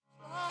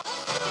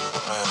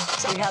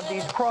we have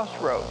these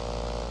crossroads.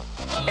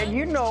 And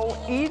you know,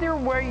 either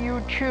way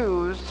you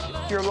choose,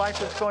 your life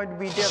is going to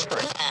be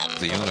different.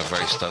 The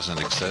universe doesn't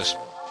exist,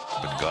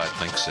 but God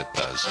thinks it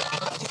does.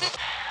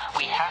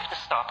 We have to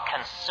stop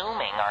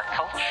consuming our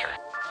culture.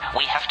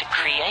 We have to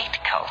create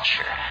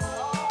culture.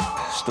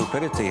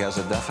 Stupidity has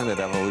a definite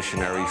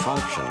evolutionary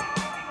function.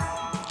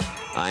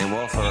 I am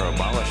all for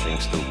abolishing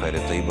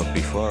stupidity, but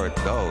before it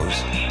goes,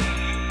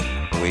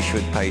 we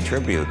should pay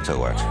tribute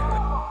to it.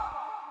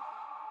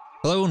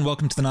 Hello and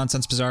welcome to the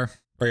Nonsense Bazaar.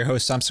 We're your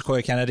hosts, I'm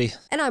Sequoia Kennedy.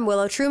 And I'm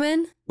Willow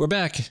Truman. We're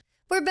back.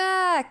 We're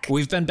back.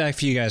 We've been back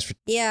for you guys.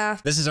 Yeah.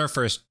 This is our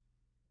first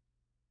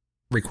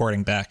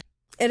recording back.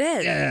 It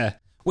is. Yeah.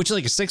 Which,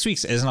 like, 6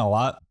 weeks isn't a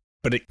lot,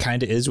 but it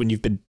kind of is when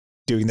you've been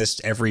doing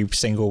this every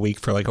single week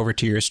for, like, over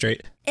 2 years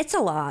straight. It's a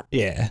lot.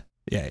 Yeah.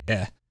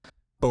 But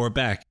we're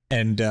back.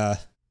 And,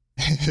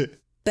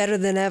 better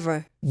than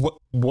ever.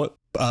 What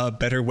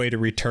better way to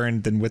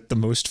return than with the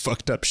most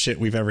fucked up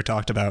shit we've ever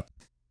talked about?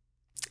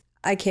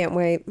 I can't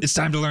wait. It's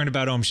time to learn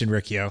about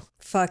Shinrikyo.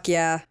 Fuck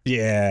yeah.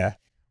 Yeah.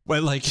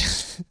 Well, like,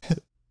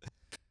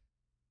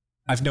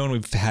 I've known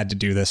we've had to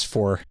do this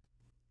for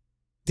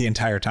the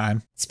entire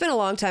time. It's been a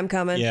long time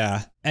coming.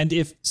 Yeah. And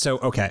if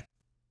the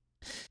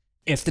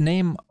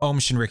name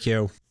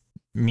Shinrikyo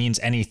means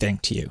anything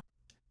to you,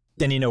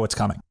 then you know what's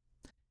coming.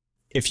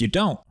 If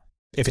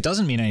it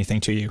doesn't mean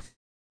anything to you,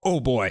 oh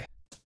boy.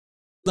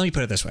 Let me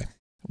put it this way.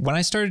 When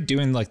I started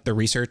doing, like, the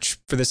research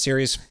for this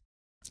series,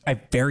 I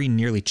very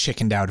nearly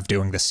chickened out of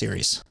doing this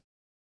series.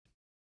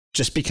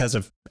 Just because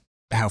of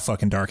how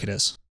fucking dark it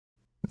is.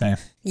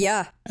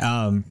 Yeah.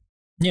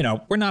 You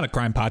know, we're not a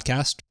crime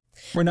podcast.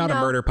 We're not a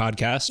murder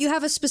podcast. You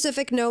have a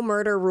specific no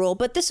murder rule,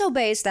 but this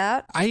obeys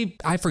that.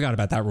 I forgot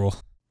about that rule.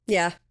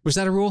 Yeah. Was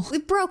that a rule?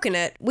 We've broken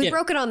it. We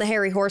broke it on the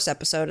Harry Horse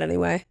episode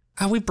anyway.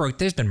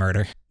 There's been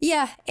murder.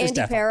 Yeah.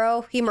 Andy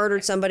Parrow, he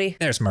murdered somebody.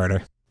 There's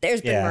murder.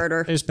 There's been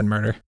murder. There's been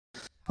murder.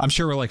 I'm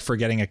sure we're, like,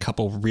 forgetting a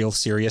couple real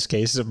serious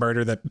cases of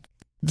murder that...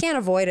 Can't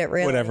avoid it,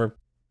 really. Whatever.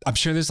 I'm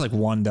sure there's, like,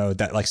 one, though,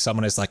 that, like,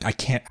 someone is like, I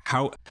can't...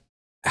 How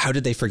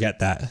did they forget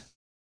that?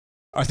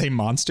 Are they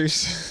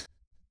monsters?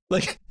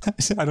 Like,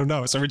 I don't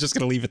know. So we're just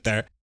going to leave it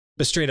there.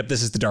 But straight up,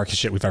 this is the darkest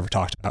shit we've ever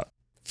talked about.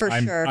 For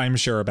sure. I'm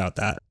sure about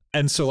that.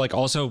 And so, like,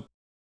 also,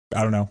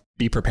 I don't know,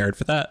 be prepared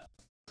for that.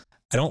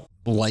 I don't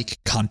like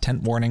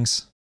content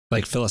warnings,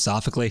 like,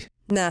 philosophically.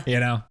 Nah. You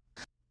know?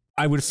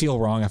 I would feel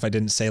wrong if I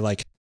didn't say,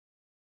 like,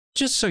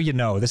 just so you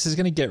know, this is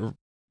going to get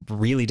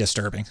really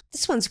disturbing.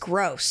 This one's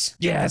gross.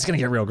 Yeah, it's going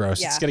to get real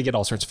gross. Yeah. It's going to get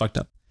all sorts of fucked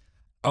up.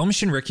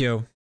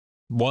 Shinrikyo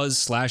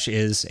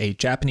was/is a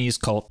Japanese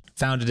cult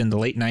founded in the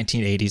late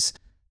 1980s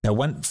that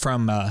went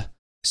from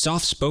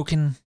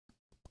soft-spoken,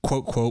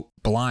 quote,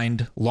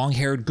 blind,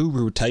 long-haired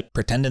guru type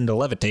pretending to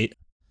levitate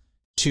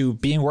to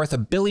being worth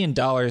 $1 billion,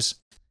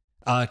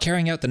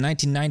 carrying out the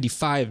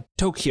 1995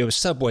 Tokyo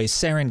subway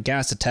sarin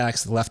gas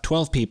attacks that left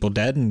 12 people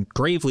dead and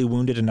gravely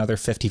wounded another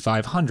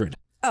 5,500.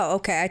 Oh,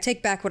 okay. I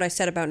take back what I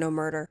said about no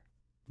murder.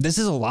 This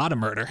is a lot of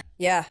murder.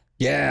 Yeah.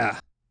 Yeah.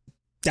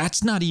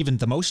 That's not even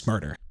the most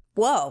murder.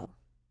 Whoa.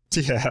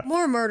 Yeah.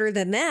 More murder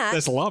than that.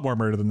 That's a lot more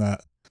murder than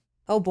that.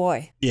 Oh,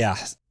 boy. Yeah.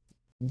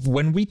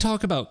 When we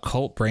talk about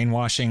cult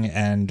brainwashing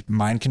and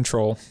mind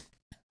control,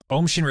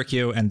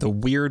 Shinrikyo and the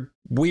weird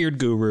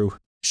guru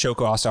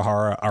Shoko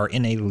Asahara are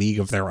in a league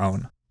of their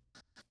own.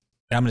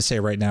 And I'm going to say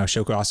right now,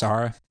 Shoko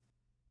Asahara,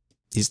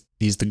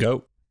 he's the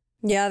GOAT.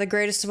 Yeah, the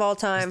greatest of all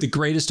time. He's the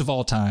greatest of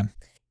all time.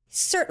 He's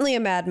certainly a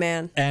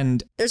madman.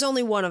 And there's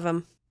only one of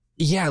them.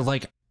 Yeah,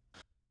 like,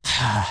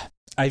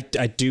 I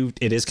do,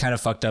 it is kind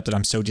of fucked up that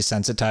I'm so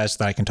desensitized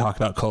that I can talk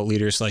about cult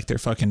leaders like they're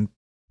fucking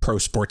pro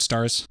sports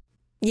stars.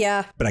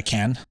 Yeah. But I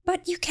can.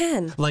 But you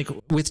can. Like,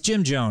 with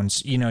Jim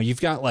Jones, you know,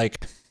 you've got,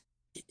 like,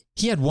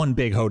 he had one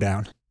big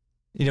hoedown.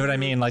 You know what I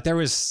mean? Like,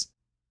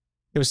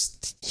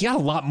 he got a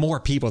lot more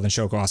people than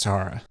Shoko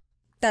Asahara.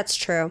 That's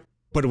true.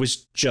 But it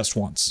was just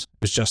once.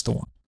 It was just the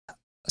one.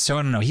 So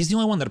I don't know. He's the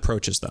only one that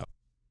approaches, though.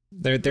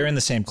 They're in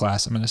the same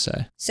class, I'm going to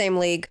say. Same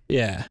league.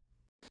 Yeah.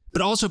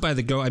 But also by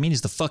the go, I mean,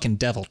 he's the fucking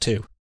devil,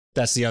 too.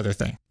 That's the other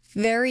thing.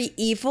 Very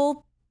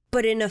evil,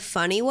 but in a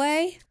funny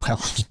way.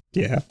 Well,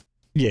 yeah.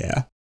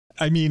 Yeah.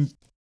 I mean,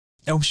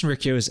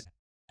 Shinrikyo is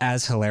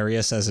as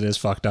hilarious as it is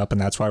fucked up, and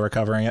that's why we're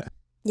covering it.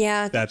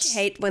 Yeah, I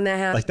hate when that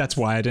happens. Like, that's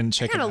why I didn't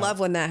check it out. I kind of love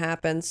when that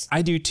happens.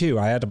 I do, too.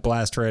 I had a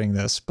blast writing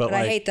this. But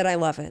like, I hate that I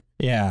love it.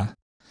 Yeah.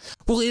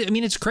 Well, I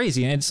mean, it's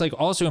crazy, and it's, like,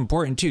 also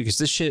important, too, because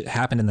this shit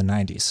happened in the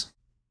 90s.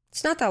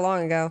 It's not that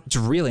long ago. It's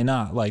really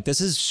not. Like, this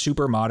is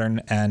super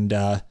modern, and,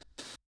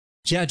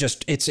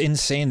 it's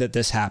insane that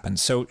this happened.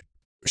 So,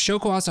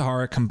 Shoko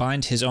Asahara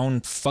combined his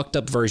own fucked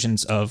up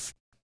versions of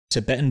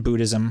Tibetan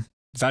Buddhism,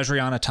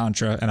 Vajrayana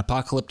Tantra, and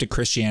apocalyptic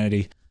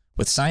Christianity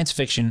with science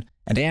fiction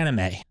and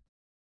anime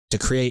to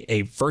create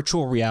a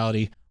virtual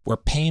reality where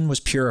pain was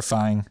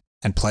purifying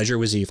and pleasure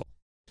was evil.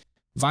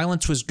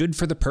 Violence was good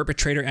for the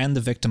perpetrator and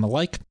the victim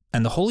alike,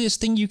 and the holiest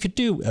thing you could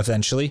do,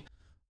 eventually,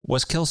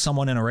 was kill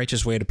someone in a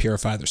righteous way to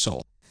purify their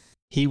soul.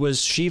 He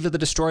was Shiva the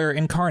Destroyer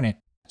incarnate,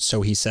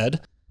 so he said,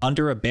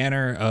 under a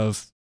banner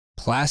of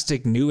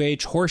plastic New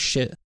Age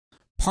horseshit,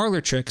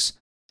 parlor tricks,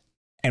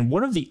 and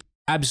one of the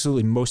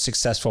absolutely most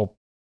successful,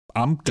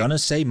 I'm gonna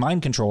say,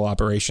 mind control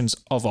operations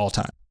of all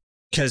time.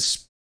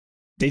 Because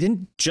they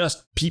didn't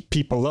just beat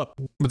people up,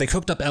 but they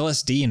cooked up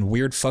LSD and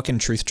weird fucking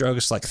truth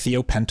drugs like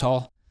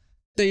thiopental.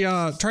 They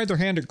tried their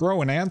hand at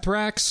growing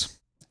anthrax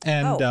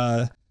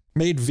and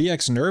made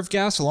VX nerve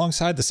gas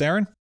alongside the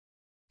sarin.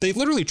 They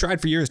literally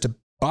tried for years to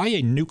buy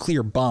a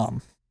nuclear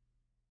bomb.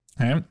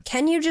 Right?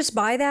 Can you just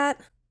buy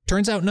that?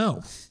 Turns out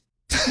no.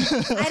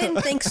 I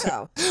didn't think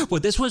so.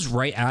 Well, this was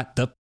right at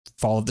the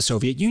fall of the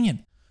Soviet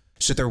Union.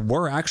 So there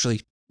were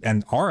actually,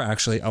 and are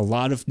actually, a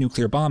lot of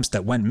nuclear bombs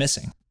that went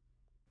missing.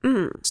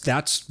 So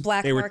that's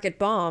black market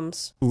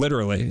bombs.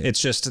 Literally. It's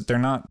just,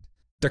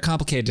 they're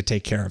complicated to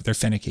take care of. They're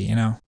finicky, you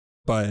know?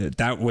 But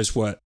that was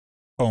what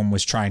OHM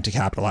was trying to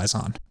capitalize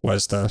on,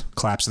 was the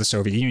collapse of the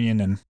Soviet Union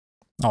and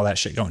all that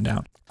shit going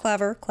down.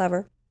 Clever.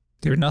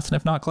 They were nothing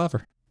if not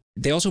clever.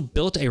 They also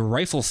built a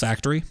rifle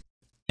factory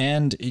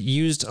and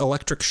used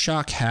electric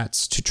shock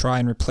hats to try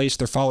and replace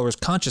their followers'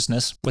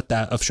 consciousness with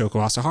that of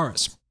Shoko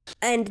Asahara's.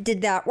 And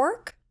did that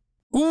work?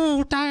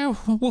 Ooh,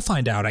 we'll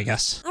find out, I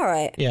guess. All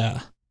right.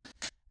 Yeah.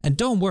 And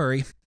don't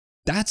worry,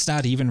 that's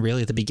not even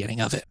really the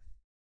beginning of it.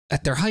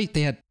 At their height,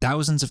 they had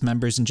thousands of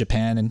members in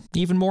Japan and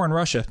even more in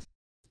Russia.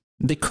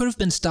 They could have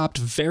been stopped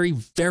very,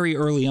 very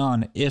early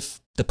on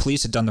if the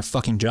police had done their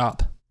fucking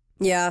job.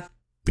 Yeah.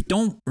 We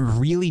don't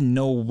really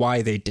know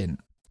why they didn't.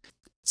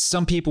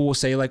 Some people will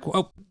say like,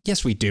 oh,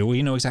 yes, we do.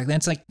 We know exactly. And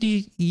it's like,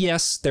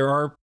 yes,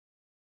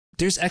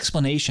 there's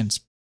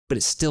explanations, but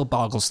it still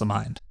boggles the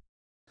mind.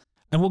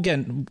 And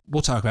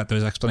we'll talk about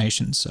those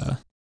explanations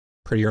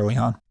pretty early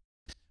on.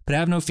 But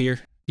have no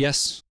fear.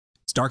 Yes,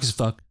 it's dark as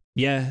fuck.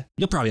 Yeah,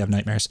 you'll probably have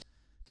nightmares.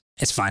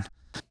 It's fine.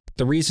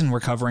 The reason we're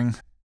covering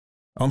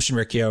Om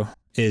Shinrikyo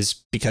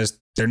is because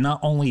they're not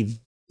only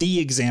the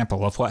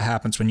example of what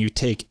happens when you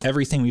take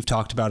everything we've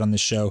talked about on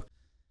this show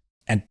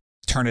and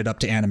turn it up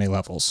to anime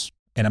levels.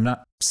 And I'm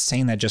not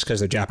saying that just because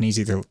they're Japanese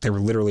either. They were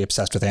literally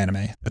obsessed with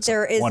anime. That's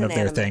one of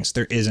their things.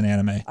 There is an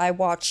anime. I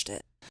watched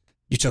it.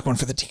 You took one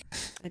for the team.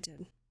 I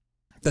did.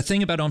 The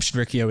thing about Om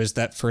Shinrikyo is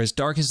that for as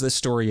dark as this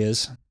story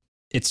is,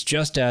 it's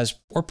just as,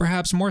 or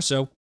perhaps more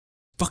so,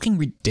 fucking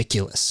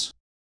ridiculous.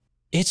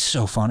 It's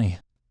so funny.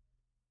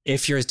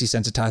 If you're as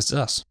desensitized as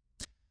us.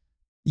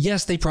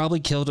 Yes, they probably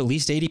killed at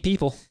least 80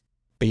 people.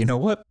 But you know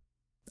what?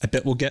 I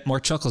bet we'll get more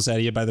chuckles out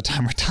of you by the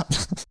time we're done.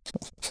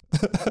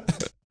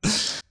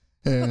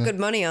 Put good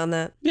money on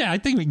that. Yeah, I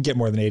think we can get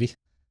more than 80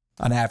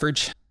 on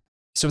average.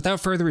 So without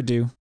further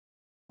ado,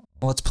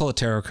 let's pull a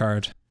tarot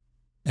card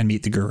and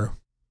meet the guru.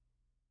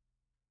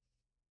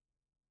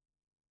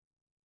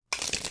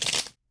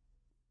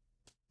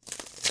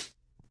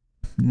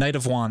 Knight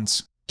of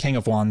Wands, King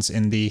of Wands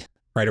in the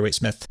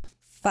Rider-Waite-Smith.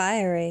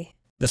 Fiery.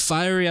 The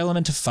fiery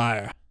element of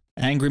fire.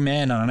 Angry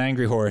man on an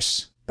angry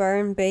horse.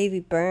 Burn, baby,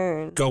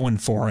 burn. Going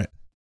for it.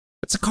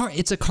 It's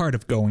a card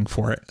of going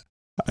for it.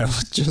 I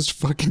was just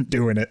fucking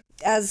doing it.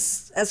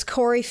 As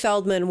Corey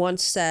Feldman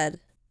once said,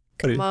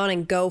 come on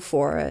and go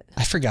for it.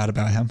 I forgot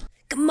about him.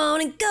 Come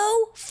on and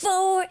go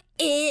for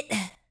it.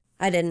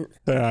 I didn't.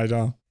 Yeah, I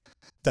know.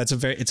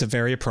 It's a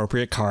very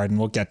appropriate card, and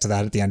we'll get to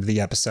that at the end of the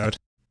episode.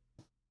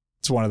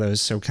 It's one of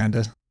those so kind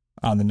of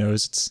on the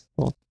nose. It's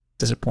a little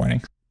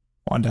disappointing.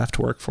 Wanted to have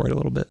to work for it a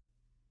little bit.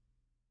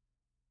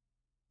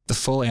 The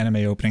full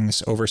anime opening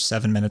is over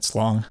 7 minutes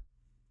long.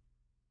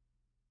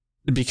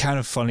 It'd be kind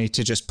of funny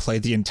to just play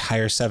the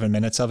entire 7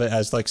 minutes of it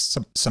as like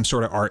some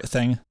sort of art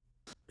thing.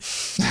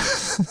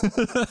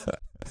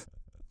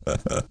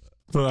 But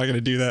I'm not going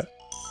to do that.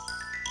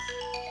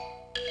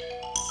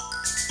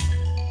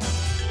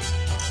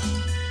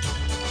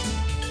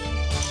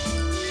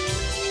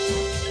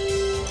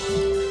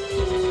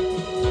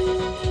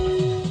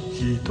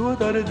人は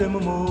誰でも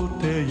持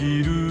って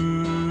いる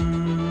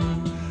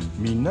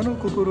みんなの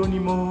心に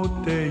持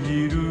って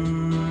いる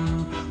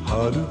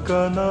遥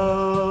か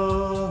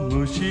な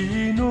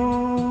虫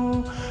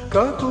の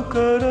過去か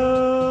ら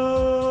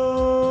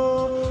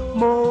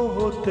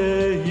持っ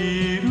て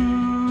いる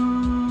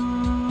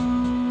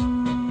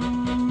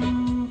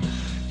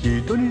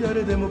人に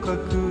誰でも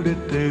隠れ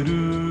てる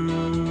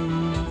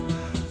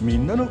み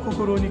んなの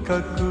心に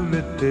隠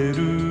れて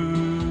る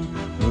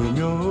無名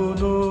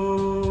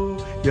の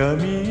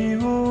闇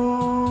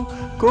を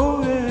越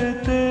え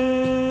て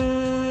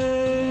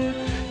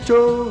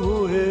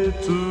超越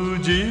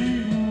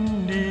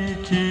人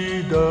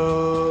力だ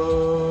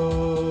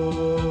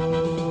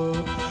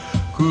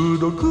功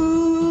徳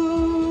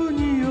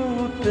によ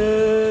っ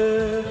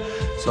て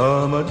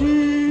サマデ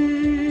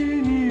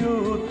ィに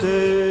よって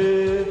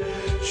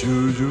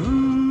主従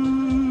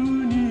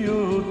に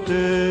よって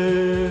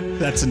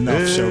That's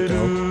enough, Shoko.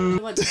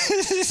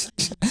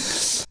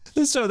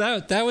 So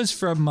that was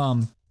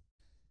from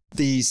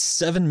the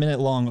 7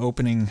 minute long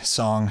opening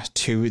song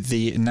to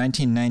the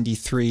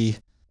 1993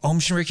 Om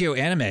Shinrikyo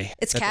anime.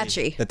 It's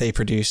catchy. That they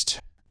produced.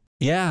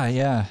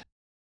 Yeah.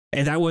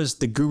 And that was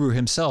the guru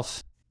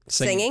himself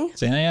singing.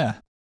 Yeah.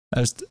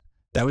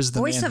 That was the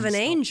voice of an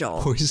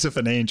angel. Voice of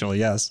an angel,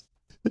 yes.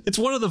 It's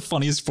one of the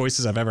funniest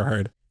voices I've ever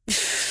heard.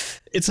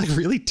 It's like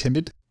really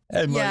timid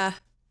and Yeah.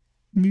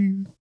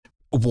 like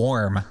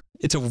warm.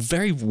 It's a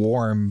very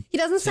warm. He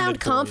doesn't sound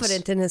timid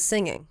confident in his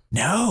singing.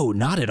 No,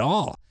 not at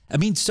all. I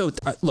mean, so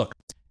look,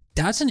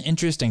 that's an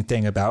interesting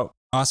thing about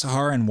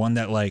Asahara, and one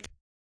that like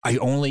I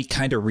only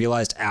kind of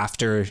realized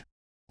after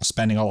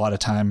spending a lot of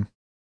time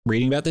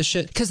reading about this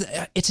shit, because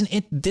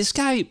this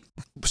guy.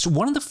 So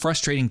one of the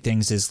frustrating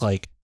things is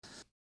like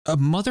a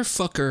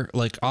motherfucker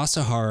like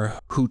Asahara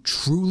who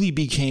truly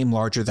became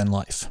larger than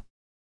life.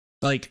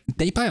 Like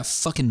they buy a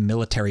fucking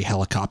military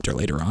helicopter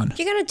later on.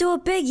 You gotta do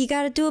it big. You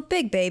gotta do it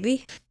big,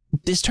 baby.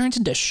 This turns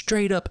into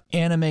straight up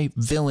anime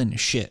villain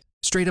shit,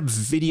 straight up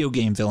video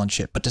game villain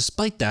shit. But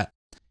despite that,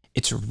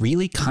 it's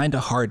really kind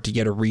of hard to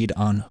get a read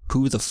on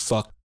who the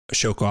fuck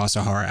Shoko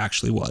Asahara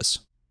actually was.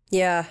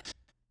 Yeah.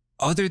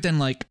 Other than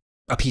like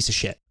a piece of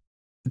shit,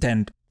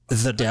 than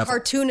the devil.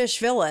 Cartoonish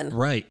villain.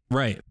 Right.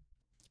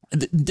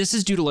 This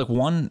is due to like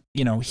one,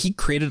 he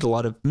created a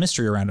lot of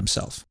mystery around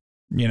himself.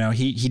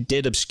 He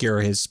did obscure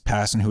his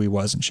past and who he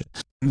was and shit.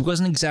 He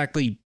wasn't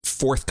exactly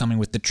forthcoming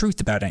with the truth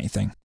about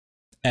anything.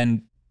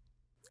 And,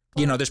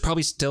 it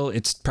probably still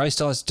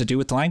has to do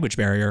with the language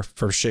barrier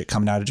for shit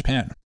coming out of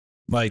Japan.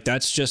 Like,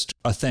 that's just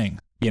a thing,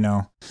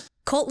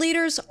 Cult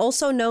leaders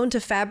also known to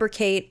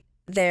fabricate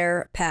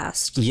their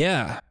past.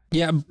 Yeah,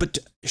 but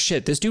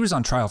shit, this dude was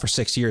on trial for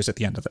 6 years at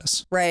the end of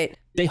this. Right.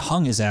 They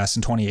hung his ass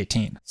in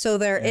 2018. So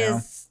there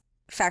is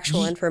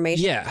factual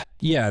information.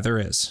 Yeah, there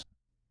is.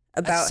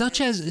 About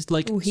such as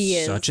like who he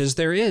is. Such as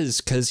there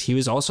is, because he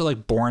was also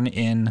like born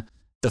in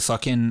the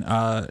fucking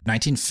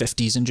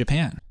 1950s in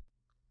Japan.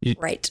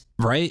 Right.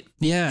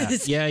 Yeah.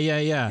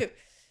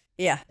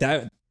 Yeah.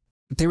 That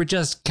they were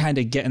just kind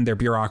of getting their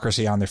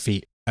bureaucracy on their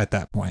feet at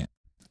that point.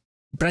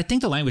 But I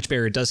think the language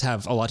barrier does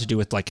have a lot to do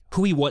with like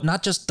who he was,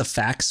 not just the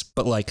facts,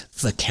 but like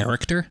the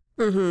character.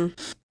 Mm-hmm.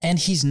 And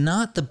he's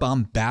not the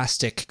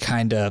bombastic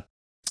kind of.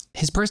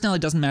 His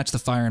personality doesn't match the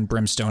fire and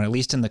brimstone, at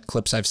least in the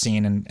clips I've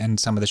seen and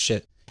some of the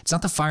shit. It's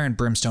not the fire and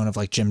brimstone of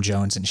like Jim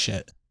Jones and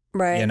shit.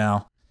 Right.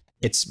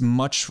 It's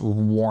much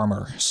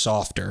warmer,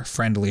 softer,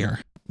 friendlier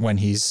when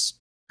he's.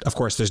 Of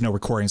course, there's no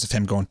recordings of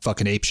him going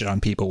fucking apeshit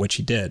on people, which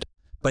he did.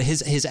 But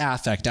his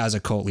affect as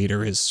a cult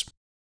leader is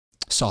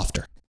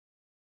softer,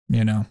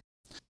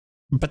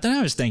 But then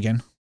I was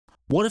thinking,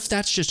 what if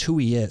that's just who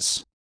he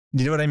is?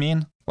 You know what I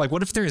mean? Like,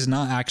 what if there is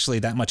not actually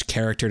that much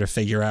character to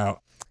figure out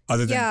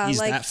other than he's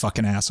that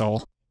fucking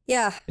asshole?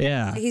 Yeah.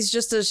 Yeah. He's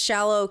just a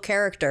shallow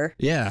character.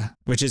 Yeah,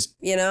 which is,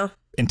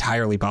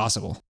 entirely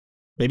possible.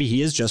 Maybe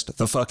he is just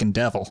the fucking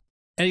devil.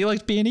 And he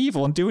likes being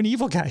evil and doing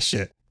evil guy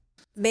shit.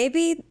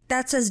 Maybe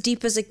that's as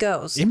deep as it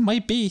goes. It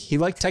might be. He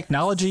liked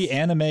technology,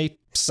 anime,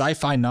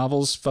 sci-fi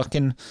novels,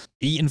 fucking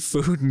eating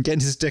food and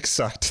getting his dick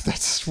sucked.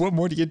 That's what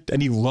more do you...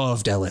 And he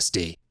loved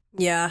LSD.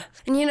 Yeah.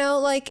 And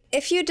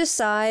if you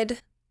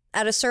decide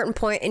at a certain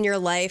point in your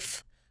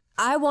life,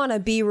 I want to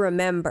be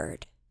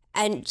remembered,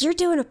 and you're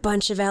doing a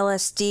bunch of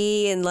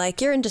LSD and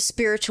like you're into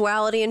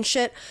spirituality and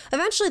shit,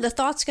 eventually the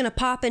thought's going to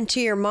pop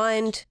into your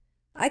mind,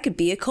 I could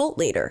be a cult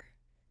leader.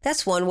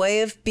 That's one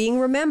way of being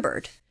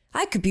remembered.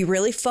 I could be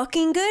really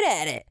fucking good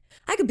at it.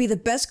 I could be the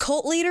best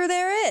cult leader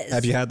there is.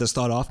 Have you had this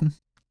thought often?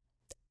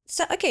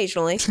 So,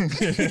 occasionally.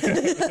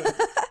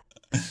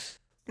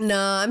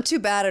 Nah, I'm too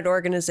bad at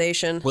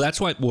organization. Well,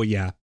 that's why. Well,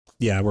 yeah,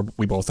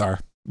 we both are.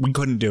 We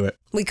couldn't do it.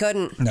 We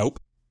couldn't. Nope.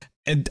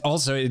 And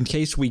also, in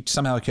case we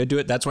somehow could do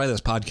it, that's why this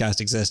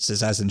podcast exists,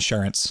 is as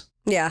insurance.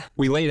 Yeah.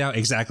 We laid out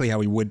exactly how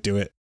we would do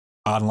it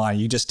online.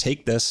 You just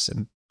take this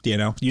and,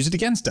 use it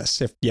against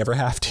us if you ever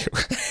have to.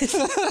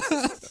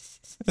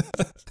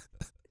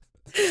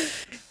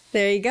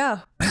 There you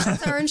go.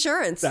 That's our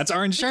insurance. That's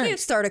our insurance. You can't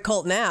start a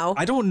cult now.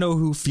 I don't know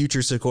who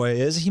Future Sequoia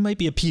is. He might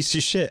be a piece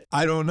of shit.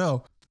 I don't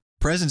know.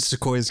 Present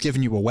Sequoia is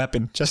giving you a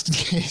weapon just in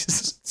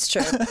case. It's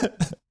true.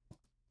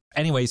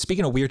 Anyway,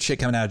 speaking of weird shit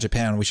coming out of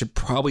Japan, we should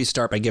probably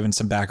start by giving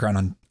some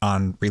background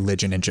on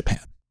religion in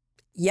Japan.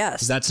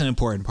 Yes. That's an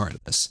important part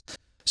of this.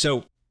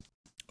 So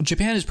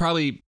Japan is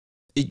probably,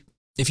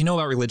 if you know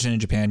about religion in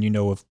Japan, you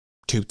know of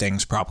two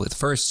things probably. The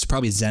first is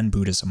probably Zen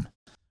Buddhism,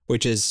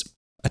 which is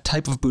a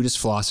type of Buddhist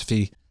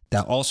philosophy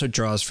that also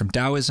draws from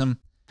Taoism.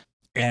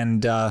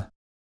 And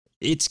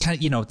it's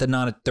kind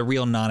of, the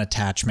real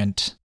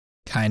non-attachment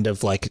kind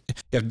of like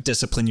you have to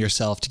discipline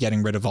yourself to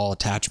getting rid of all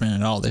attachment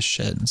and all this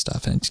shit and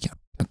stuff. And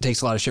it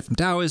takes a lot of shit from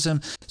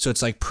Taoism. So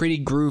it's like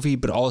pretty groovy,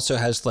 but also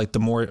has like the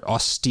more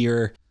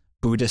austere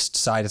Buddhist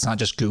side. It's not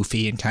just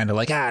goofy and kind of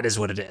like, it is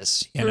what it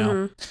is,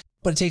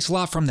 But it takes a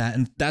lot from that.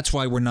 And that's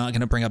why we're not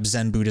going to bring up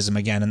Zen Buddhism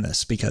again in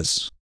this,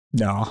 because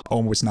no,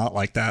 Om was not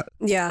like that.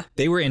 Yeah.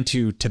 They were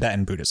into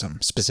Tibetan Buddhism,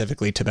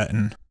 specifically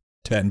Tibetan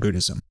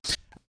Buddhism.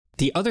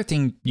 The other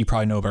thing you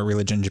probably know about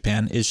religion in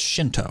Japan is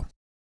Shinto.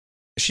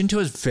 Shinto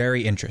is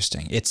very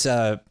interesting. It's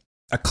a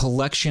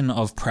collection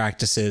of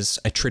practices,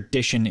 a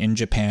tradition in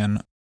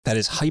Japan that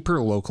is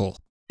hyper-local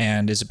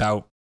and is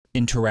about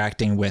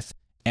interacting with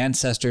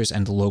ancestors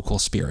and local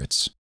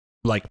spirits,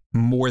 like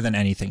more than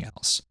anything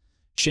else.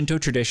 Shinto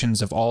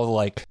traditions of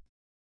all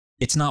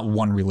it's not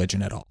one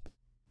religion at all.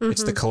 Mm-hmm.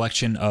 It's the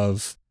collection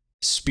of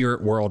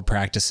spirit world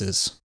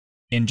practices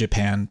in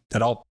Japan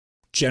that all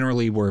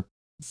generally were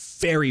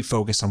very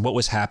focused on what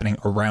was happening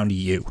around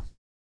you.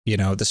 You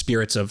know, the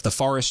spirits of the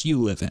forest you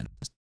live in,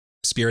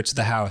 spirits of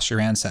the house, your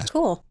ancestors.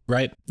 Cool.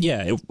 Right?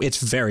 Yeah,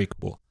 it's very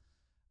cool.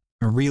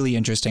 A really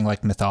interesting,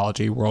 like,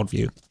 mythology,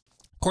 worldview.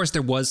 Of course,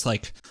 there was,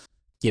 like,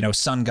 you know,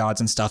 sun gods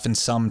and stuff in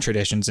some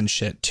traditions and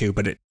shit, too,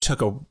 but it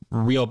took a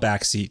real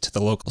backseat to the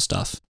local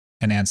stuff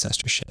and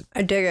ancestor shit.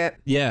 I dig it.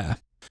 Yeah.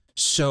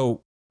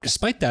 So,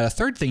 despite that, a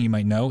third thing you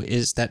might know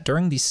is that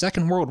during the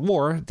Second World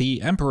War,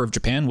 the Emperor of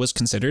Japan was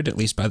considered, at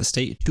least by the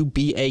state, to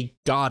be a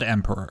god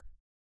emperor.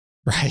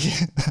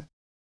 Right?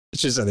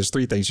 It's just there's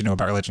three things you know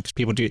about religion because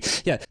people do.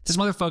 Yeah, this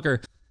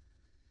motherfucker.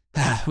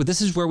 This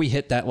is where we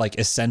hit that like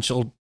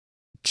essential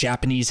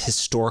Japanese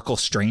historical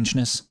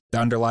strangeness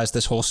that underlies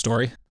this whole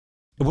story.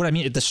 What I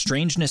mean, the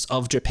strangeness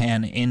of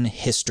Japan in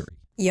history.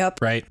 Yep.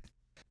 Right.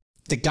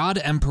 The god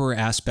emperor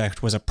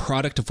aspect was a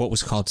product of what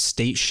was called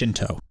state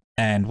Shinto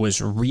and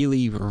was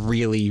really,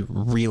 really,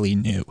 really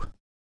new.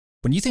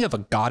 When you think of a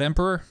god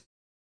emperor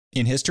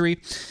in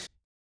history,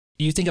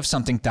 you think of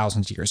something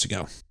thousands of years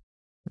ago,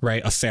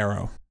 right? A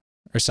pharaoh.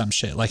 Or some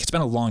shit. Like, it's been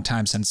a long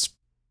time since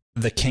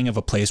the king of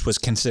a place was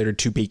considered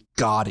to be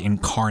God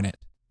incarnate.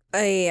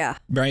 Yeah.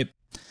 Right?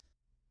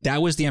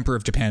 That was the emperor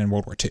of Japan in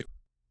World War II.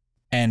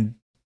 And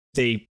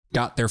they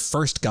got their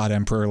first god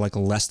emperor like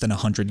less than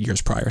 100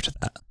 years prior to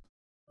that.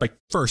 Like,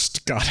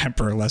 first god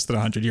emperor less than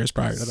 100 years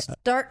prior to that.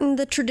 Starting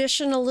the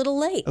tradition a little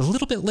late. A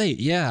little bit late,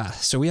 yeah.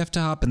 So we have to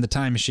hop in the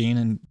time machine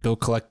and go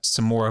collect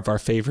some more of our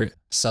favorite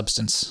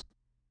substance.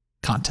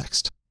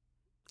 Context.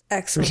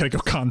 Excellent. We gotta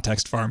go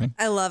context farming.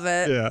 I love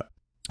it. Yeah.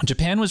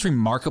 Japan was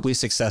remarkably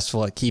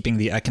successful at keeping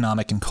the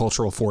economic and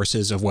cultural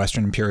forces of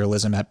Western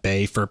imperialism at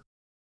bay for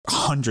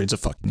hundreds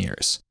of fucking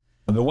years.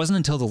 It wasn't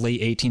until the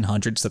late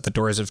 1800s that the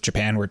doors of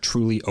Japan were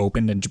truly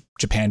opened and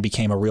Japan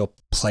became a real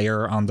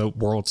player on the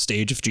world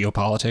stage of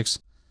geopolitics.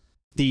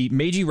 The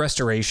Meiji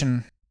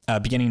Restoration,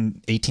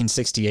 beginning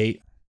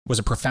 1868, was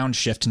a profound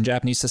shift in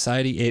Japanese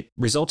society. It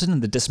resulted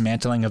in the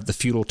dismantling of the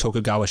feudal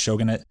Tokugawa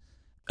shogunate,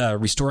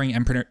 restoring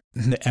Emperor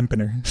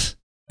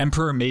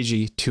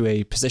Meiji to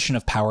a position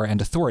of power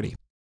and authority.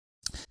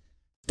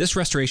 This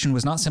restoration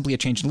was not simply a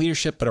change in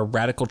leadership, but a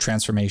radical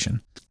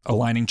transformation,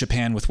 aligning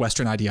Japan with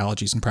Western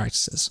ideologies and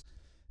practices.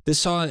 This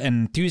saw an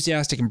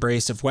enthusiastic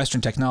embrace of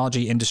Western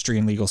technology, industry,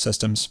 and legal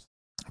systems,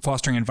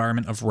 fostering an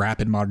environment of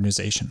rapid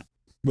modernization,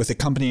 with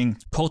accompanying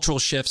cultural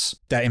shifts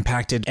that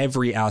impacted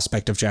every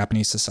aspect of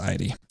Japanese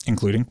society,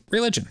 including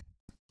religion.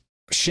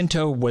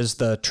 Shinto was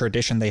the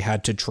tradition they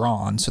had to draw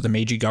on, so the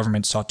Meiji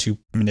government sought to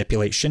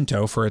manipulate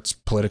Shinto for its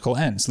political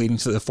ends, leading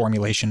to the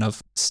formulation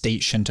of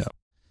state Shinto.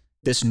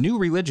 This new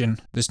religion,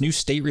 this new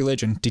state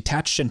religion,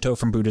 detached Shinto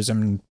from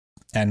Buddhism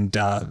and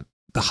the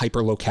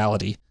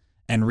hyper-locality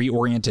and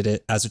reoriented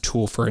it as a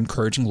tool for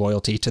encouraging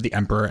loyalty to the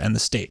emperor and the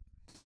state.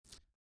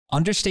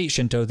 Under state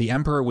Shinto, the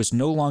emperor was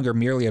no longer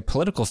merely a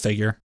political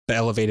figure, but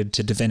elevated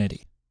to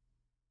divinity.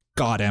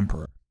 God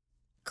Emperor.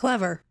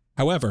 Clever.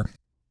 However,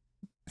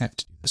 I have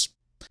to do this.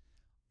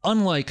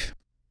 Unlike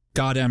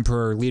God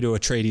Emperor Leto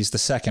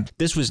Atreides II,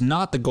 this was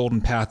not the golden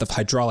path of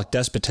hydraulic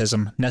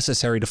despotism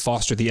necessary to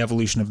foster the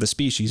evolution of the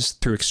species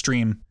through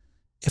extreme,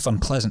 if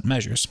unpleasant,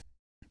 measures.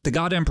 The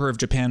God Emperor of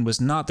Japan was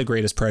not the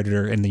greatest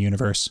predator in the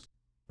universe.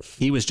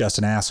 He was just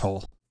an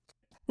asshole.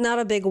 Not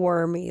a big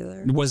worm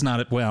either. Was not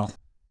it well.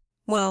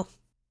 Well.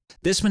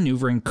 This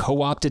maneuvering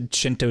co-opted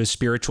Shinto's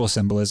spiritual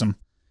symbolism,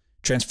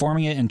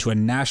 transforming it into a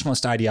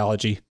nationalist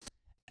ideology,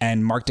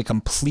 and marked a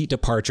complete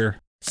departure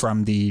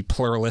from the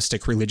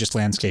pluralistic religious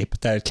landscape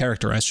that had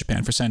characterized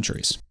Japan for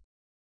centuries.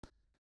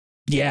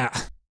 Yeah,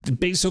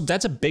 so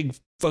that's a big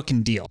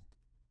fucking deal,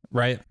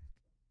 right?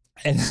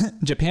 And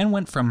Japan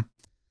went from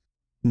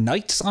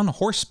knights on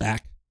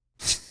horseback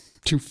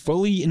to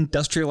fully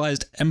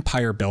industrialized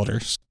empire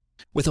builders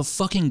with a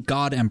fucking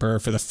god emperor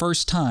for the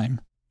first time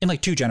in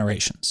like 2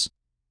 generations.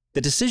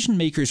 The decision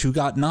makers who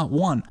got not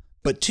 1,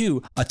 but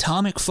 2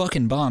 atomic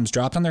fucking bombs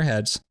dropped on their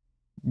heads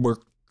were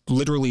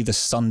literally the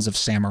sons of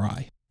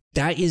samurai.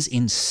 That is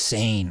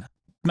insane.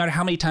 No matter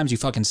how many times you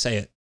fucking say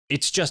it,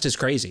 it's just as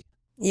crazy.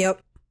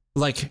 Yep.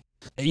 Like,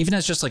 even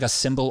as just like a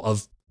symbol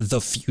of the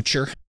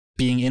future,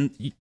 being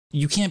in,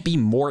 you can't be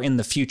more in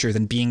the future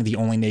than being the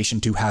only nation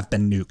to have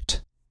been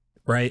nuked,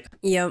 right?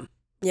 Yep.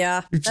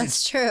 Yeah,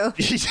 that's true.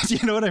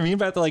 You know what I mean?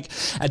 But like,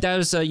 that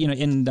was,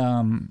 in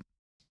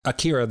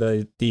Akira,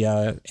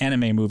 the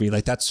anime movie,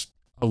 like that's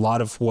a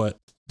lot of what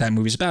that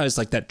movie's about, is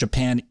like that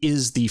Japan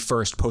is the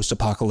first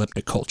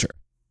post-apocalyptic culture.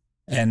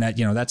 And that,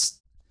 that's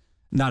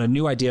not a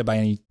new idea by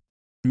any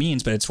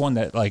means, but it's one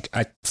that like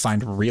I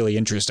find really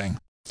interesting.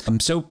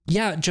 So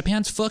yeah,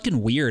 Japan's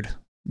fucking weird.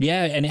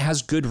 Yeah, and it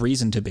has good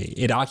reason to be.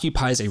 It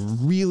occupies a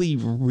really,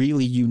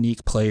 really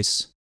unique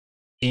place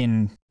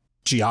in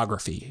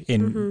geography,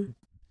 in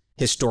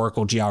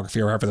historical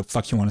geography, or however the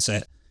fuck you want to say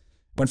it.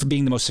 Went from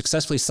being the most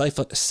successfully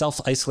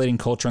self-isolating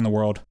culture in the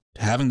world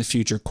to having the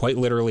future quite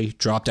literally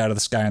dropped out of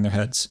the sky on their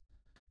heads.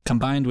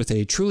 Combined with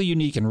a truly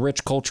unique and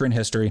rich culture and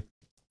history,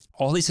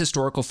 all these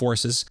historical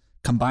forces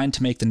combined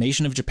to make the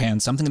nation of Japan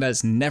something that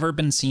has never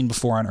been seen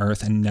before on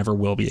Earth and never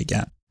will be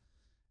again.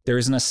 There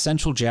is an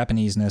essential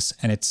Japaneseness,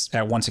 and it's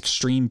at once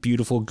extreme,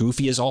 beautiful,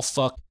 goofy as all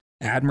fuck,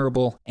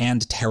 admirable,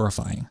 and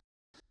terrifying.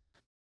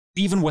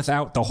 Even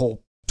without the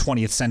whole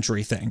 20th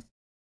century thing.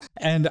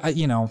 And,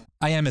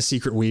 I am a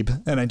secret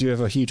weeb, and I do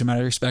have a huge amount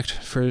of respect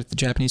for the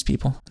Japanese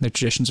people, their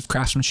traditions of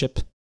craftsmanship,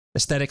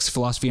 aesthetics,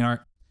 philosophy, and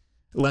art.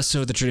 Less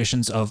so the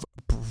traditions of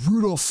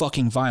brutal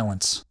fucking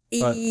violence.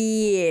 But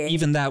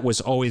even that was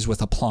always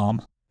with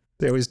aplomb.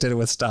 They always did it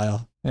with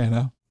style,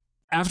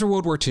 After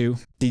World War II,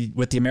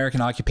 with the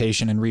American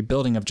occupation and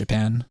rebuilding of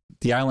Japan,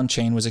 the island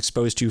chain was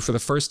exposed to, for the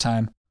first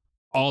time,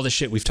 all the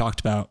shit we've talked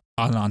about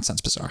on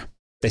Nonsense Bazaar.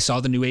 They saw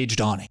the New Age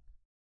dawning.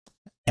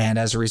 And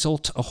as a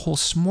result, a whole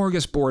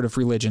smorgasbord of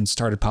religions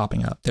started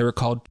popping up. They were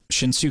called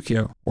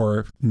Shinrikyo,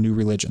 or New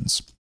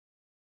Religions.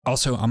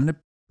 Also, I'm going to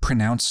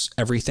pronounce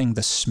everything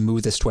the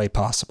smoothest way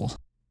possible.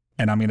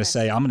 And I'm going to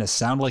say, I'm going to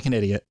sound like an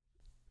idiot.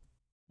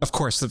 Of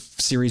course, the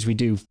series we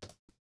do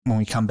when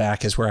we come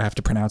back is where I have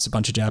to pronounce a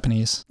bunch of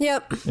Japanese.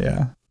 Yep.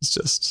 Yeah, it's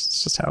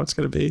just how it's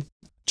going to be.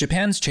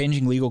 Japan's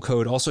changing legal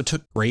code also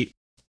took great,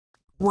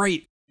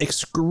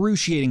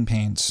 excruciating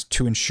pains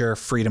to ensure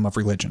freedom of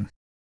religion.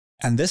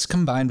 And this,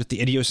 combined with the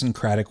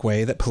idiosyncratic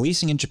way that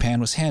policing in Japan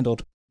was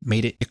handled,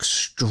 made it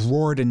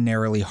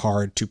extraordinarily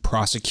hard to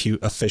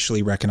prosecute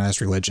officially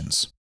recognized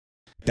religions.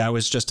 That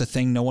was just a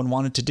thing no one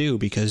wanted to do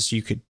because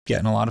you could get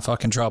in a lot of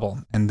fucking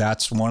trouble. And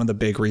that's one of the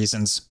big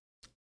reasons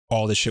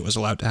all this shit was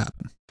allowed to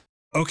happen.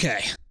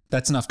 Okay,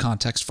 that's enough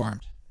context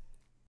farmed.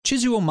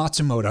 Chizuo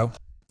Matsumoto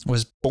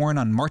was born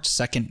on March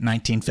 2nd,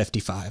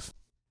 1955.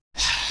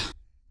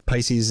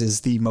 Pisces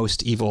is the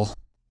most evil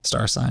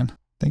star sign. I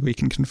think we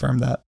can confirm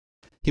that.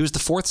 He was the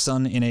fourth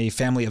son in a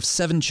family of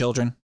 7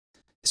 children.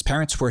 His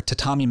parents were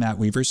tatami mat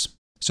weavers,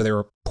 so they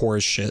were poor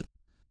as shit.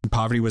 And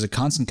poverty was a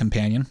constant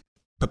companion.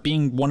 But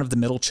being one of the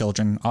middle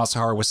children,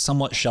 Asahara was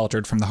somewhat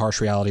sheltered from the harsh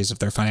realities of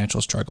their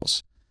financial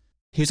struggles.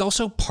 He was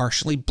also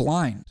partially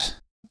blind,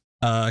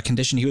 a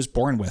condition he was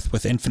born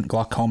with infant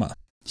glaucoma.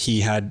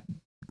 He had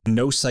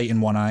no sight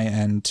in one eye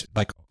and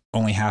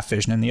only half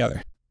vision in the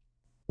other.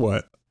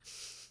 What?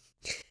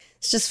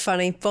 It's just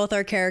funny. Both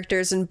our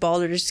characters in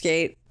Baldur's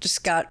Gate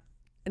just got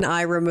an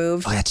eye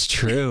removed. Oh, that's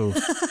true.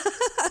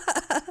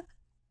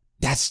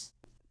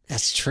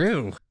 That's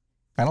true.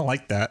 I don't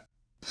like that.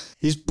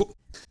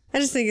 I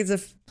just think it's a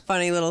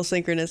funny little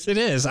synchronicity. It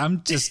is.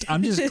 I'm just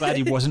glad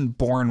he wasn't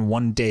born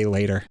one day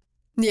later.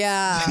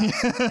 Yeah,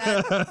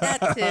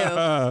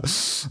 that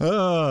too.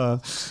 Oh,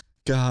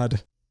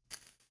 God.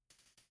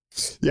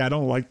 Yeah, I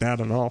don't like that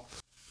at all.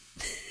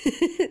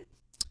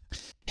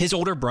 His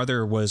older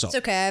brother was... It's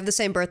okay. I have the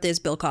same birthday as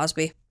Bill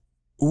Cosby.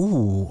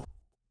 Ooh.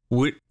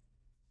 Would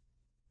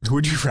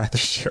you rather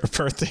share a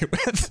birthday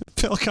with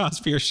Bill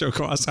Cosby or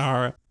Shoko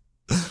Asahara?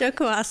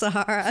 Shoko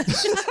Asahara.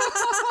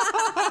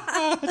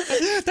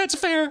 That's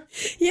fair.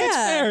 Yeah. That's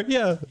fair.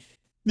 Yeah.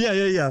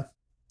 Yeah.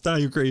 I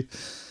agree.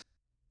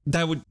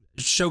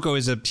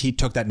 Shoko he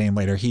took that name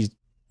later.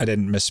 I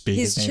didn't misspeak.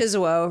 He's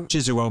Chizuo.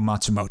 Chizuo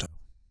Matsumoto.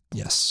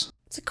 Yes.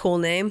 It's a cool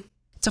name.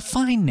 It's a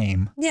fine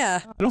name.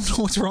 Yeah. I don't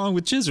know what's wrong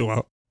with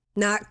Chizuo.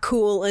 Not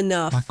cool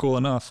enough. Not cool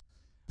enough.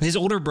 His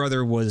older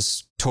brother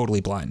was totally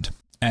blind,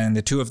 and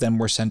the two of them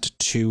were sent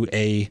to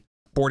a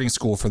boarding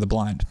school for the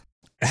blind.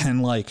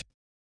 And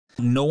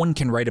no one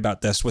can write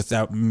about this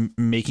without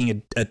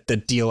making a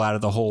deal out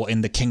of the whole "in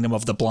the kingdom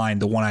of the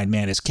blind, the one-eyed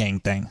man is king"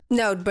 thing.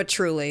 No, but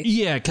truly.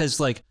 Yeah, because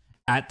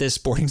at this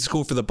boarding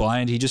school for the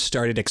blind, he just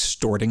started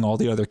extorting all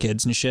the other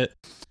kids and shit.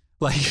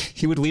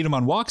 He would lead them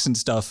on walks and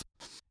stuff,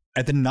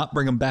 and then not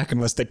bring them back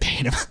unless they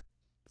paid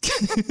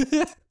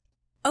him.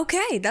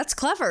 Okay, that's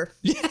clever.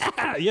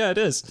 Yeah, it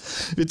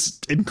is. It's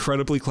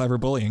incredibly clever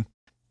bullying.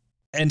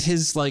 And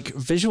his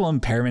visual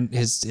impairment,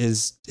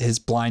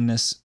 his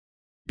blindness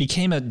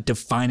became a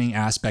defining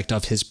aspect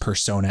of his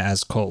persona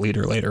as cult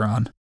leader later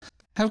on.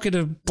 How could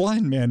a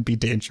blind man be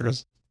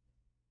dangerous?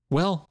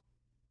 Well,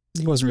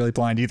 he wasn't really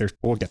blind either.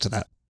 We'll get to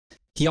that.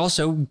 He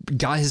also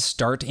got his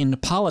start in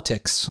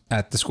politics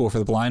at the School for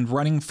the Blind,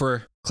 running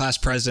for class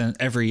president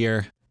every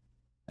year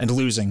and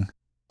losing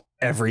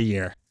every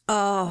year.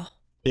 Oh.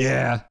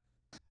 Yeah.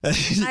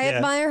 I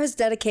admire his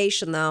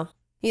dedication, though.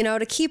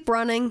 To keep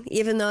running,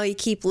 even though you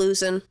keep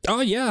losing.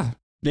 Oh, yeah.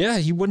 Yeah,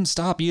 he wouldn't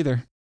stop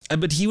either.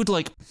 But he would,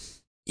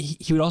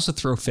 he would also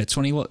throw fits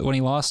when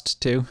he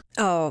lost, too.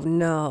 Oh,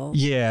 no.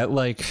 Yeah,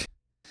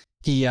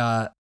 he,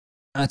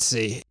 let's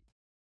see.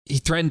 He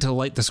threatened to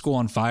light the school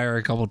on fire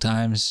a couple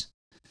times.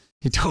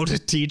 He told a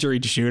teacher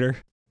he'd shoot her.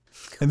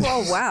 And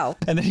oh, wow.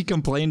 And then he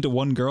complained to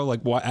one girl,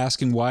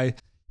 asking why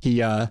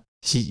he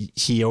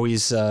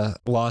always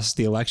lost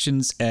the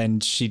elections,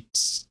 and she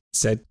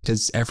said,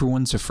 "Because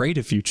everyone's afraid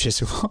of you,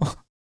 Chizuo."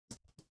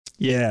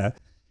 Yeah,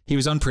 he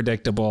was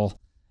unpredictable.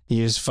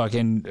 He was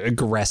fucking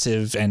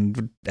aggressive and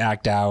would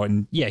act out,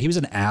 and yeah, he was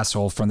an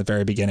asshole from the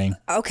very beginning.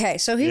 Okay,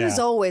 so he was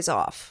always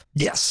off.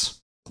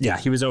 Yes. Yeah,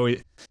 he was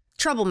always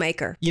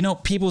troublemaker.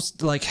 People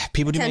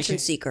attention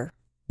seeker.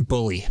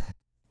 Bully.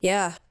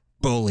 Yeah.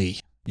 Bully.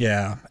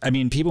 Yeah. I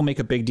mean, people make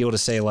a big deal to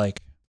say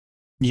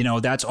You know,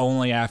 that's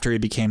only after he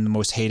became the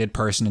most hated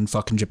person in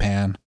fucking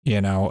Japan. You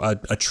know,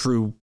 a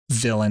true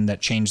villain that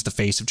changed the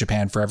face of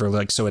Japan forever.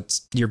 Like, so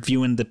you're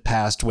viewing his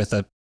past with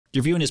a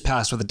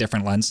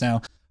different lens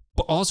now.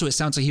 But also, it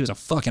sounds like he was a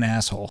fucking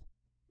asshole.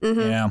 Mm-hmm.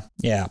 You know?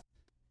 Yeah.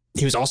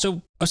 He was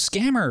also a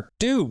scammer,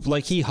 dude.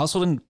 Like, he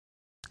hustled and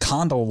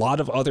conned a lot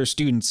of other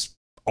students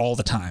all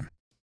the time.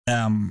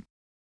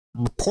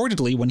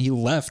 Reportedly, when he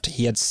left,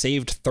 he had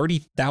saved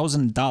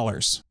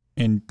 $30,000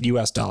 in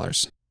US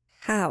dollars.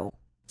 How?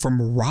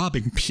 From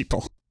robbing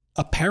people.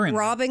 Apparently.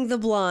 Robbing the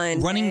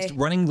blind.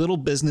 Running little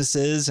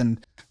businesses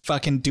and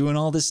fucking doing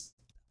all this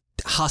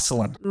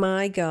hustling.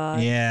 My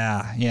God.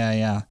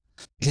 Yeah.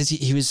 Because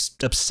he was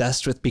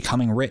obsessed with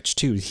becoming rich,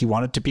 too. He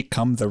wanted to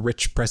become the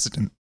rich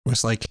president. It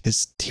was like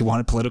he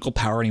wanted political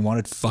power and he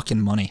wanted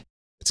fucking money.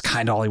 It's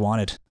kind of all he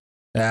wanted.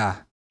 Yeah.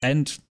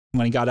 And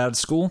when he got out of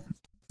school,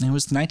 it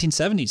was the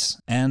 1970s.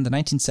 And the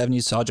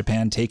 1970s saw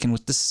Japan taken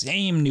with the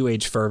same New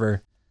Age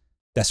fervor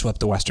that swept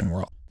the Western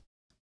world.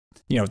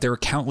 You know, there were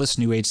countless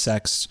New Age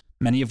sects,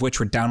 many of which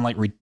were downright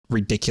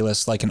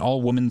ridiculous, like an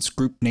all-women's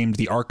group named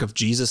the Ark of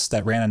Jesus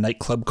that ran a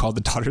nightclub called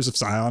the Daughters of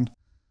Zion,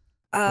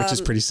 which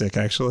is pretty sick,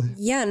 actually.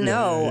 Yeah,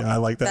 no. Yeah, I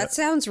like that. That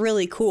sounds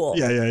really cool.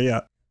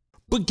 Yeah.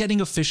 But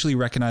getting officially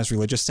recognized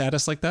religious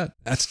status like that,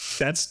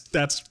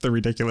 that's the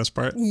ridiculous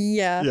part.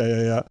 Yeah.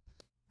 Yeah.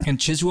 And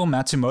Chizuo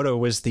Matsumoto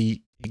was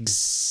the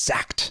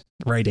exact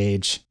right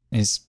age, in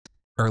his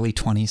early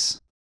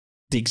 20s,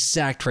 the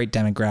exact right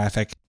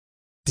demographic,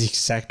 the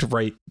exact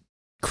right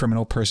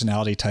criminal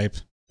personality type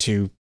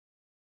to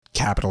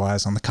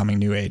capitalize on the coming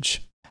new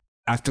age.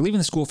 After leaving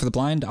the school for the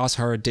blind,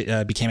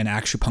 Asahara became an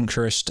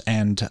acupuncturist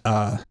and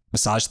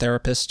massage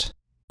therapist,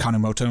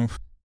 Kanemoto,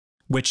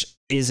 which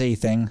is a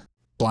thing,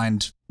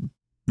 blind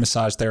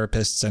massage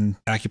therapists and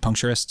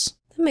acupuncturists.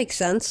 That makes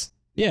sense.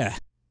 Yeah.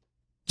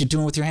 You're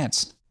doing it with your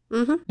hands.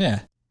 Mm-hmm. Yeah.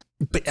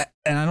 But,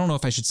 and I don't know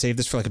if I should save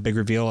this for like a big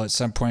reveal at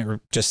some point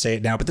or just say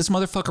it now, but this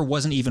motherfucker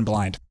wasn't even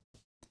blind.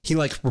 He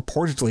like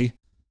reportedly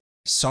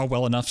saw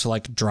well enough to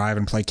like drive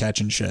and play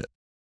catch and shit.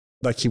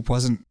 Like he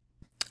wasn't.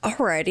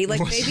 Alrighty,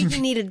 like maybe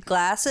he needed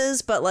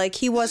glasses, but like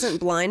he wasn't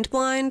blind.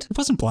 He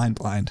wasn't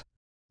blind.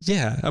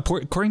 Yeah,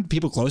 according to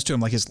people close to him,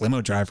 like his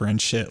limo driver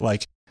and shit,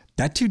 like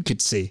that dude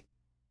could see.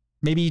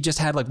 Maybe he just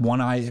had like one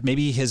eye.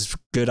 Maybe his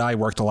good eye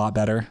worked a lot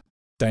better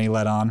than he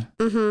let on.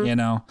 Mm-hmm. You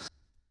know,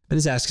 but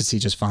his ass could see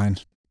just fine,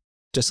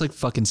 just like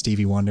fucking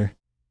Stevie Wonder.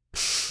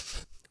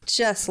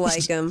 Just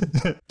like him.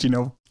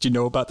 Do you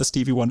know about the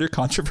Stevie Wonder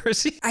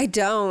controversy? I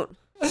don't.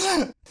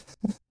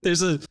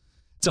 It's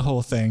a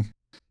whole thing.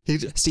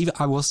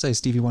 I will say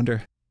Stevie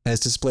Wonder has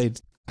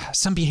displayed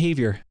some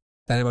behavior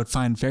that I would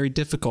find very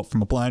difficult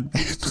from a blind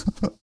man.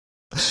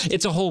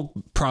 It's a whole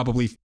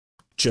probably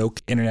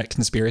joke internet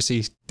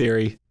conspiracy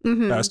theory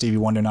about Stevie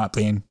Wonder not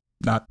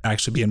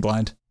actually being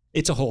blind.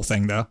 It's a whole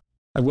thing though.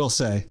 I will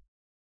say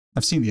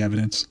I've seen the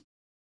evidence.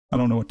 I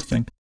don't know what to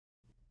think.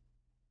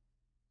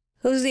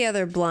 Who's the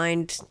other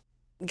blind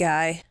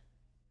guy?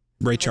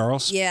 Ray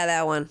Charles? Yeah,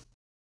 that one.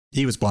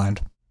 He was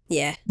blind.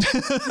 Yeah.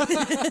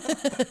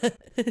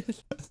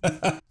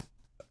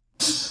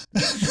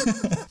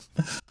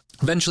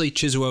 Eventually,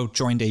 Chizuo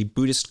joined a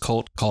Buddhist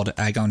cult called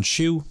Agon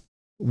Shu,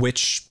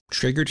 which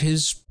triggered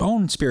his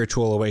own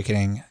spiritual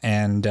awakening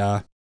and,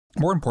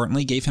 more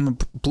importantly, gave him a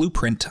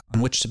blueprint on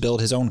which to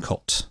build his own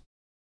cult.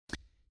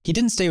 He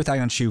didn't stay with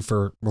Agon Shu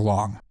for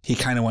long. He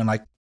kind of went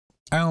like,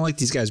 I don't like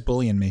these guys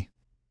bullying me.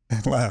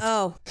 And left.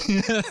 Oh.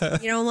 You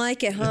don't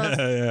like it, huh?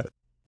 Yeah.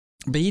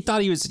 But he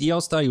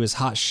also thought he was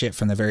hot shit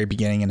from the very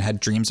beginning and had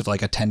dreams of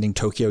like attending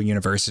Tokyo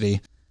University,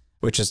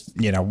 which is,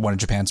 you know, one of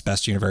Japan's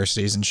best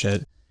universities and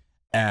shit.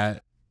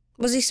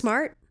 Was he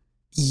smart?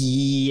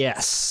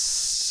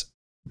 Yes,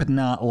 but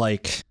not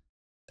like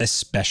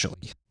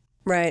especially.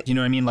 Right. You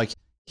know what I mean? Like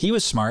he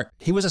was smart.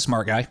 He was a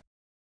smart guy,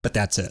 but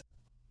that's it.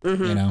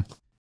 Mm-hmm. You know,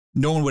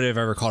 no one would have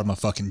ever called him a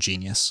fucking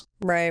genius.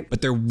 Right.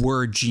 But there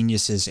were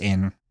geniuses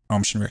in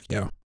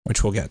Shinrikyo,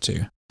 which we'll get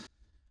to.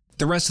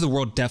 The rest of the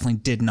world definitely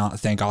did not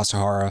think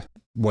Asahara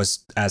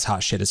was as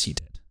hot shit as he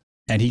did.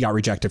 And he got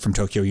rejected from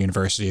Tokyo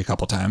University a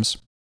couple times.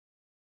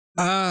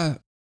 A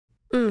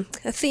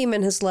theme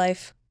in his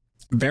life.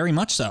 Very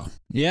much so.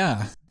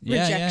 Yeah.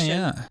 Rejection.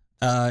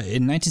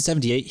 In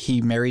 1978,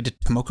 he married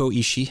Tomoko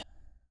Ishii,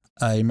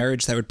 a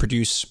marriage that would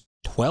produce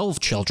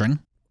 12 children.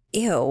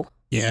 Ew.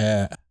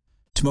 Yeah.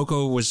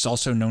 Tomoko was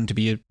also known to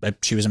be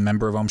she was a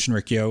member of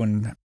Shinrikyo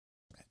and,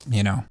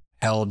 you know,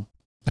 held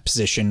a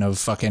position of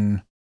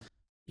fucking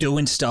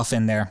doing stuff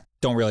in there.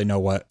 Don't really know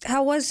what.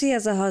 How was he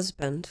as a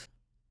husband?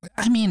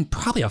 I mean,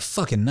 probably a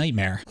fucking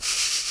nightmare.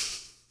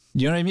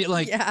 You know what I mean?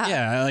 Like,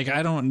 yeah, like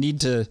I don't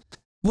need to.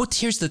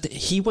 Here's the thing.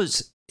 He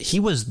was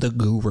the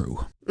guru.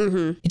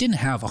 Mm-hmm. He didn't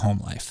have a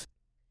home life.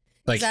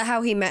 Like, is that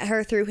how he met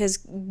her, through his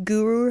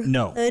guru?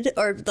 No.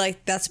 Or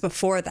like that's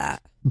before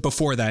that?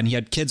 Before that, and he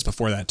had kids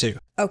before that too.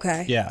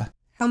 Okay. Yeah.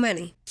 How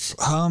many?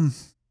 A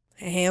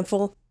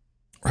handful?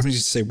 I'm going to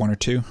say one or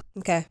two.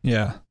 Okay.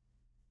 Yeah.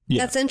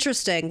 That's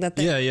interesting that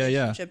the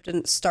relationship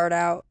didn't start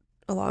out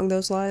along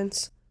those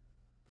lines.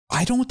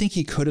 I don't think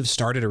he could have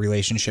started a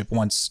relationship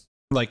once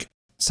like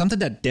something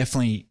that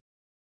definitely,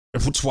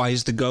 that's why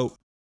he's the GOAT.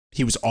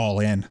 He was all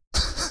in.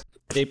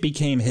 It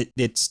became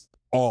its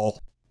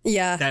all.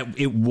 Yeah. That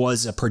it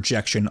was a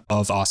projection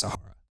of Asahara.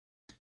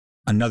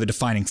 Another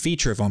defining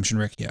feature of Om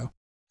Shinrikyo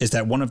is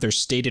that one of their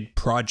stated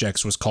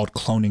projects was called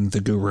Cloning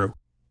the Guru,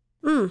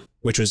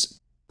 which was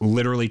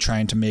literally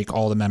trying to make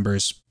all the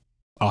members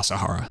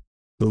Asahara,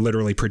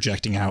 literally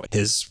projecting out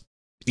his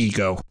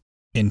ego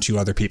into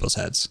other people's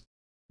heads.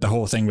 The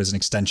whole thing was an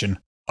extension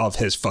of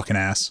his fucking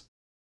ass.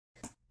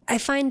 I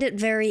find it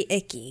very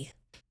icky.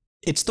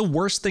 It's the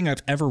worst thing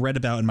I've ever read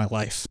about in my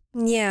life.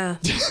 Yeah.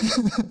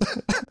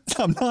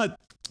 I'm not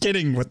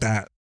kidding with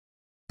that.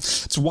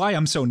 It's why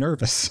I'm so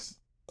nervous.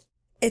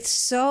 It's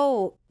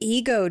so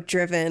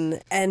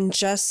ego-driven and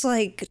just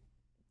like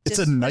It's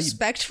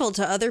disrespectful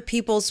to other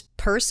people's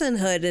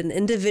personhood and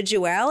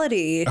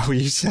individuality. Oh,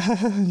 you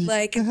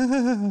Like,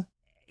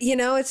 you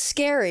know, it's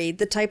scary.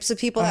 The types of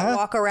people that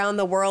walk around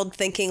the world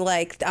thinking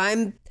like,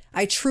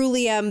 I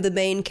truly am the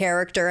main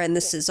character and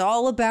this is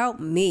all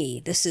about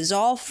me. This is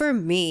all for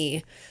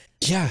me.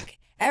 Yeah.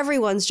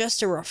 Everyone's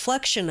just a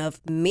reflection of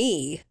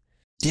me.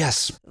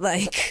 Yes.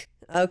 Like,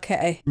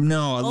 okay.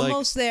 No,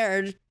 almost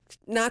there.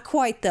 Not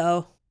quite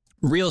though.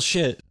 Real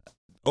shit.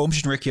 Om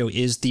Shinrikyo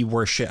is the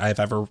worst shit I've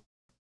ever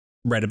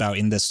read about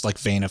in this like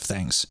vein of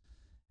things.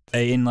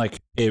 In like,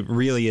 it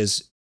really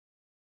is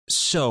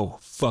so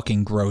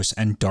fucking gross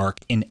and dark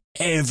in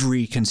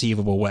every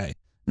conceivable way.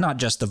 Not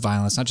just the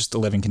violence, not just the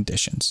living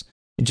conditions.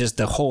 Just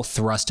the whole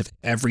thrust of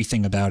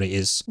everything about it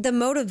is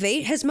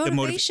His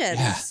motivations.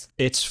 Yeah,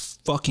 it's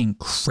fucking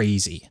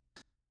crazy.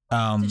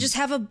 To just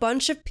have a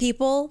bunch of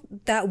people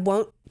that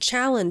won't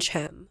challenge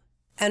him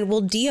and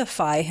will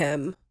deify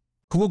him.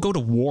 Who will go to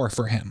war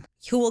for him?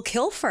 Who will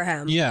kill for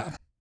him? Yeah.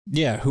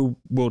 Yeah, who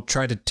will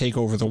try to take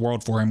over the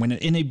world for him when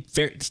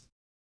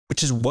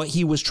which is what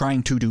he was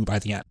trying to do by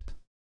the end.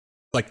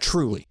 Like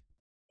truly.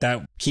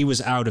 That he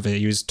was out of it.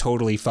 He was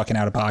totally fucking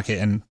out of pocket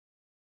and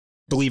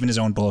believing his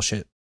own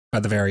bullshit by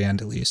the very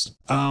end, at least.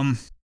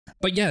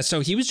 But yeah, so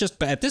he was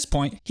just, at this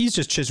point, he's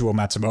just Chizuo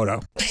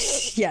Matsumoto.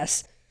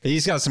 Yes.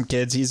 He's got some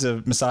kids. He's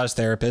a massage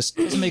therapist.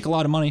 Doesn't make a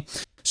lot of money.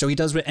 So he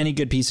does what any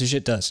good piece of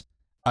shit does.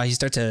 He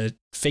starts a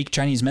fake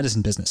Chinese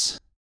medicine business.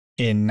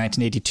 In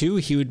 1982,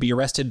 he would be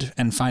arrested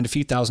and fined a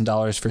few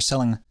 $1,000s for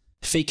selling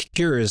fake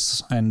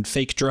cures and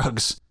fake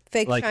drugs.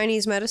 Fake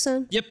Chinese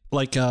medicine? Yep,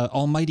 like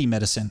almighty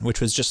medicine,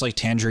 which was just like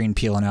tangerine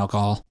peel and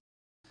alcohol.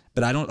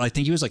 But I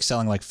think he was like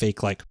selling like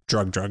fake like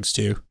drugs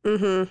too.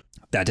 Mm-hmm.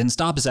 That didn't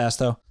stop his ass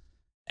though.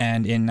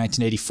 And in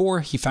 1984,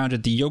 he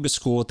founded the yoga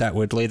school that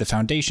would lay the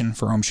foundation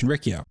for Om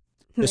Shinrikyo.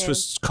 This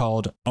was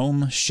called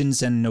Om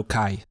Shinzen no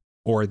Kai,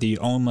 or the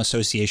Om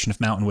Association of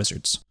Mountain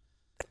Wizards,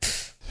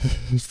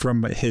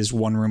 from his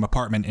one-room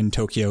apartment in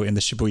Tokyo in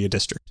the Shibuya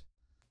district.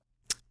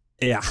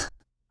 Yeah.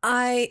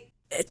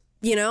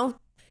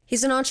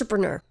 He's an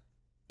entrepreneur.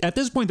 At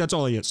this point, that's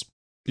all he is.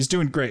 He's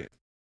doing great.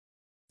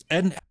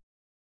 And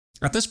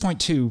at this point,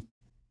 too,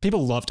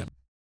 people loved him.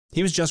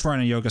 He was just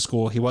running a yoga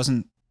school. He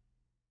wasn't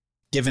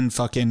he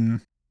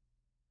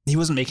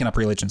wasn't making up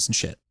religions and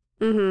shit,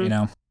 you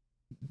know?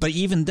 But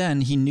even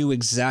then, he knew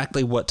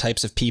exactly what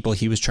types of people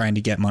he was trying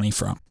to get money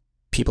from.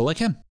 People like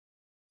him.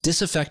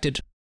 Disaffected,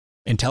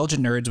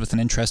 intelligent nerds with an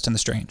interest in the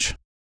strange.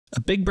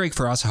 A big break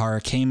for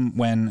Asahara came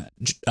when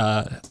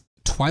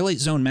Twilight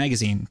Zone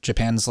magazine,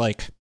 Japan's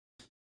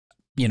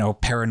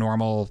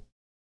paranormal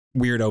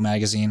weirdo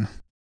magazine,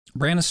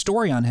 ran a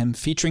story on him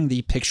featuring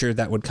the picture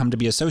that would come to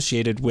be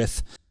associated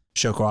with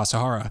Shoko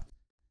Asahara,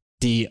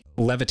 the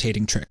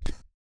levitating trick.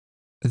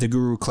 The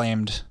guru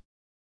claimed,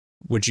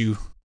 would you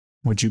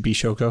be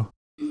Shoko?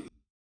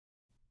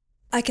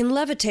 I can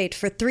levitate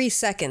for 3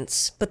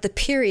 seconds, but the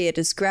period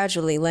is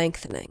gradually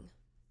lengthening.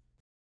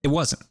 It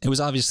wasn't. It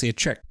was obviously a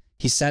trick.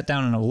 He sat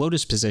down in a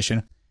lotus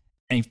position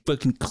and he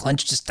fucking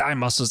clenched his thigh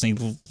muscles and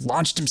he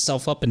launched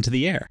himself up into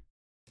the air.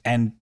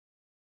 And,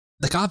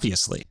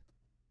 obviously.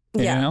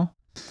 You know?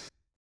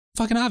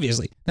 Fucking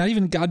obviously. Not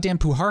even goddamn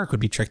Puhara could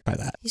be tricked by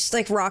that. He's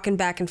rocking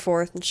back and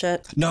forth and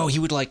shit. No, he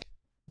would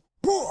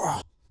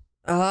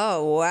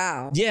Oh,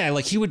 wow. Yeah,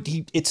 I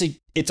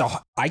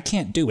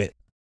can't do it.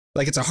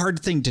 It's a hard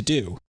thing to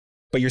do,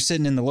 but you're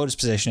sitting in the lotus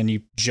position and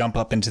you jump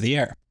up into the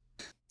air.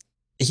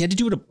 He had to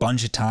do it a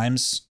bunch of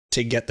times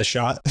to get the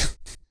shot.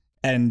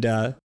 And,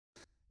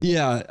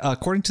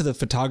 according to the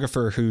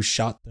photographer who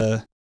shot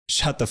the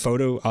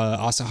photo,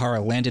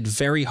 Asahara landed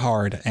very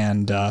hard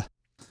and,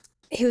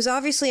 he was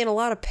obviously in a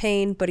lot of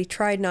pain, but he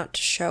tried not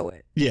to show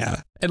it.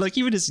 Yeah. And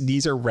even his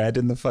knees are red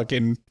in the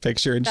fucking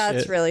picture and shit.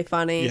 That's really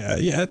funny.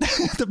 Yeah.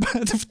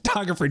 The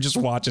photographer just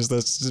watches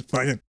this.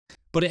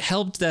 But it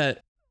helped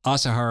that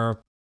Asahara,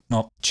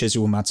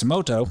 Chizuo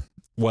Matsumoto,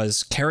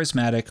 was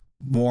charismatic,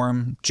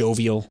 warm,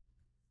 jovial,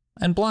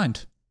 and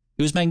blind.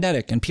 He was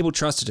magnetic and people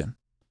trusted him.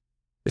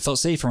 They felt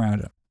safe around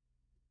him.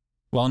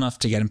 Well enough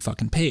to get him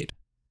fucking paid.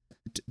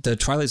 The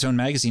Twilight Zone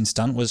magazine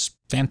stunt was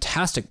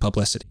fantastic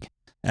publicity.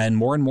 And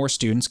more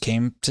students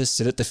came to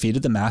sit at the feet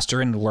of the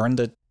master and learn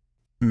the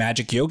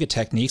magic yoga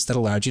techniques that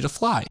allowed you to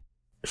fly.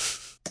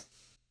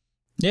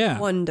 Yeah.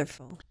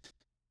 Wonderful.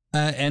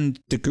 And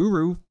the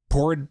guru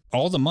poured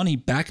all the money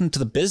back into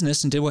the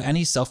business and did what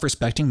any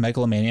self-respecting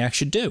megalomaniac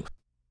should do.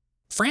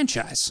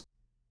 Franchise.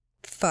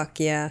 Fuck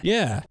yeah.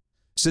 Yeah.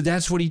 So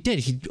that's what he did.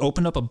 He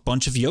opened up a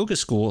bunch of yoga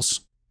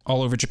schools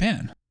all over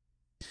Japan.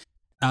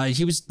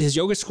 His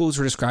yoga schools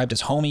were described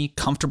as homey,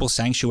 comfortable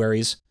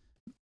sanctuaries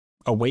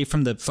away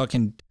from the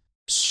fucking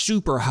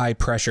super high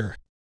pressure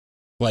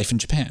life in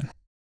Japan,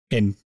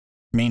 in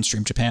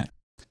mainstream Japan.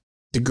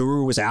 The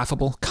guru was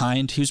affable,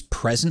 kind, he was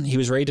present, he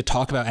was ready to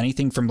talk about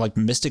anything from like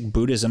mystic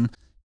Buddhism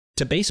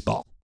to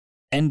baseball.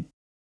 And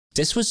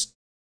this was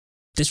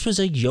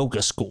a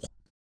yoga school.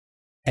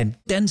 And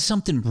then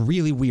something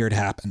really weird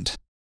happened.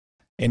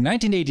 In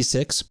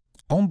 1986,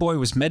 Homeboy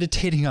was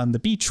meditating on the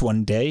beach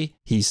one day,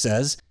 he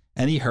says,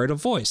 and he heard a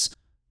voice.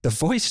 The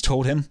voice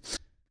told him,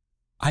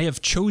 "I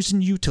have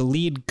chosen you to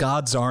lead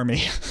God's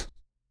army."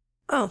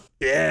 Oh.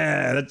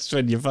 Yeah, that's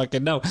when you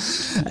fucking know.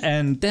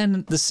 And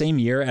then the same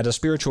year, at a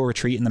spiritual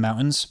retreat in the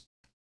mountains,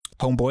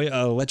 Homeboy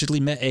allegedly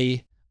met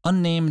a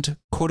unnamed,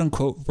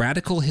 quote-unquote,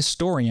 radical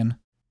historian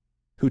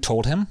who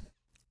told him,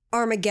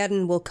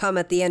 "Armageddon will come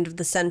at the end of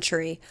the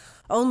century.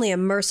 Only a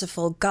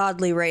merciful,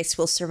 godly race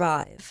will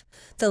survive.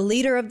 The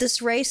leader of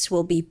this race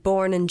will be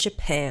born in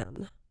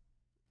Japan."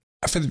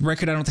 For the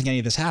record, I don't think any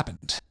of this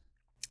happened.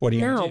 What do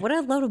you No, do? what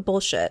a load of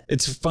bullshit.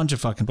 It's a bunch of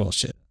fucking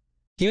bullshit.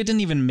 He didn't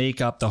even make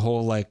up the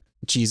whole, like,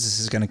 Jesus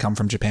is going to come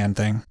from Japan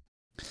thing.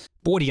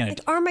 But what are you going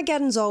to do?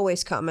 Armageddon's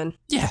always coming.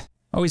 Yeah,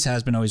 always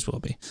has been, always will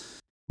be.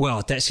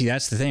 Well, that's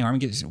the thing.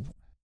 Armageddon,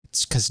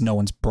 it's because no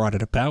one's brought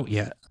it about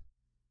yet.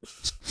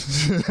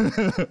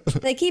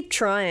 They keep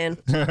trying.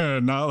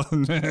 No.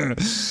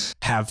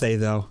 Have they,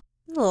 though?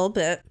 A little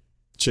bit.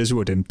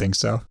 Chizuo didn't think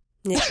so.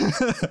 Yeah.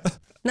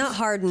 Not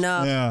hard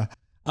enough. Yeah.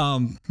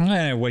 What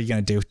are you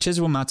going to do?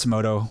 Chizuo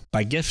Matsumoto,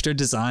 by gift or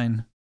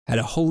design, had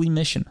a holy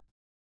mission.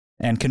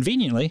 And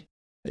conveniently,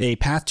 a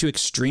path to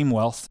extreme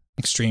wealth,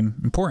 extreme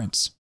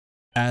importance.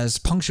 As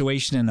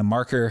punctuation and a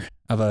marker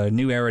of a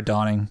new era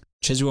dawning,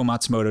 Chizuo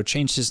Matsumoto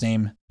changed his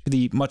name to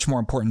the much more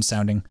important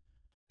sounding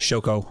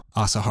Shoko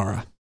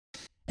Asahara.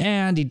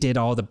 And he did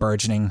all the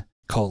burgeoning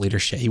cult leader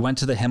shit. He went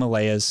to the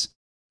Himalayas.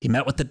 He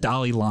met with the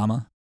Dalai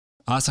Lama.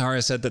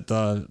 Asahara said that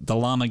the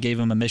Lama gave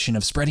him a mission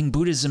of spreading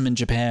Buddhism in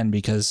Japan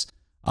because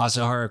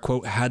Asahara,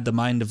 quote, had the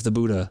mind of the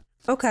Buddha.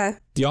 Okay.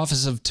 The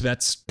Office of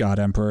Tibet's God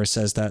Emperor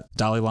says that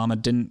Dalai Lama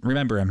didn't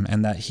remember him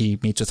and that he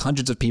meets with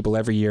hundreds of people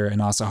every year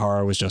and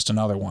Asahara was just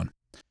another one.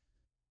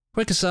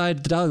 Quick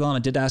aside, the Dalai Lama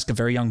did ask a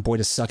very young boy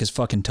to suck his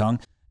fucking tongue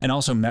and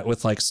also met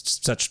with like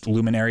such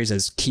luminaries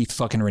as Keith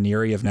fucking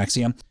Raniere of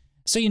Nexium.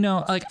 So, you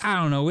know, like, I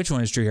don't know which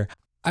one is true here.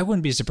 I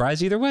wouldn't be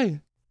surprised either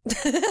way.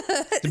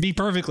 To be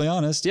perfectly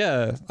honest,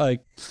 yeah.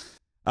 Like,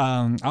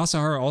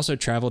 Asahara also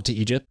traveled to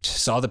Egypt,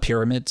 saw the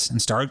pyramids,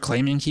 and started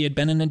claiming he had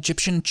been an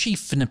Egyptian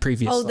chief in a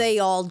previous life. They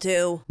all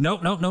do. No,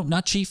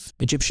 not chief.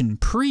 Egyptian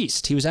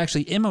priest. He was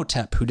actually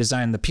Imhotep who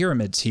designed the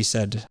pyramids, he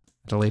said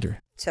at a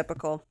later.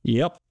 Typical.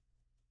 Yep.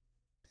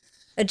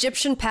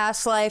 Egyptian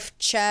past life,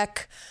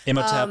 check.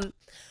 Imhotep.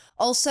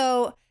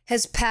 Also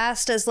has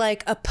passed as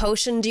like a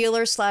potion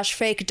dealer /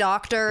 fake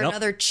doctor, Yep.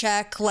 another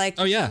check, like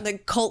Oh, yeah. the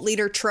cult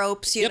leader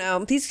tropes, you Yep.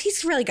 know.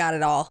 He's really got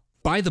it all.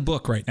 Buy the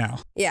book right now.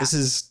 Yeah. This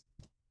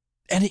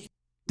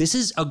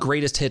is a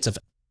greatest hits of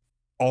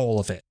all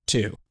of it,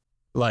 too.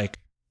 Like,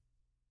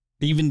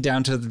 even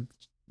down to the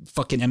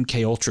fucking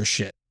MK Ultra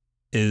shit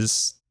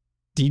is,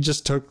 he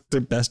just took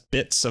the best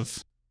bits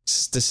of,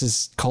 this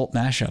is cult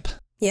mashup.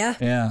 Yeah.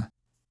 Yeah.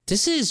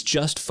 This is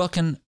just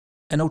fucking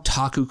an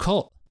otaku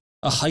cult.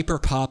 A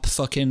hyperpop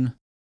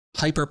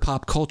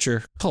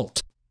culture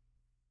cult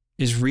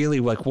is really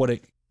like what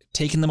it,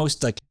 taking the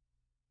most, like,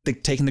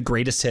 taking the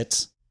greatest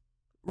hits,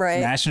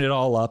 Right. mashing it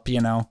all up, you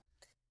know.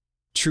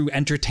 True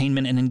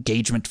entertainment and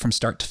engagement from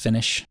start to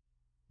finish.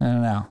 I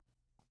don't know.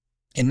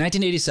 In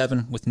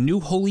 1987, with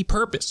new holy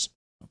purpose,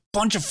 a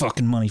bunch of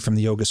fucking money from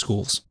the yoga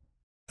schools,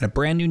 and a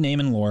brand new name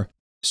and lore,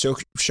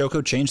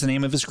 Shoko changed the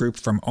name of his group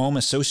from Om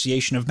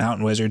Association of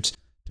Mountain Wizards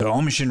to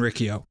Om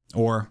Shinrikyo,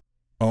 or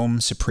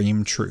Om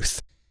Supreme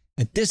Truth.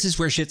 And this is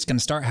where shit's gonna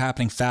start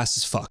happening fast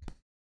as fuck.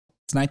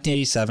 It's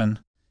 1987,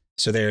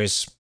 so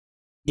there's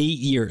 8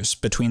 years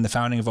between the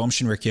founding of Om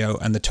Shinrikyo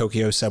and the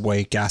Tokyo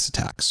subway gas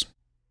attacks.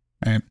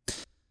 All right.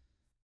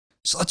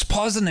 So let's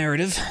pause the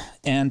narrative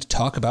and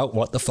talk about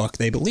what the fuck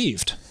they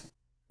believed,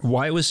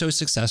 why it was so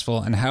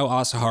successful, and how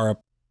Asahara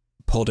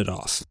pulled it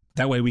off.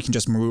 That way we can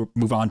just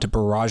move on to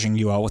barraging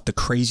you all with the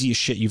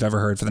craziest shit you've ever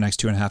heard for the next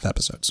 2.5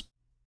 episodes.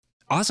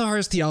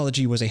 Asahara's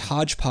theology was a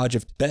hodgepodge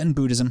of Tibetan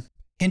Buddhism,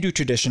 Hindu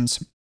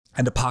traditions,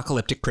 and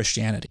apocalyptic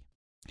Christianity.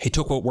 He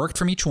took what worked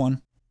from each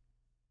one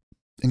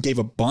and gave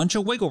a bunch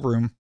of wiggle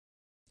room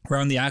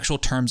around the actual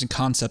terms and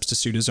concepts to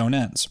suit his own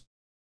ends,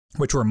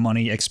 which were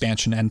money,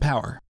 expansion, and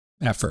power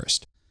at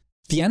first.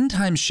 The end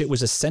time shit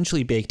was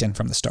essentially baked in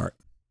from the start.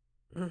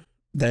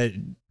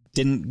 That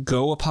didn't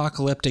go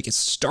apocalyptic, it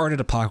started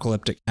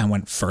apocalyptic and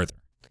went further.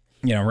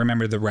 You know,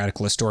 remember the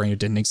radical historian who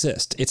didn't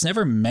exist. It's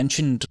never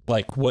mentioned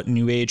like what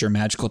new age or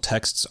magical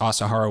texts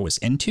Asahara was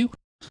into,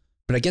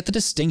 but I get the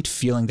distinct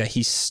feeling that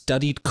he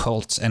studied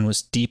cults and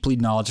was deeply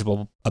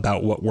knowledgeable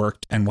about what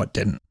worked and what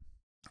didn't.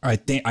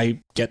 I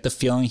get the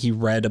feeling he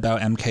read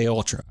about MK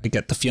Ultra. I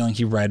get the feeling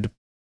he read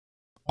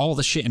all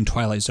the shit in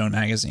Twilight Zone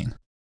magazine.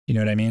 You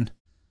know what I mean?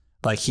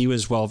 Like, he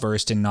was well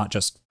versed in not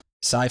just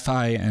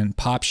sci-fi and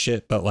pop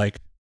shit, but like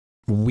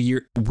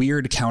weird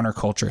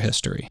counterculture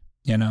history,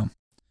 you know,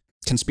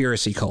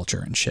 conspiracy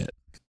culture and shit.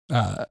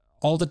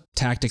 All the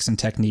tactics and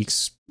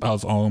techniques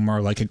of Ohm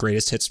are like a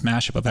greatest hits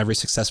mashup of every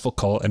successful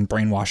cult and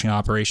brainwashing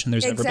operation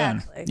there's ever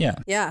been.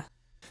 Yeah.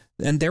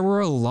 And there were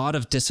a lot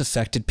of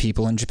disaffected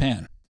people in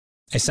Japan.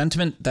 A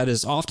sentiment that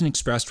is often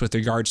expressed with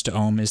regards to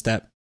Ohm is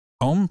that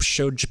Ohm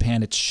showed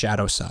Japan its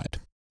shadow side.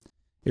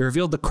 It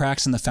revealed the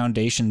cracks in the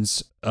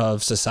foundations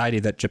of society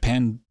that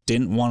Japan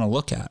didn't want to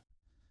look at.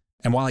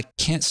 And while I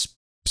can't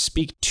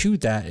speak to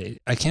that,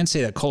 I can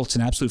say that cults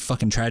and absolute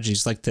fucking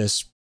tragedies like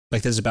this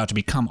is about to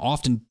become,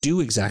 often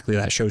do exactly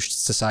that, show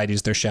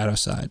societies their shadow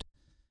side.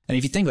 And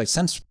if you think, like,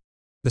 since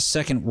the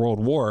Second World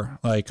War,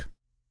 like,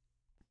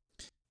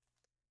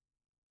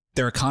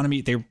 their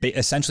economy, they're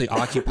essentially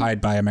occupied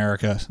by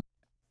America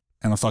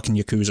and the fucking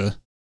Yakuza,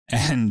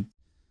 and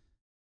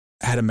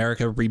had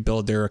America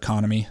rebuild their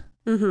economy.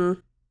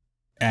 Mm-hmm.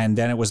 And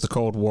then it was the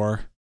Cold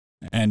War,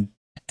 and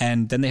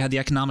then they had the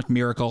economic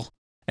miracle,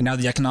 and now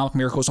the economic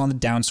miracle is on the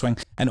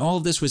downswing, and all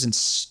of this was in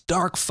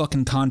stark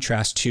fucking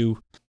contrast to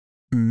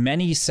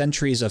many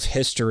centuries of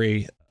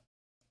history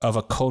of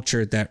a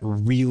culture that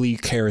really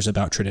cares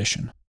about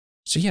tradition.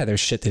 So yeah, there's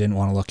shit they didn't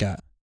want to look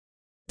at.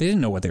 They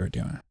didn't know what they were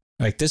doing.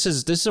 Like, this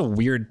is a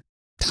weird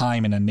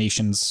time in a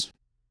nation's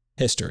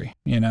history,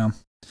 you know?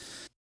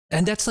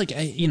 And that's like,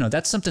 you know,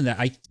 that's something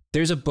that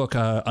there's a book,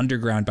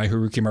 Underground by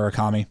Haruki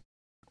Murakami.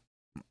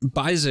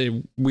 Bi is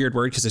a weird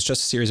word because it's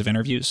just a series of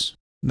interviews.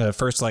 The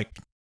first, like,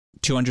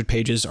 200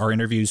 pages are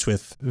interviews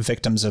with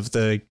victims of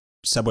the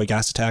subway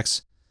gas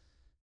attacks.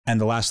 And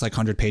the last, like,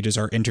 100 pages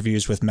are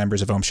interviews with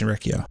members of Aum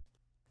Shinrikyo.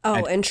 Oh,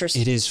 and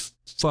interesting. It is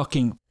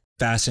fucking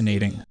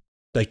fascinating.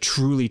 Like,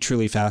 truly,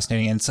 truly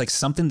fascinating. And it's like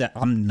something that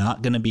I'm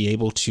not going to be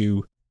able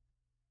to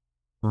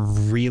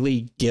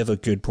really give a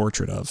good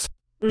portrait of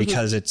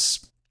because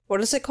it's... What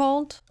is it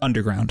called?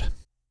 Underground.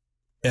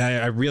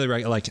 I really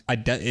like,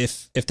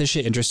 if this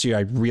shit interests you,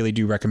 I really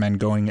do recommend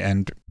going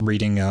and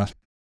reading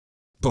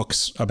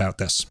books about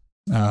this.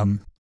 I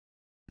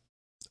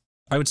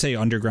would say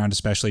Underground,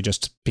 especially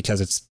just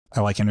because I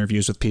like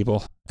interviews with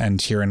people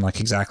and hearing like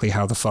exactly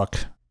how the fuck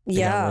they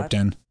got roped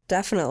in.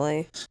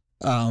 Definitely.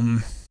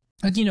 And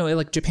you know,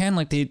 like Japan,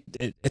 like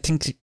I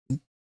think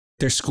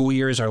their school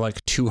years are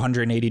like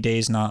 280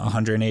 days, not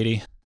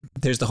 180.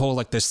 There's the whole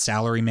like this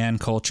salaryman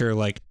culture,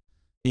 like,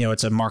 you know,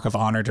 it's a mark of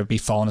honor to be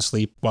falling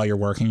asleep while you're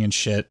working and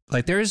shit.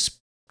 Like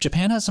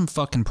Japan has some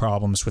fucking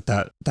problems with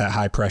that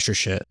high pressure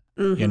shit.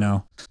 You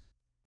know,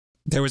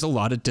 there was a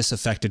lot of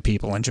disaffected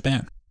people in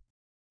Japan.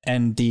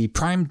 And the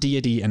prime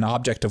deity and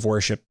object of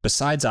worship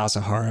besides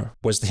Asahara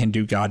was the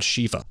Hindu god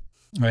Shiva.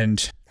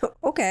 And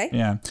okay.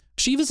 Yeah.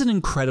 Shiva's an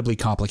incredibly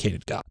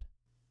complicated god.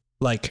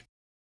 Like,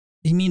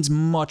 he means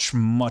much,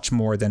 much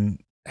more than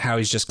how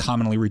he's just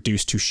commonly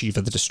reduced to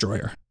Shiva the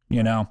Destroyer,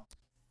 you know?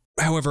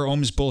 However,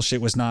 Ohm's bullshit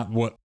was not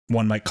what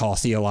one might call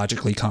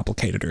theologically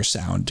complicated or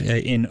sound.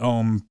 In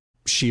Ohm,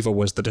 Shiva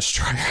was the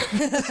Destroyer.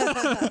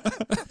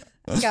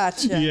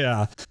 Gotcha.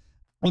 Yeah.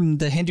 In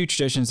the Hindu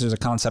traditions, there's a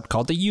concept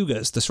called the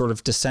yugas, the sort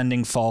of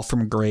descending fall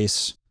from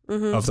grace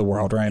of the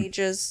world, right?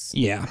 Ages.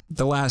 Yeah.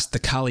 The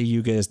Kali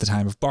Yuga is the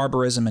time of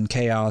barbarism and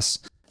chaos.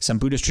 Some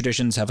Buddhist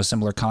traditions have a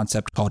similar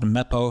concept called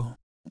Meppo.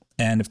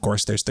 And of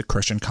course, there's the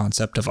Christian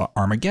concept of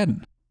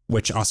Armageddon,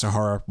 which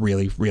Asahara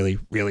really, really,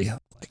 really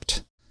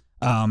liked.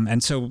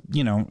 And so,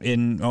 you know,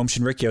 in Aum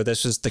Shinrikyo,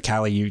 this was the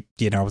Kali,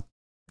 you know,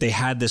 they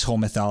had this whole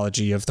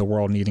mythology of the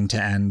world needing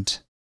to end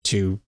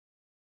to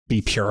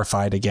be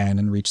purified again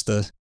and reach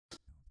the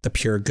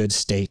pure good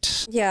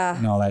state. Yeah.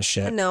 And all that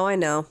shit. I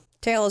know.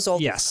 Tale is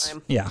old. Yes.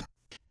 Time. Yeah.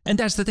 And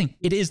that's the thing.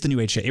 It is the new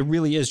age shit. It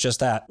really is just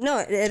that. No,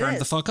 it is. Turn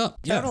the fuck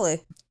up. Totally.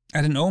 Yeah.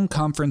 At an Ohm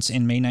conference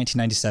in May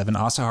 1997,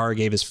 Asahara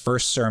gave his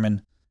first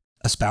sermon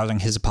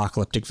espousing his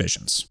apocalyptic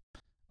visions.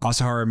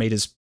 Asahara made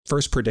his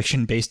first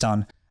prediction based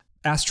on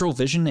astral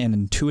vision and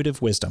intuitive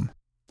wisdom.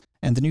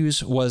 And the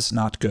news was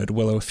not good.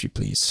 Willow, if you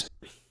please.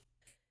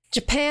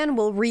 Japan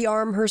will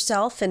rearm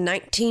herself in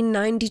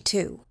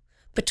 1992.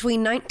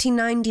 Between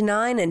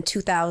 1999 and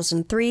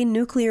 2003,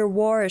 nuclear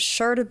war is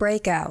sure to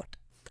break out.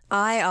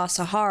 I,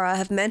 Asahara,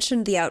 have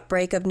mentioned the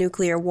outbreak of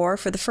nuclear war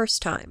for the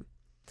first time.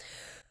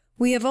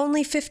 We have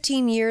only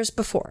 15 years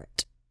before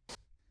it.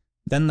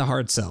 Then the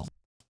hard sell.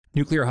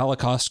 Nuclear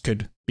holocaust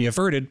could be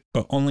averted,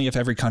 but only if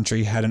every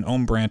country had an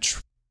Ohm branch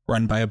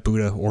run by a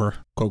Buddha or,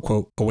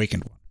 quote,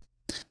 awakened one.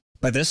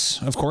 By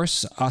this, of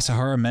course,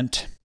 Asahara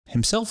meant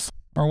himself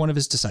or one of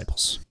his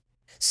disciples.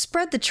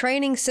 Spread the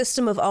training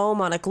system of Ohm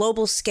on a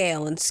global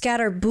scale and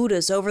scatter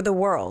Buddhas over the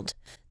world.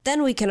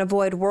 Then we can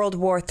avoid World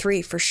War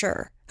III for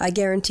sure. I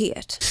guarantee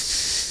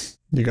it.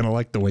 You're going to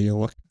like the way you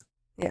look.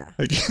 Yeah.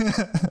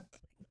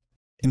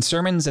 In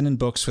sermons and in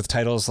books with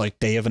titles like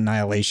Day of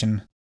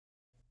Annihilation,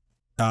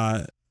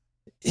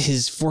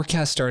 his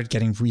forecast started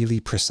getting really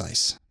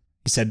precise.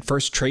 He said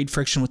first, trade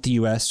friction with the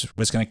US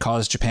was going to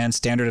cause Japan's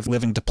standard of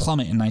living to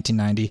plummet in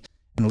 1990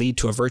 and lead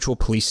to a virtual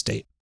police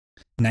state.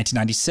 In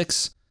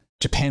 1996,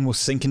 Japan will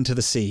sink into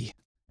the sea,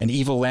 an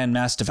evil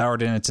landmass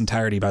devoured in its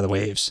entirety by the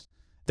waves.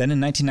 Then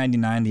in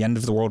 1999, the end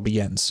of the world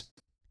begins.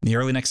 In the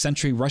early next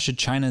century, Russia,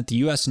 China, the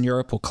US, and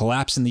Europe will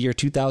collapse in the year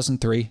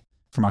 2003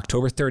 from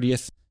October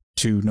 30th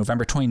to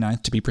November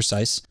 29th, to be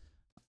precise.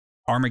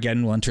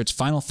 Armageddon will enter its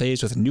final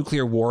phase with a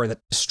nuclear war that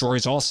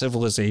destroys all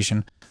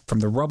civilization. From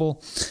the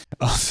rubble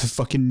of the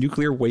fucking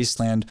nuclear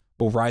wasteland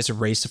will rise a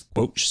race of,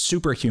 quote,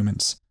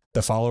 superhumans,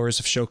 the followers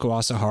of Shoko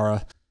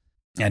Asahara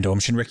and Om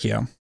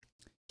Shinrikyo.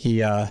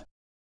 He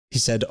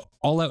said,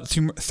 all-out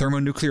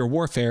thermonuclear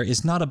warfare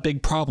is not a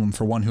big problem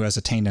for one who has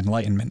attained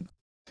enlightenment.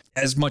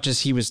 As much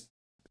as he was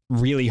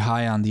really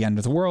high on the end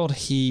of the world,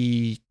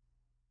 he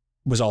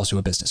was also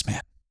a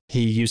businessman.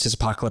 He used his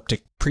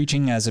apocalyptic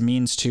preaching as a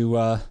means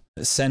to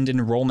send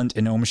enrollment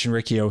in Om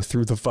Shinrikyo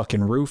through the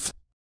fucking roof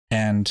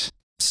and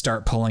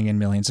start pulling in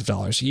millions of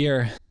dollars a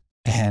year.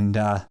 And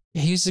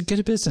he's a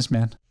good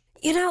businessman.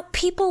 You know,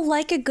 people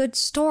like a good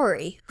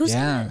story. Who's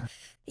gonna,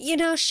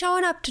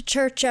 showing up to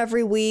church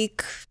every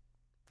week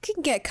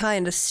can get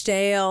kind of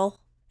stale.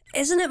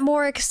 Isn't it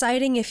more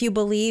exciting if you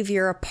believe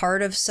you're a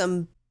part of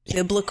some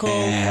biblical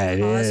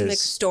cosmic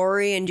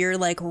story and you're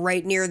like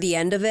right near the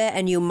end of it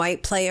and you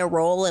might play a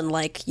role in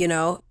like,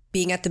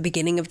 being at the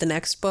beginning of the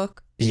next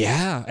book?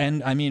 Yeah,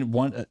 and I mean,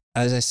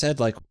 as I said,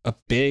 like a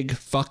big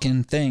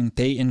fucking thing.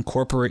 He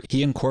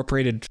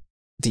incorporated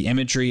the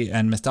imagery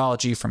and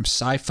mythology from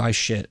sci-fi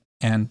shit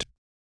and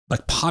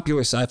like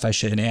popular sci-fi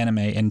shit and anime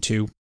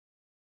into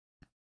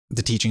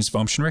the teachings of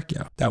Om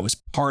Shinrikyo. That was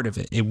part of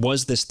it. It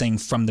was this thing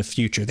from the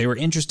future. They were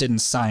interested in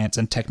science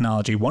and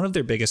technology. One of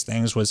their biggest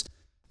things was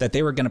that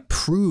they were going to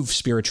prove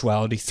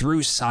spirituality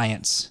through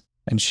science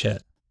and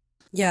shit.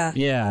 Yeah.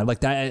 Yeah,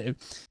 like that.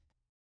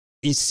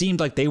 It seemed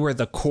like they were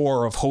the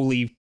core of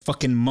holy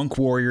fucking monk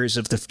warriors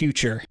of the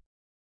future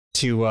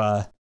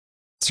to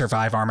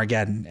survive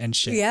Armageddon and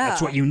shit. Yeah.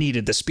 That's what you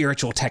needed, the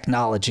spiritual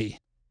technology.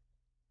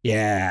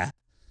 Yeah.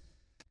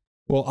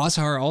 Well,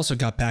 Asahara also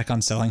got back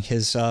on selling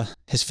his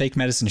fake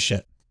medicine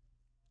shit.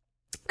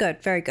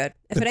 Good, very good.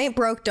 If it ain't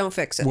broke, don't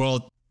fix it.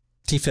 Well,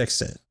 he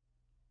fixed it.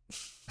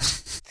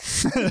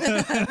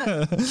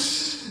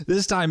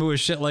 This time it was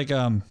shit like,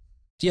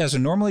 so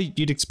normally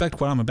you'd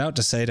expect what I'm about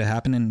to say to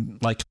happen in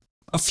like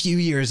a few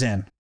years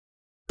in.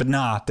 But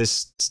nah,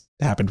 this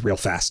happened real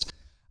fast.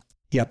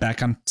 He got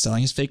back on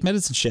selling his fake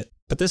medicine shit.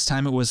 But this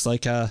time it was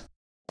like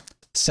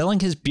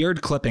selling his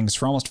beard clippings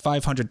for almost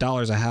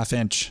 $500 a half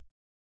inch.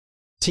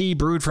 Tea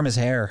brewed from his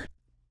hair.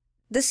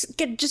 This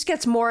just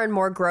gets more and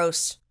more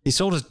gross. He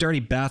sold his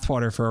dirty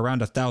bathwater for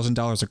around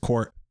 $1,000 a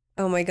quart.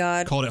 Oh my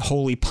God. Called it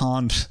Holy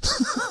Pond.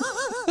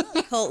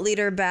 Cult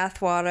leader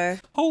bathwater.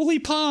 Holy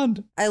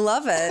Pond. I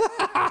love it.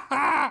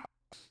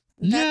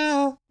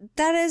 Yeah.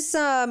 That is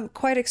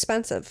quite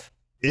expensive.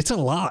 It's a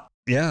lot.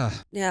 Yeah.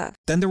 Yeah.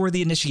 Then there were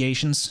the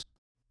initiations.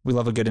 We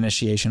love a good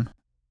initiation.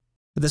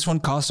 But this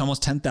one cost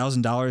almost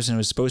 $10,000 and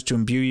was supposed to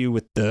imbue you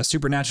with the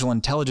supernatural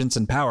intelligence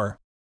and power.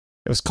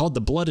 It was called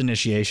the blood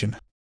initiation.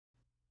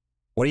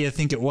 What do you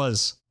think it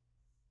was?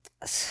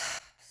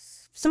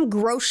 Some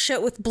gross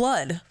shit with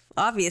blood,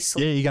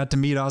 obviously. Yeah, you got to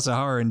meet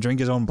Asahara and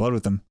drink his own blood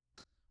with him.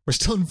 We're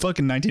still in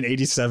fucking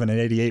 1987 and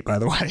 88, by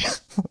the way.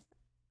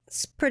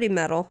 It's pretty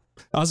metal.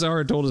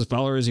 Asahara told his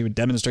followers he would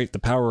demonstrate the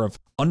power of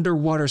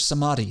underwater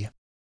samadhi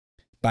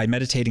by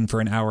meditating for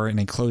an hour in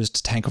a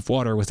closed tank of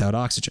water without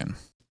oxygen.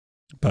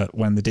 But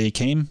when the day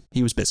came,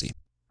 he was busy.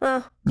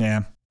 Huh.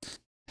 Yeah.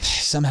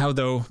 Somehow,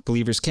 though,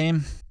 believers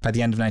came. By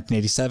the end of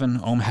 1987,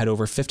 Om had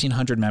over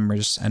 1,500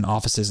 members and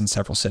offices in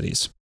several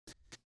cities.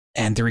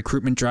 And the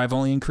recruitment drive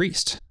only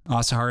increased.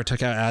 Asahara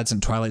took out ads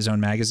in Twilight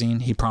Zone magazine.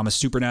 He promised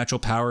supernatural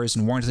powers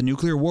and warned the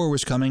nuclear war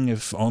was coming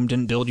if Om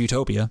didn't build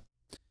Utopia.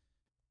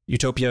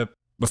 Utopia,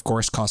 of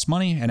course, cost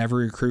money, and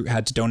every recruit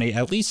had to donate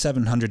at least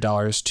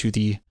 $700 to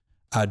the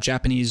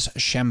Japanese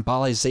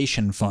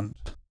Shambalization Fund.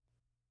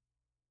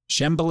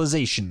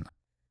 Shambalization.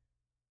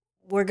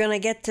 We're gonna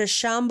get to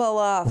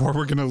Shambhala. Or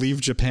we're gonna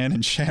leave Japan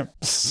in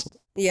shambles.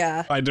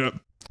 Yeah. I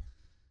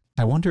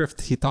wonder if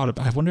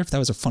that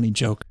was a funny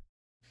joke.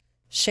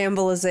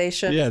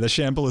 Shambalization. Yeah, the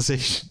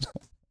shambalization.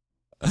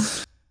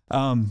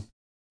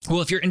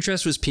 Well, if your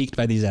interest was piqued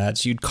by these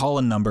ads, you'd call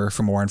a number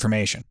for more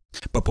information.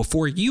 But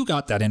before you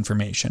got that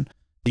information,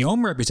 the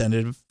Om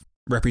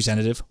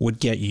representative would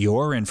get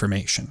your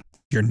information,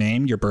 your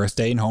name, your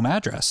birthday, and home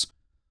address,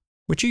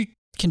 which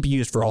can be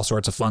used for all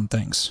sorts of fun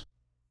things.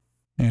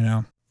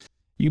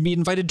 You'd be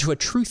invited to a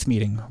truth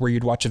meeting where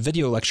you'd watch a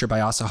video lecture by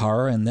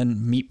Asahara and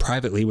then meet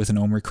privately with an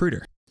Om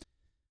recruiter.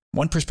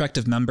 One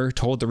prospective member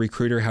told the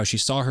recruiter how she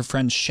saw her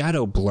friend's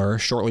shadow blur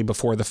shortly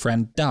before the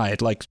friend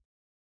died. Like,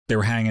 they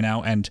were hanging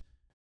out and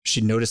she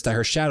noticed that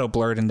her shadow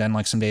blurred, and then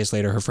like some days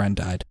later her friend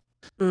died.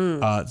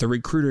 The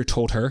recruiter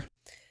told her,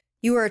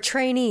 "You were a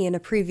trainee in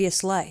a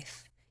previous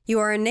life. You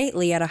are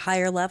innately at a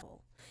higher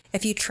level.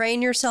 If you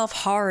train yourself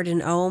hard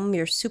in Om,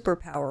 your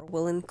superpower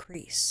will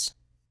increase."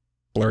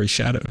 Blurry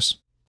shadows.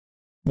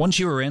 Once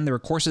you were in, there were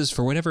courses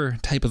for whatever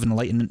type of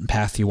enlightenment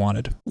path you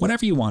wanted.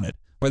 Whatever you wanted.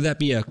 Whether that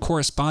be a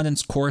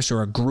correspondence course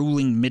or a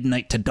grueling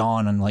midnight to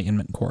dawn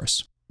enlightenment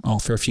course. All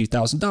for a few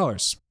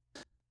 $1,000s.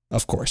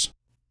 Of course.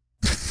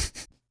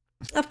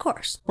 Of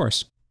course. Of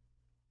course.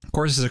 Of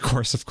course is a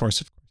course, of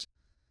course, of course.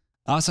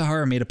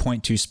 Asahara made a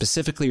point to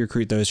specifically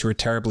recruit those who were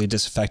terribly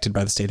disaffected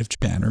by the state of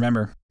Japan.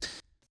 Remember,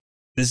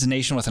 this is a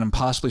nation with an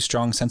impossibly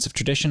strong sense of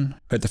tradition,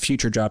 who had the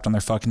future dropped on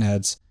their fucking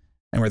heads,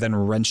 and were then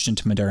wrenched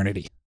into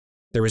modernity.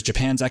 There was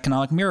Japan's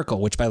economic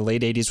miracle, which by the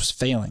late 80s was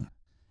failing.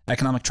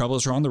 Economic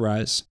troubles were on the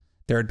rise.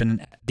 There had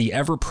been the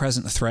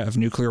ever-present threat of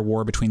nuclear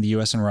war between the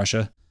US and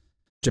Russia.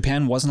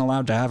 Japan wasn't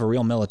allowed to have a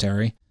real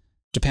military.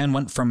 Japan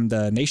went from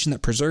the nation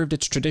that preserved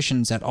its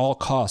traditions at all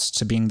costs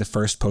to being the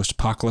first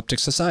post-apocalyptic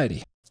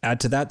society. Add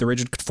to that the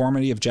rigid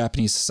conformity of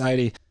Japanese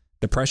society,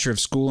 the pressure of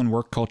school and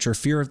work culture,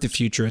 fear of the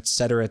future,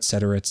 etc.,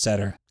 etc.,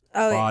 etc.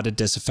 A lot of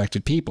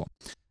disaffected people.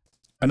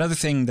 Another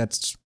thing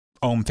that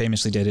Ohm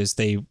famously did is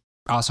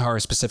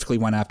Asahara specifically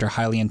went after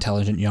highly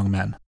intelligent young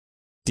men,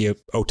 the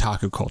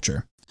otaku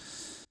culture.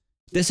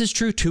 This is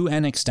true to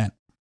an extent,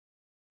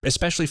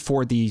 especially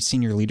for the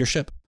senior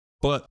leadership,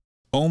 but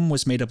Ohm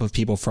was made up of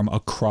people from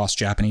across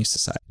Japanese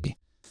society.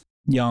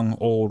 Young,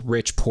 old,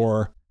 rich,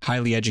 poor,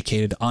 highly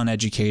educated,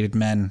 uneducated,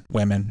 men,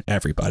 women,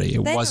 everybody. It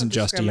wasn't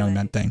just a young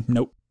men thing.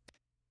 Nope.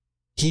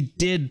 He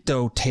did,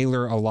 though,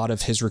 tailor a lot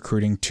of his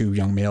recruiting to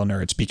young male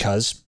nerds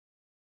because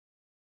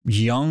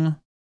young,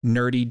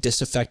 nerdy,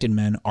 disaffected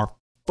men are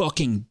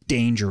fucking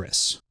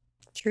dangerous.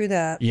 True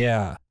that.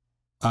 Yeah.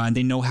 And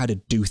they know how to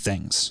do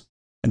things.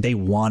 And they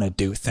want to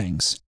do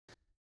things.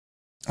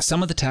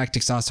 Some of the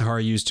tactics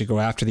Asahara used to go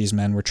after these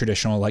men were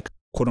traditional, like,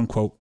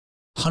 quote-unquote,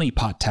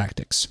 honeypot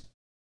tactics.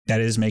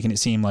 That is, making it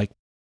seem like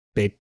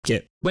they'd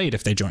get laid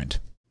if they joined.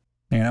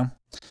 You know?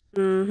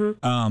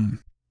 Mm-hmm.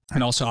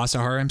 And also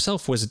Asahara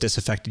himself was a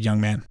disaffected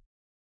young man.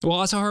 Well,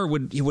 Asahara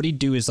what he'd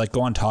do is, like,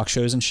 go on talk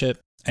shows and shit,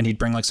 and he'd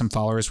bring, like, some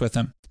followers with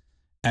him,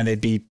 and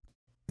they'd be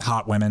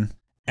hot women,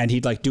 and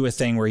he'd, like, do a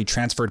thing where he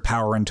transferred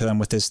power into them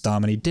with his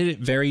thumb, and he did it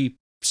very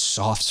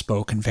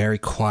soft-spoken, very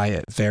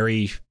quiet,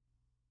 very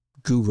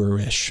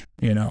guru-ish,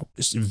 you know,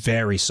 just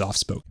very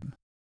soft-spoken,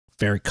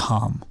 very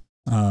calm.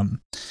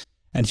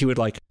 And he would,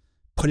 like,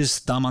 put his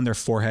thumb on their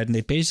forehead, and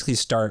they'd basically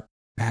start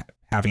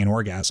having an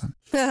orgasm.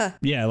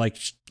 Yeah, like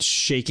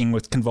shaking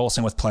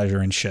convulsing with pleasure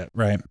and shit,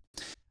 right?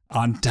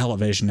 On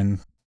television, and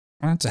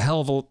it's a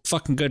hell of a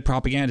fucking good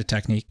propaganda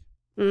technique.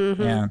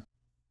 Mm-hmm. Yeah.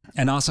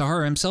 And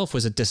Asahara himself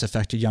was a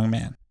disaffected young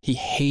man. He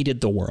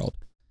hated the world.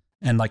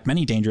 And like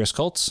many dangerous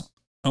cults,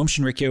 Aum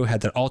Shinrikyo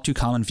had that all too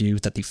common view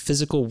that the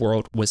physical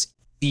world was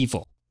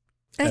evil.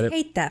 I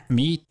hate that.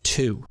 Me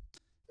too.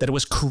 That it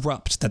was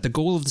corrupt, that the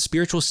goal of the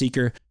spiritual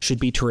seeker should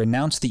be to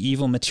renounce the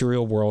evil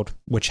material world,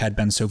 which had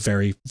been so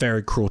very,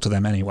 very cruel to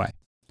them anyway.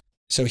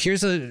 So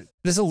there's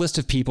a list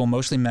of people,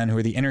 mostly men, who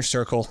are the inner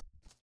circle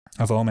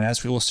of Aum, and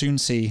as we will soon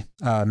see,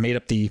 made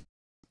up the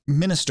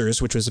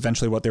ministers, which was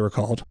eventually what they were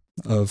called,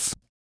 of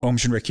Aum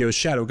Shinrikyo's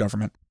shadow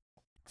government.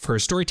 For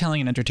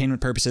storytelling and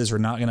entertainment purposes, we're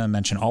not going to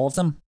mention all of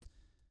them,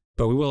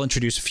 but we will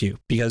introduce a few,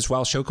 because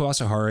while Shoko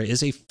Asahara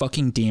is a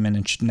fucking demon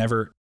and should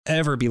never,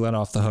 ever be let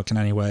off the hook in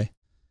any way,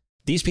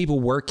 these people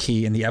were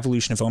key in the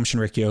evolution of Aum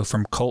Shinrikyo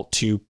from cult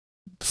to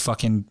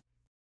fucking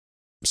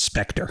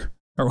Spectre,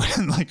 or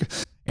like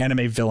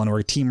anime villain,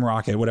 or Team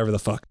Rocket, whatever the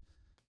fuck.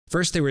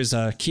 First, there was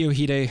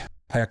Kiyohide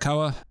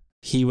Hayakawa.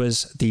 He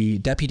was the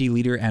deputy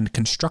leader and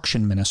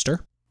construction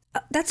minister.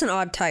 That's an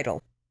odd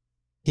title.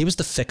 He was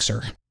the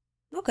fixer.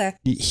 Okay.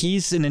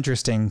 He's an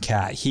interesting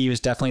cat. He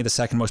was definitely the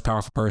second most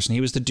powerful person.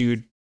 He was the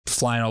dude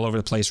flying all over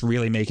the place,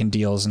 really making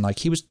deals, and like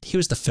he was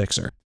the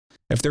fixer.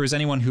 If there was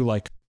anyone who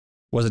like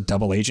was a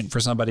double agent for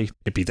somebody,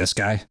 it'd be this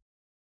guy.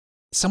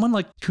 Someone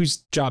like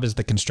whose job is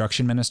the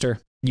construction minister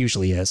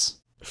usually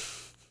is.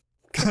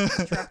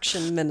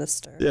 Construction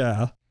minister.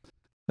 Yeah.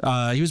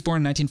 He was born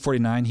in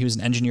 1949. He was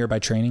an engineer by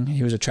training.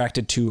 He was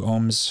attracted to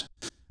Aum's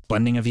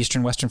blending of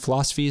Eastern Western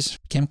philosophies,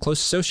 became a close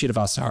associate of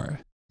Asahara.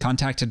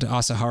 Contacted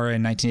Asahara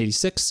in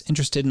 1986,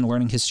 interested in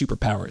learning his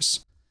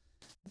superpowers.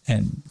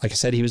 And like I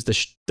said, he was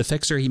the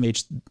fixer. He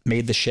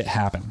made the shit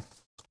happen.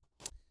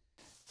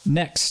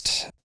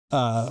 Next,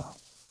 right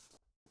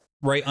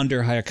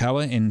under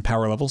Hayakawa in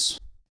power levels,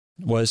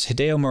 was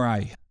Hideo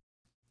Murai.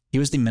 He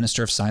was the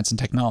Minister of Science and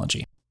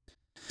Technology.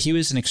 He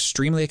was an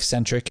extremely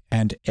eccentric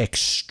and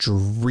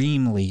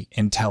extremely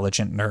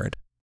intelligent nerd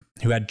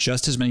who had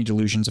just as many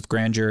delusions of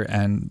grandeur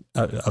and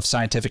of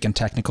scientific and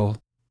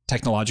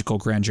technological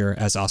grandeur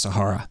as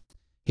Asahara.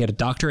 He had a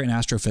doctorate in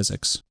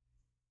astrophysics.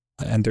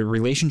 And the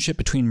relationship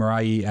between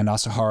Murai and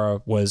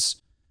Asahara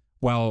was,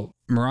 while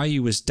Murai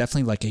was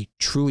definitely like a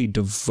truly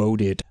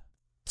devoted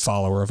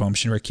follower of Aum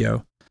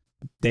Shinrikyo,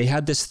 they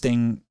had this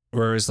thing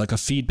where it was like a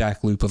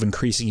feedback loop of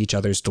increasing each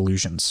other's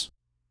delusions,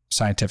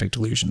 scientific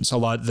delusions. A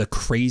lot of the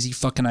crazy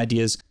fucking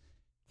ideas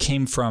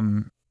came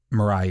from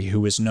Murai,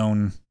 who was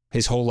known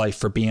his whole life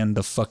for being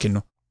the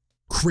fucking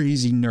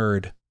crazy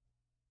nerd,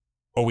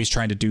 always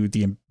trying to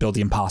build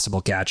the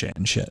impossible gadget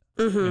and shit.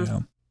 Mm-hmm. You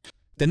know?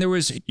 Then there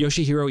was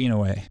Yoshihiro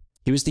Inoue.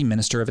 he was the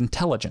Minister of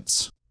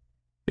Intelligence.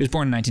 He was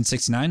born in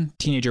 1969,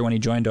 teenager when he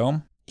joined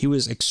Ohm. He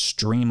was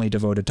extremely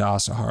devoted to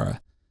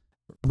Asahara,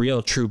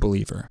 real true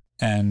believer,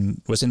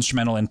 and was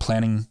instrumental in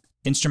planning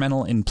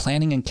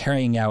and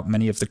carrying out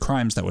many of the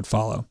crimes that would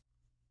follow.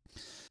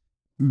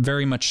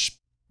 Very much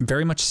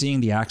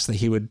seeing the acts that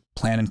he would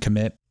plan and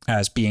commit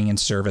as being in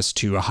service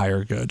to a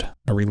higher good,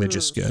 a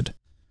religious good.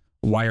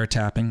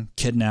 Wiretapping,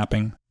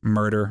 kidnapping,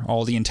 murder,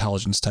 all the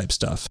intelligence type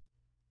stuff.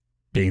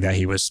 Being that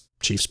he was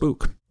Chief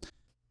Spook.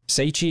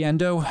 Seiichi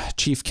Endo,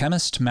 chief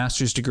chemist,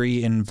 master's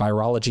degree in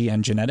virology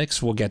and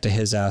genetics. We'll get to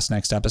his ass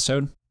next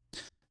episode.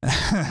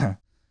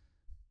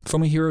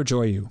 Fumihiro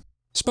Joyu,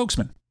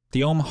 spokesman,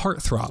 the Ohm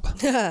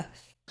heartthrob.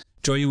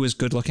 Joyu was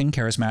good-looking,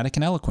 charismatic,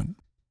 and eloquent.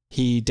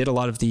 He did a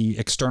lot of the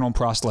external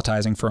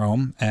proselytizing for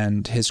Ohm,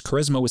 and his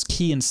charisma was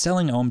key in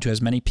selling Ohm to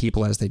as many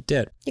people as they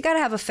did. You gotta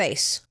have a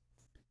face.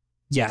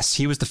 Yes,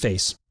 he was the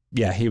face.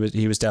 Yeah, he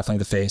was definitely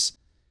the face.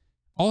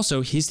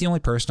 Also, he's the only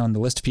person on the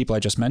list of people I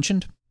just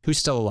mentioned who's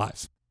still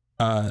alive.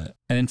 And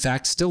in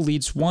fact, still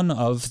leads one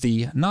of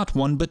the, not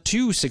one, but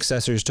two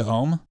successors to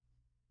Ohm.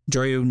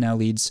 Joyu now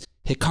leads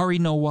Hikari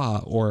no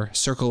Wa, or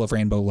Circle of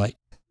Rainbow Light.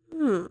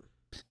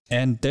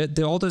 And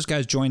all those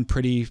guys joined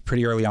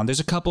pretty early on. There's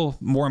a couple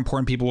more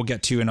important people we'll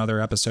get to in other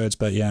episodes,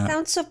 but yeah.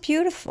 Sounds so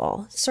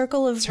beautiful.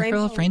 Circle of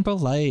Rainbow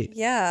Light.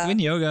 Yeah. Doing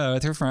yoga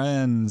with her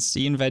friends,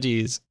 eating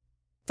veggies.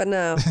 But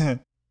no.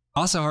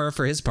 Asahara,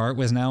 for his part,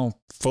 was now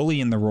fully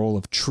in the role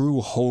of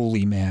true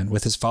holy man,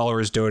 with his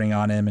followers doting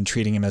on him and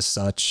treating him as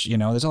such. You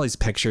know, there's all these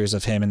pictures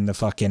of him in the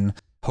fucking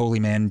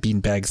holy man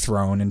beanbag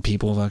throne and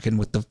people fucking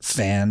with the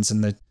fans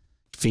and the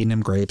feeding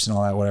him grapes and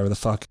all that, whatever the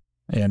fuck,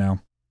 you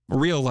know.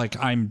 Real,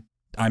 like, I'm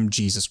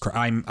Jesus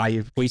Christ.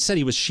 He said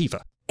he was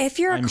Shiva. If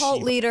you're a cult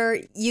Shiva. leader,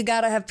 you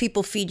gotta have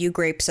people feed you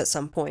grapes at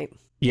some point.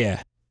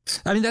 Yeah.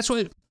 I mean, that's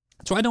why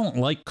I don't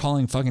like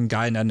calling fucking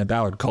Guy and Edna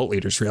Ballard cult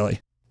leaders, really.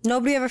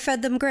 Nobody ever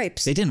fed them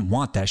grapes. They didn't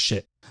want that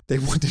shit. They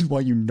didn't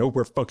want you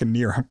nowhere fucking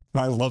near them.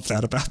 I love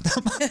that about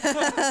them.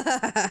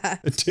 I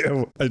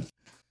do. We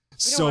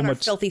don't want our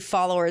filthy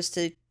followers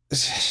to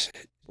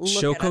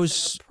look at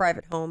us in their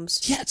private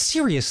homes. Yeah,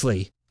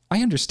 seriously.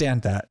 I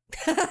understand that.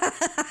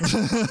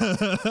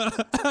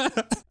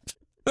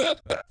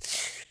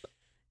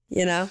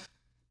 You know?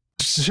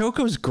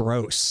 Shoko's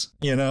gross,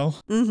 you know?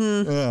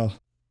 Mm-hmm. Ugh.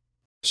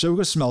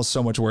 Shoko smells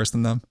so much worse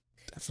than them.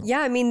 Definitely. Yeah,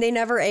 I mean, they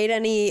never ate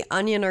any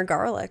onion or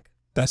garlic.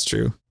 That's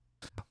true.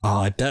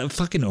 Oh, that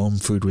fucking Ohm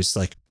food was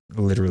like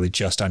literally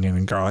just onion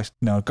and garlic.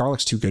 No,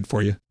 garlic's too good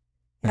for you.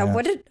 Yeah.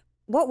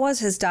 What was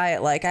his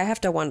diet like? I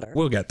have to wonder.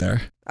 We'll get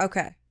there.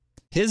 Okay.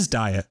 His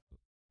diet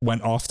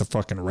went off the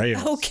fucking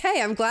rails.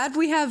 Okay, I'm glad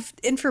we have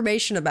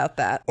information about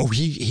that. Oh,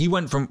 he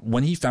went from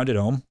when he founded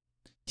Ohm,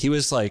 he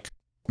was like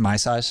my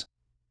size,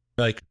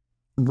 like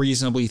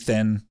reasonably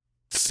thin,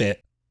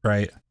 fit,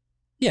 right?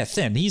 Yeah,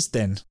 thin. He's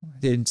thin.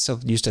 I'm so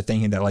used to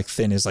thinking that like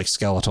thin is like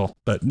skeletal,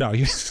 but no,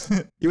 he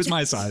was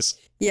my size.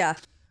 Yeah.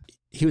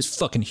 He was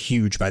fucking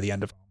huge by the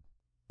end of Ohm.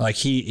 Like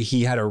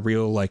he had a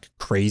real like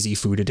crazy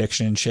food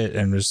addiction and shit,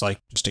 and was like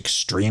just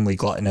extremely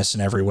gluttonous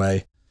in every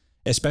way.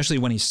 Especially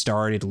when he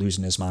started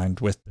losing his mind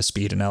with the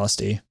speed and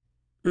LSD.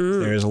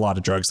 There's a lot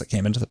of drugs that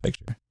came into the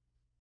picture.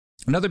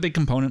 Another big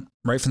component,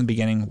 right from the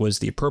beginning, was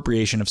the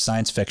appropriation of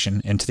science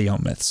fiction into the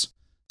Ohm myths.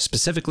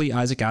 Specifically,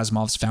 Isaac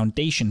Asimov's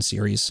Foundation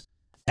series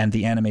and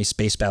the anime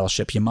space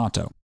battleship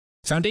Yamato.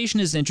 Foundation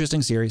is an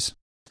interesting series.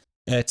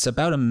 It's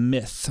about a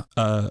myth,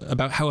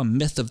 about how a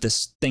myth of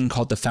this thing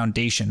called the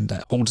Foundation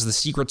that holds the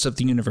secrets of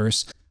the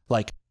universe,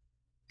 like,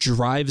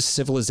 drives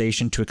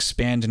civilization to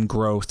expand and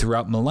grow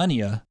throughout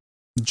millennia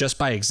just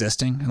by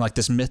existing. And like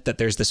this myth that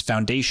there's this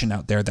foundation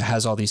out there that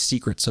has all these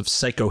secrets of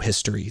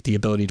psychohistory, the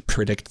ability to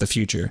predict the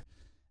future.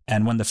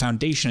 And when the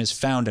foundation is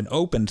found and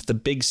opened, the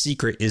big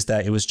secret is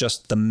that it was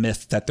just the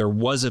myth that there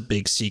was a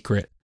big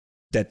secret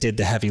that did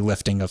the heavy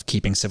lifting of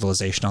keeping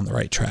civilization on the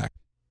right track.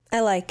 I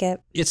like it.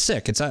 It's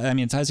sick. It's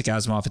Isaac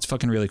Asimov. It's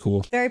fucking really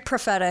cool. Very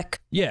prophetic.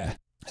 Yeah.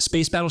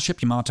 Space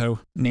Battleship Yamato,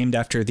 named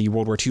after the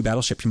World War II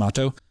battleship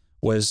Yamato,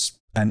 was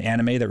an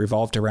anime that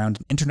revolved around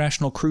an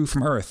international crew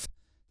from Earth,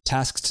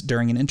 tasked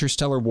during an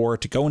interstellar war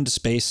to go into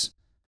space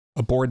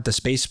aboard the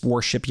space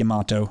warship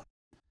Yamato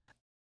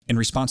in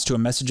response to a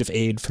message of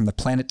aid from the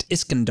planet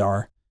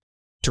Iskandar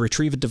to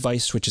retrieve a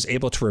device which is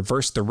able to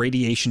reverse the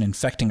radiation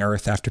infecting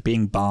Earth after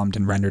being bombed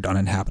and rendered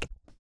uninhabitable.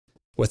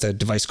 With a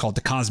device called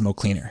the Cosmo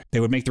Cleaner. They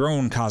would make their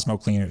own Cosmo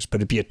Cleaners, but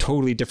it'd be a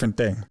totally different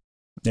thing.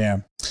 Yeah.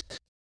 And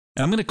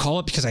I'm going to call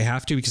it because I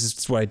have to, because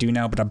it's what I do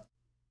now, but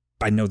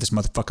I know this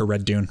motherfucker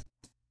read Dune.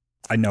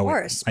 I know it. Of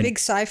course. Big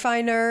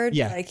sci-fi nerd.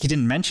 Yeah, he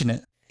didn't mention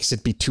it because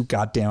it'd be too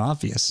goddamn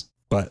obvious.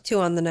 But too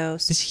on the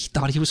nose. He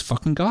thought he was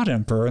fucking God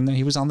Emperor and then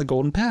he was on the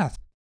golden path.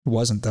 He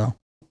wasn't, though.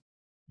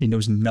 He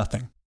knows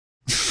nothing.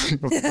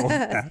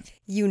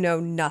 You know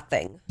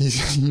nothing.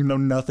 You know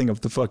nothing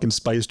of the fucking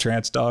spice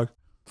trance, dog.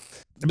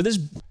 But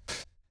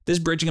this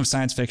bridging of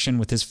science fiction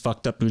with his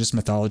fucked up Buddhist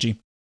mythology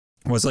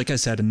was, like I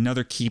said,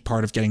 another key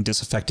part of getting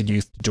disaffected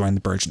youth to join the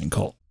burgeoning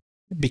cult.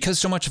 Because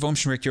so much of Om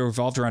Shinrikyo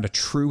revolved around a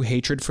true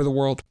hatred for the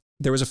world,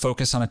 there was a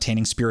focus on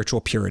attaining spiritual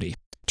purity.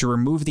 to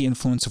remove the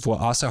influence of what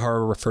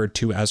Asahara referred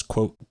to as,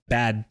 quote,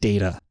 bad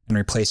data, and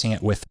replacing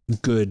it with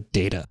good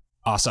data,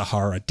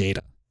 Asahara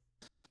data.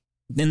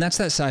 And that's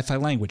that sci-fi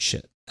language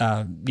shit.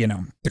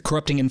 The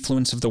corrupting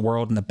influence of the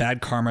world and the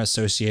bad karma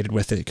associated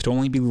with it could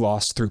only be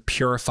lost through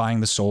purifying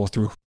the soul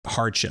through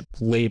hardship,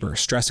 labor,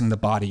 stressing the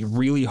body,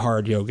 really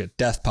hard yoga,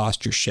 death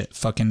posture shit,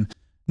 fucking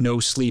no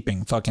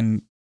sleeping,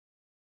 fucking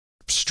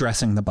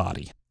stressing the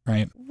body,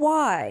 right?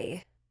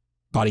 Why?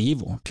 Body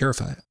evil,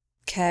 purify it.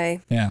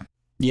 Okay.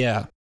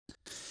 Yeah.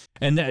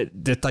 And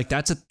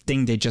that's a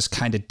thing they just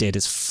kind of did,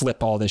 is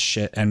flip all this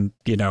shit and,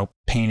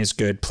 pain is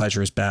good,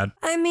 pleasure is bad.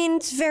 I mean,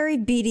 it's very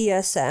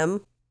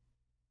BDSM.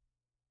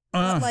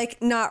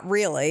 But, not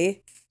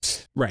really.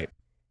 Right.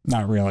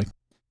 Not really.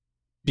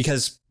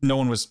 Because no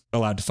one was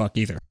allowed to fuck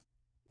either.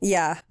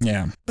 Yeah.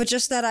 Yeah. But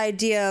just that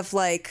idea of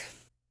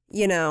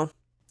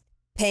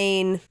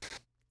pain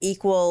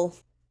equal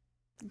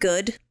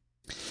good.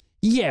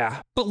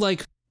 Yeah.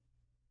 But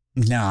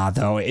nah,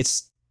 though.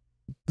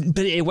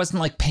 But it wasn't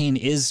like pain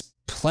is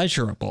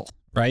pleasurable,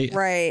 right?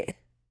 Right.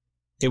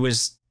 It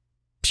was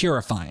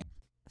purifying.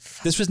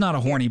 This was not a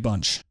horny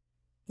bunch.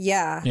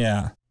 Yeah.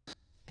 Yeah.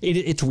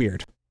 It's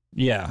weird.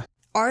 Yeah.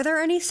 Are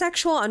there any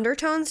sexual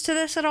undertones to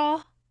this at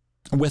all?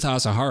 With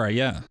Asahara,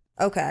 yeah.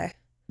 Okay.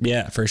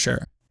 Yeah, for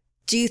sure.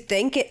 Do you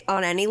think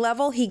on any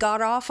level he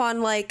got off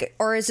on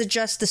or is it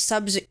just the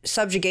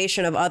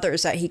subjugation of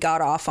others that he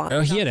got off on?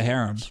 Oh, he had a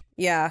harem.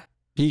 Yeah.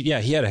 He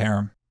had a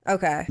harem.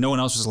 Okay. No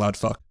one else was allowed to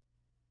fuck.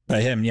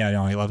 But him, yeah,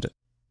 no, he loved it.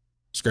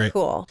 It's great.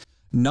 Cool.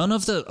 None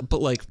of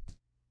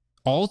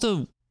all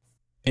the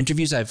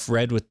interviews I've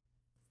read with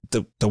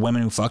the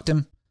women who fucked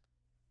him,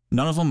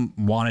 none of them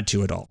wanted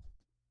to at all.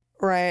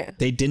 Right.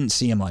 They didn't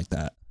see him like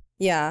that.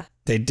 Yeah.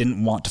 They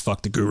didn't want to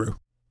fuck the guru.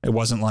 It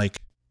wasn't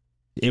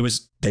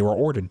they were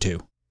ordered to,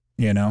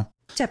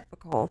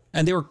 Typical.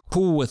 And they were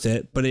cool with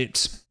it, but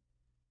it's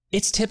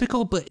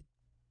typical, but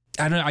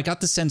I don't know. I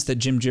got the sense that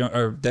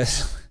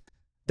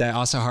that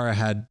Asahara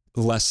had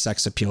less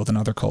sex appeal than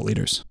other cult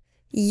leaders.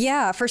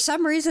 Yeah, for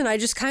some reason, I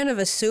just kind of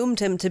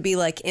assumed him to be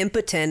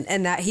impotent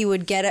and that he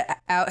would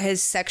get out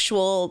his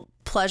sexual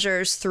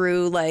pleasures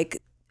through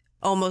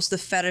almost the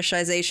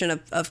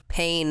fetishization of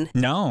pain.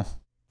 No,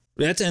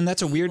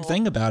 that's a weird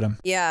thing about him.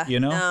 Yeah,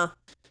 no.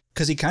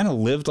 Because he kind of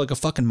lived like a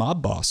fucking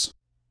mob boss.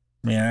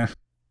 Yeah,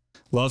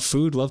 loved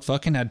food, loved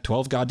fucking, had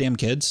 12 goddamn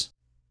kids.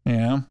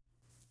 Yeah,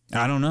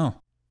 I don't know.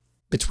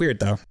 It's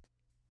weird though.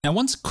 Now,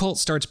 once a cult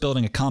starts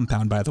building a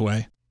compound, by the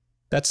way,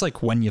 that's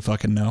when you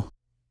fucking know.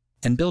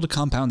 And build a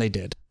compound they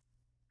did.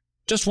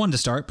 Just one to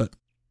start, but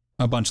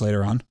a bunch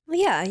later on.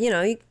 Yeah,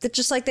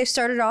 just like they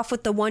started off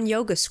with the one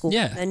yoga school.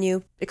 Yeah. And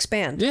you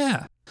expand.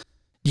 Yeah.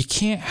 You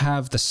can't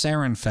have the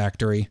sarin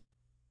factory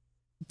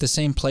the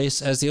same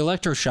place as the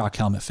electroshock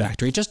helmet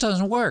factory. It just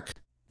doesn't work.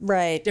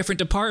 Right. Different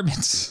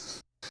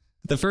departments.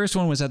 The first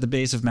one was at the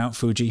base of Mount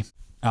Fuji,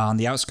 on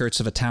the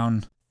outskirts of a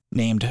town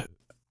named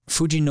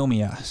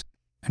Fujinomiya,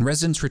 and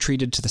residents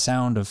retreated to the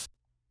sound of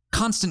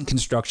constant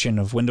construction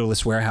of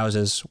windowless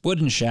warehouses,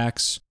 wooden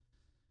shacks.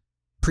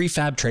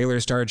 Prefab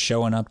trailers started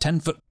showing up,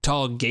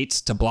 10-foot-tall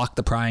gates to block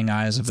the prying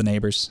eyes of the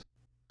neighbors.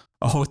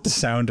 All with the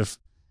sound of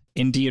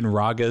Indian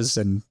ragas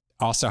and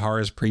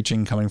Asahara's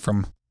preaching coming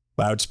from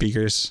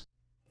loudspeakers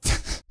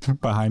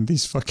behind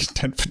these fucking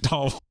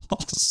 10-foot-tall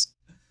walls.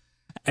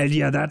 And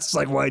yeah, that's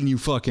when you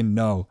fucking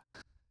know.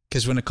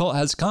 Because when a cult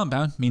has a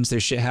compound, means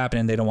there's shit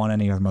happening they don't want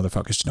any other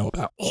motherfuckers to know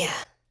about. Yeah.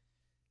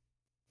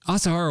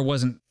 Asahara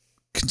wasn't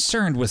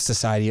concerned with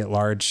society at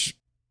large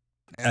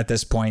at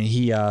this point.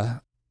 He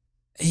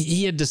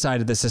had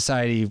decided that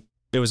society,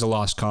 it was a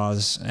lost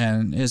cause,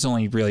 and his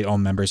only really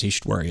own members he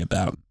should worry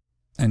about.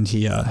 And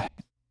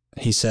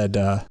he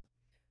said,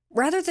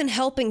 rather than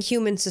helping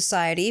human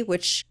society,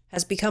 which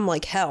has become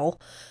like hell,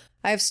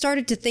 I have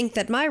started to think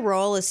that my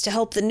role is to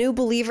help the new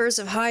believers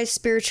of high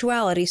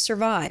spirituality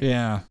survive.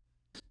 Yeah.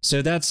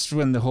 So that's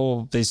when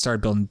they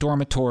started building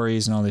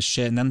dormitories and all this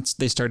shit, and then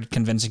they started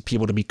convincing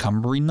people to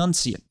become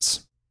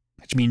renunciates,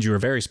 which means you were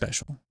very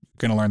special.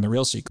 You're going to learn the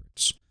real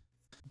secrets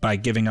by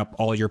giving up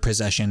all your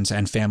possessions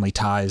and family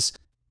ties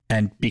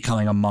and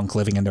becoming a monk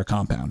living in their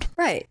compound.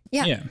 Right.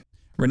 Yeah. Yeah.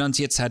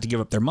 Renunciates had to give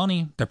up their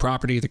money, their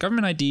property, their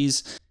government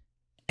IDs,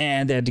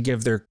 and they had to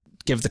give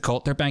the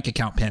cult their bank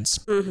account pins.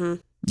 Mm-hmm.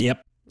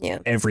 Yep. Yeah.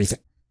 Everything.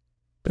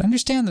 But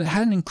understand that it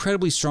had an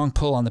incredibly strong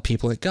pull on the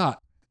people it got.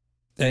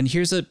 And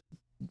here's a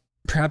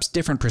perhaps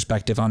different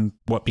perspective on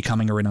what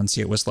becoming a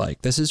renunciate was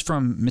like. This is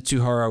from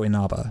Mitsuharu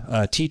Inaba,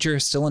 a teacher,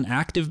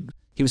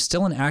 he was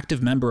still an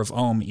active member of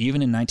OM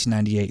even in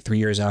 1998, 3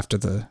 years after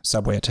the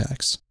subway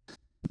attacks.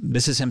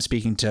 This is him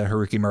speaking to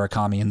Haruki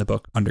Murakami in the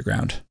book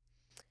Underground.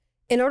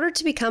 In order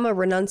to become a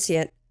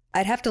renunciate,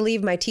 I'd have to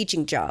leave my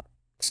teaching job.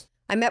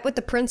 I met with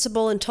the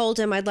principal and told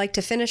him I'd like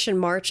to finish in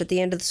March at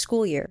the end of the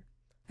school year.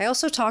 I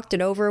also talked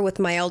it over with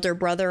my elder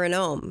brother in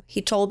OM.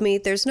 He told me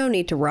there's no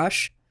need to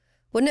rush.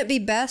 Wouldn't it be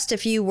best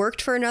if you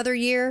worked for another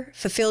year,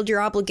 fulfilled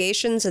your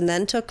obligations, and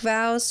then took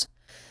vows?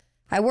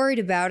 I worried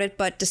about it,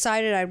 but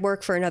decided I'd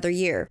work for another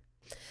year.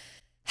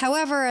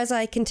 However, as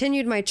I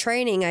continued my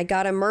training, I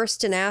got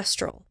immersed in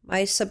astral.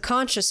 My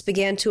subconscious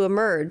began to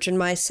emerge, and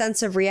my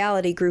sense of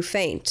reality grew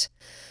faint.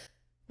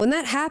 When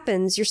that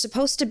happens, you're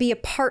supposed to be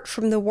apart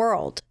from the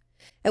world.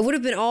 It would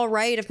have been all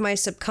right if my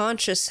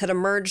subconscious had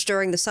emerged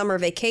during the summer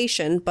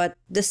vacation, but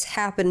this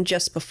happened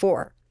just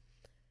before.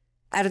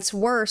 At its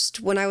worst,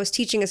 when I was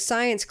teaching a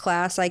science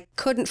class, I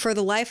couldn't for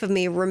the life of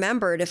me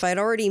remember if I'd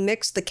already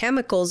mixed the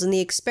chemicals in the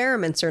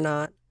experiments or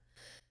not.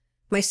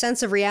 My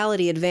sense of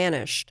reality had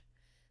vanished.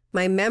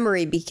 My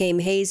memory became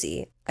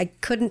hazy. I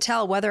couldn't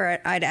tell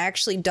whether I'd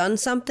actually done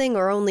something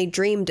or only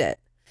dreamed it.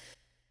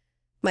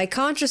 My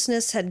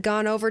consciousness had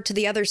gone over to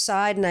the other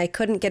side and I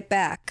couldn't get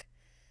back.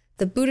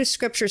 The Buddhist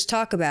scriptures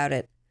talk about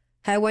it,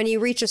 how when you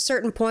reach a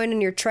certain point in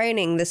your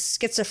training, this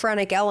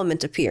schizophrenic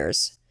element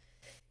appears.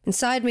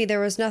 Inside me, there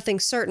was nothing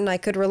certain I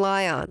could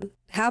rely on.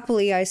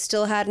 Happily, I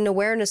still had an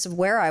awareness of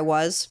where I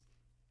was.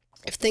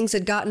 If things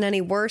had gotten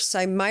any worse,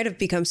 I might have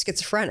become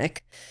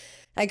schizophrenic.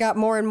 I got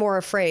more and more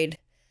afraid.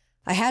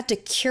 I had to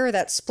cure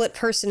that split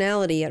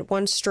personality at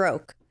one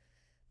stroke.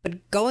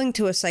 But going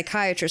to a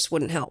psychiatrist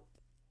wouldn't help.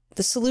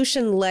 The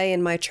solution lay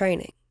in my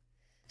training.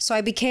 So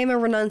I became a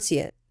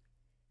renunciate.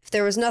 If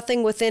there was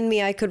nothing within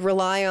me I could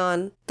rely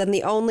on, then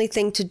the only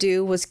thing to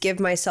do was give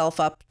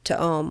myself up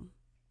to Om.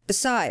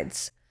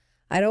 Besides,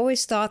 I'd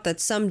always thought that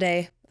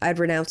someday I'd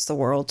renounce the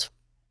world.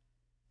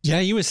 Yeah,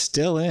 he was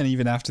still in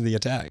even after the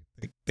attack,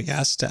 the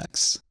gas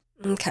attacks.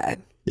 Okay.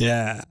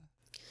 Yeah.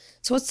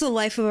 So what's the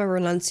life of a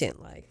renunciant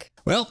like?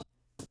 Well,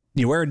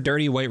 you wear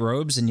dirty white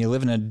robes and you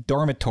live in a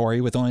dormitory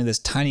with only this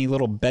tiny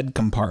little bed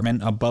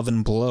compartment above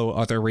and below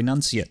other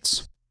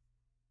renunciates.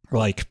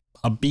 Like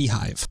a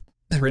beehive.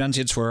 The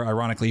renunciates were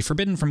ironically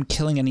forbidden from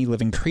killing any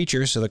living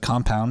creature, so the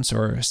compounds,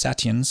 or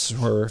satyans,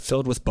 were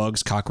filled with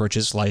bugs,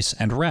 cockroaches, lice,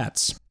 and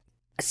rats.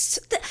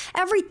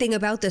 Everything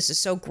about this is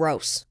so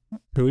gross.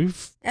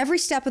 Every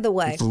step of the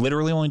way. We've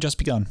literally only just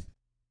begun.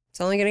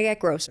 It's only going to get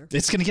grosser.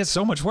 It's going to get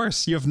so much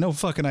worse. You have no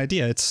fucking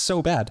idea. It's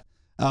so bad.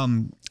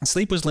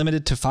 Sleep was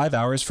limited to 5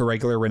 hours for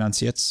regular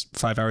renunciates,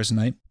 5 hours a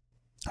night,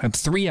 and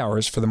 3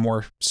 hours for the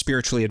more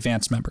spiritually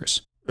advanced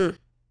members.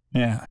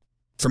 Yeah.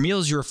 For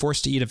meals, you were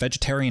forced to eat a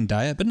vegetarian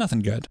diet, but nothing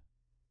good.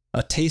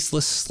 A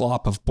tasteless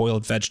slop of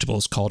boiled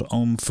vegetables called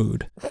Om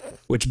food,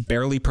 which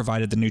barely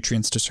provided the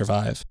nutrients to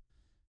survive.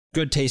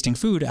 Good tasting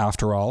food,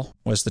 after all,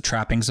 was the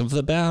trappings of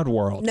the bad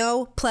world.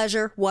 No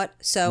pleasure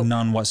whatsoever.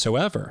 None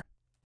whatsoever.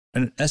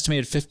 An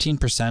estimated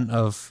 15%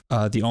 of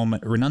the Om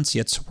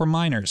renunciates were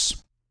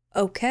minors.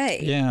 Okay.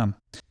 Yeah.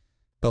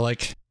 But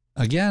like,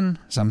 again,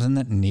 something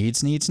that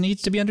needs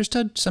to be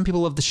understood. Some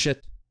people love the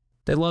shit.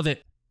 They love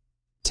it.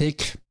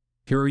 Take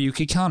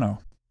Hiroyuki Kano,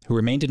 who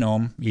remained in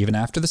Om even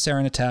after the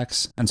sarin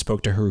attacks and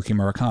spoke to Haruki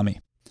Murakami.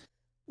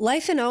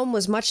 Life in Om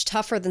was much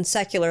tougher than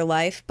secular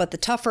life, but the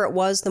tougher it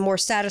was, the more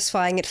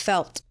satisfying it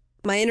felt.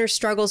 My inner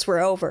struggles were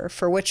over,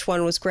 for which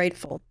one was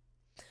grateful.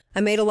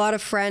 I made a lot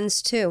of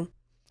friends, too.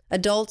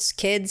 Adults,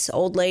 kids,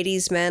 old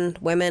ladies, men,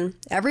 women,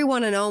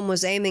 everyone in Om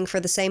was aiming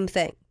for the same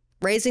thing,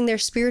 raising their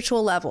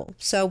spiritual level,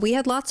 so we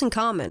had lots in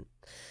common.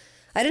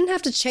 I didn't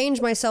have to change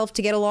myself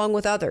to get along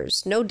with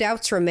others. No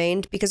doubts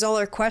remained because all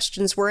our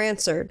questions were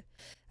answered.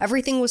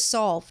 Everything was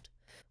solved.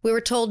 We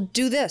were told,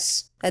 do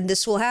this, and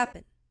this will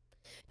happen.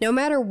 No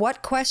matter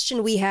what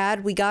question we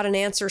had, we got an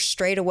answer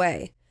straight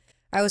away.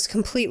 I was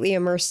completely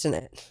immersed in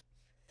it.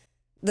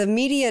 The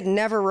media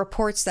never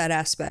reports that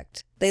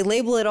aspect. They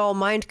label it all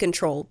mind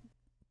control,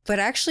 but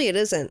actually it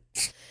isn't.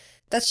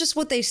 That's just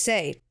what they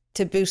say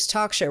to boost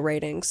talk show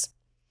ratings.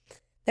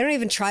 They don't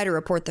even try to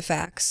report the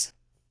facts.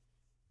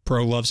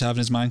 Bro loves having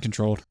his mind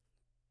controlled.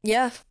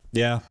 Yeah.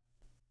 Yeah.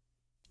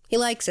 He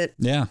likes it.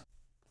 Yeah.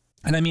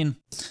 And I mean,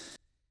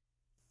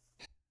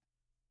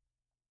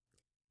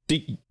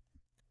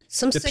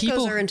 some the sickos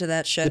people are into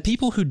that shit. The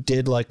people who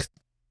did like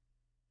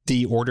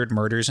the ordered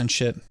murders and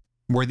shit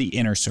were the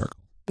inner circle.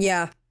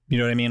 Yeah. You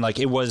know what I mean? Like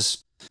it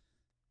wasn't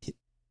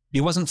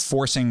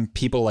forcing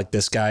people like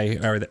this guy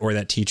or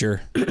that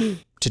teacher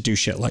to do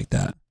shit like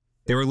that.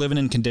 They were living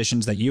in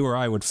conditions that you or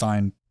I would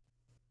find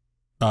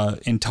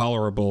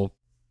intolerable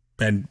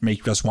and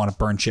make us want to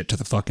burn shit to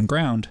the fucking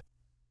ground.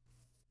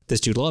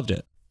 This dude loved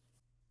it.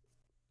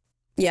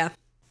 Yeah.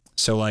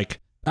 So like,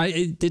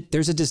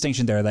 there's a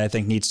distinction there that I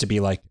think needs to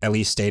be like at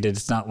least stated.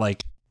 It's not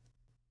like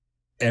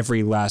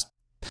every last.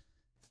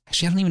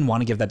 Actually, I don't even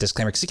want to give that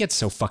disclaimer because it gets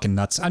so fucking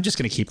nuts. I'm just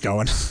gonna keep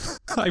going.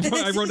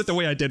 I wrote it the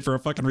way I did for a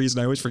fucking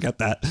reason. I always forget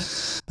that.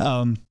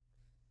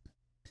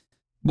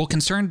 Well,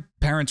 concerned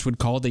parents would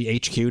call the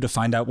HQ to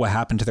find out what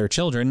happened to their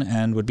children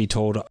and would be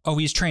told, oh,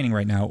 he's training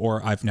right now,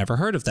 or I've never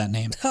heard of that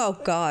name. Oh,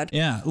 God.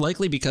 Yeah,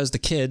 likely because the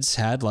kids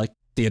had, like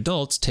the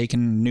adults,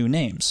 taken new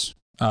names,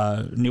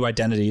 new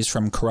identities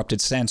from corrupted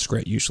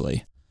Sanskrit,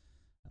 usually.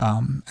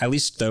 At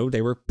least, though,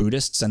 they were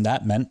Buddhists, and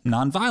that meant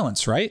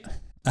nonviolence, right?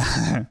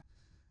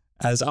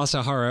 As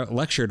Asahara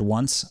lectured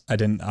once, I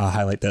didn't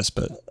highlight this,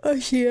 but... I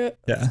see it.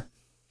 Yeah.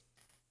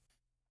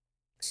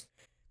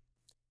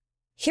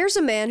 Here's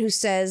a man who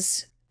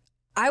says,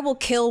 I will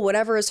kill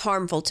whatever is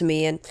harmful to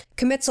me and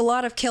commits a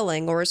lot of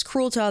killing or is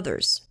cruel to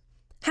others.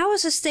 How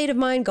is his state of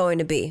mind going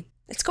to be?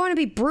 It's going to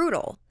be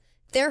brutal.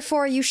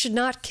 Therefore, you should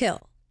not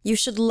kill. You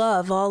should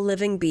love all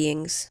living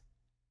beings.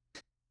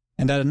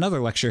 And at another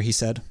lecture, he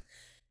said,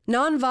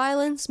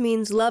 Nonviolence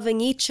means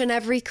loving each and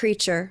every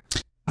creature.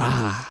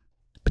 Ah,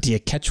 but do you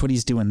catch what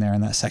he's doing there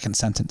in that second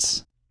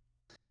sentence?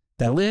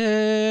 That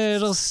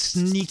little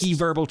sneaky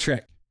verbal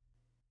trick.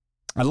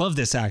 I love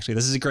this, actually.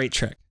 This is a great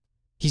trick.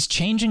 He's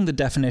changing the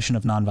definition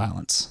of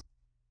nonviolence.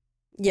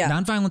 Yeah.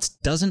 Nonviolence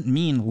doesn't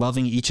mean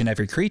loving each and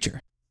every creature.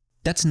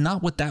 That's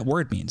not what that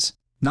word means.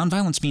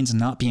 Nonviolence means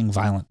not being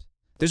violent.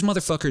 There's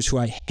motherfuckers who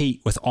I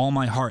hate with all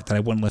my heart that I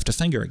wouldn't lift a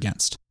finger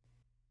against.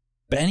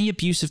 But any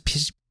abusive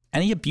piece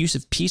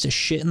of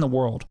shit in the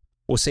world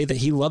will say that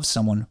he loves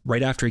someone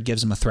right after he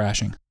gives him a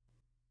thrashing.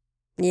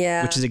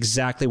 Yeah. Which is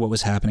exactly what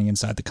was happening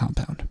inside the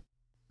compound.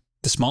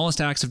 The smallest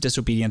acts of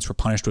disobedience were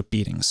punished with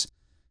beatings.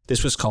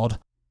 This was called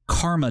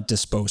karma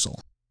disposal.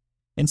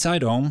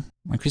 Inside Om,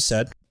 like we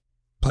said,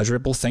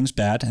 pleasurable things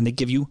bad, and they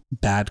give you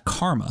bad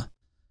karma.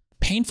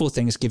 Painful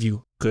things give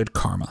you good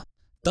karma.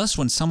 Thus,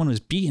 when someone was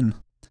beaten,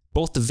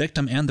 both the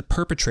victim and the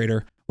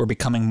perpetrator were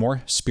becoming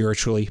more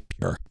spiritually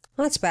pure.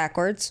 That's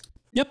backwards.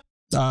 Yep.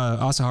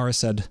 Asahara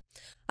said,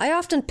 I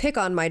often pick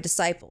on my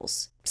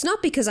disciples. It's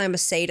not because I'm a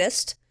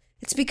sadist.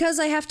 It's because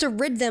I have to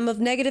rid them of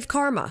negative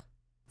karma.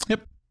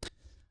 Yep.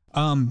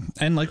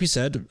 And like we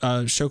said,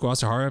 Shoko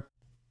Asahara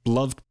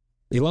loved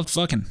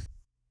fucking.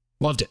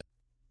 Loved it.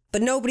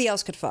 But nobody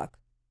else could fuck.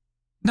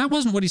 That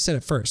wasn't what he said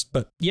at first,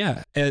 but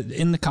yeah,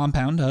 in the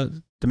compound,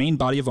 the main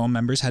body of Om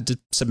members had to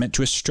submit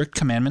to a strict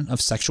commandment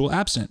of sexual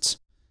abstinence.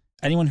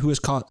 Anyone who was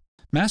caught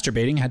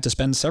masturbating had to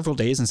spend several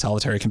days in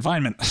solitary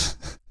confinement.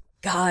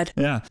 God.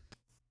 Yeah.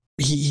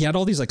 He had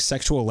all these like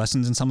sexual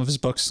lessons in some of his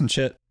books and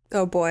shit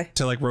Oh boy.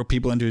 to like rope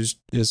people into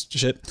his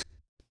shit.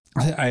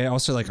 I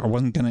also I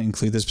wasn't going to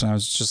include this, but I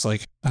was just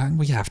like,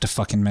 we have to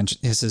fucking mention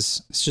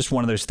it's just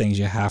one of those things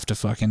you have to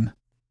fucking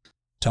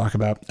talk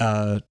about.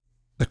 The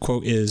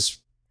quote is,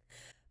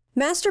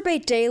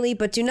 Masturbate daily,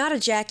 but do not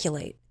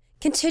ejaculate.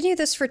 Continue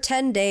this for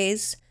 10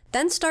 days,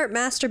 then start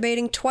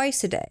masturbating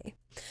twice a day.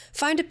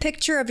 Find a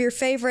picture of your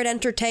favorite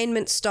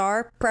entertainment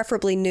star,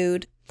 preferably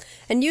nude,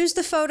 and use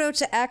the photo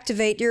to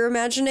activate your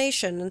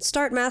imagination and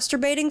start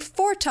masturbating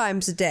 4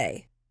 times a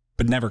day.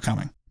 but never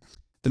coming.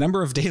 The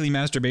number of daily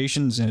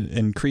masturbations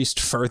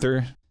increased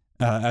further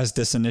as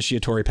this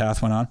initiatory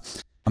path went on.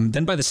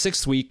 Then by the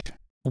 6th week,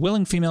 a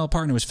willing female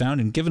partner was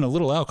found and given a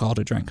little alcohol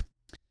to drink.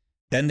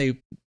 Then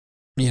they,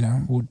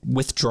 would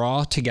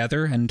withdraw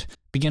together and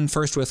begin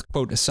first with,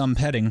 quote, some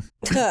petting,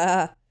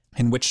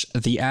 in which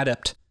the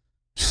adept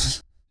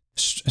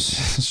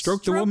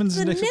stroked the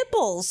woman's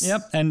nipples.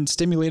 Yep, and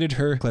stimulated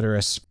her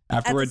clitoris.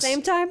 Afterwards, at the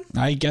same time?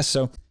 I guess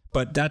so.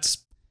 But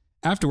that's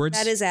afterwards.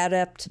 That is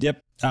adept.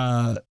 Yep.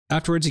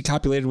 Afterwards, he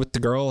copulated with the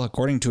girl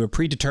according to a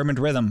predetermined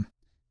rhythm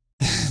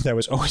that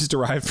was always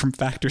derived from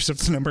factors of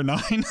the number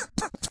 9.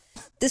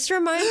 This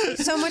reminds me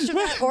so much of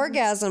that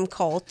orgasm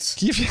cult.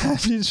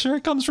 I'm sure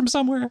it comes from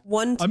somewhere.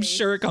 I'm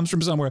sure it comes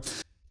from somewhere.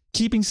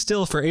 Keeping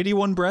still for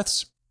 81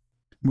 breaths,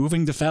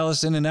 moving the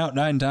phallus in and out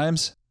 9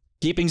 times,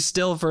 keeping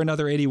still for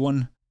another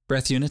 81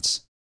 breath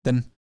units,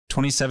 then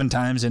 27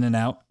 times in and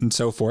out, and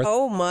so forth.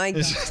 Oh my God.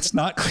 It's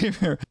not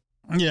clear.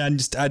 Yeah,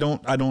 I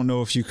don't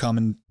know if you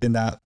come in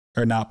that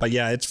or not, but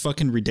yeah, it's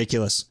fucking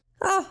ridiculous.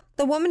 Oh,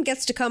 the woman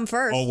gets to come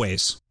first.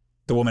 Always.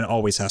 The woman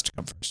always has to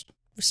come first.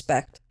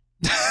 Respect.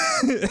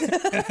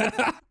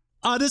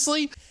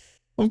 Honestly,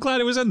 I'm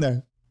glad it was in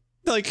there.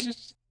 Like,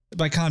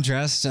 by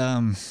contrast,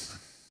 Asahara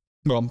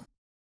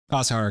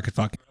could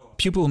fuck.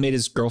 Pupil who made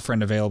his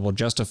girlfriend available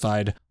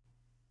justified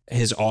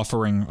his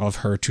offering of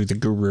her to the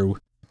guru.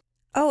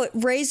 Oh, it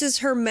raises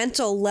her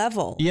mental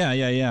level.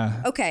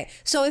 Yeah. Okay,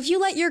 so if you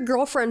let your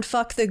girlfriend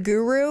fuck the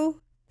guru,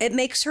 it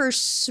makes her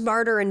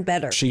smarter and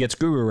better. She gets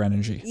guru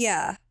energy.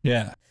 Yeah.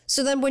 Yeah.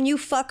 So then when you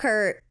fuck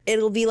her,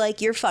 it'll be like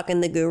you're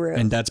fucking the guru.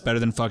 And that's better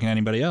than fucking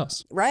anybody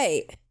else.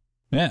 Right.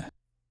 Yeah.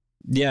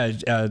 Yeah,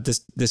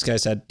 this guy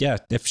said, yeah,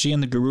 if she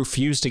and the guru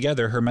fuse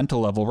together, her mental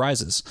level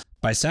rises.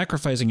 By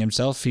sacrificing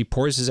himself, he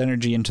pours his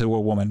energy into a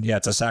woman. Yeah,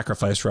 it's a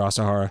sacrifice for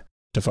Asahara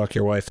to fuck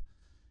your wife.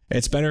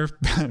 It's better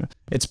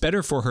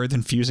for her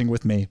than fusing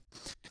with me.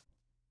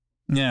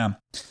 Yeah.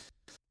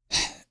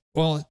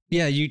 Well,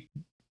 yeah,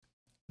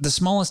 the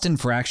smallest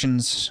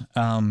infractions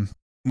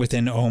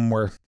within Om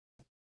were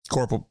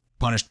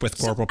punished with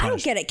corporal punishment. I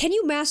don't get it. Can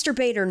you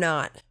masturbate or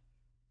not?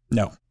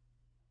 No.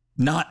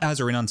 Not as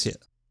a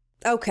renunciate.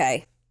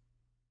 Okay.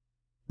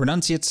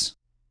 Renunciates,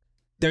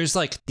 there's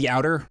like the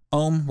outer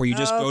Om where you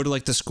just go to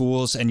like the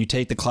schools and you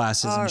take the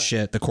classes and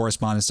shit, the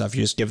correspondence stuff,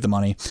 you just give the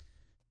money.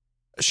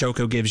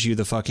 Shoko gives you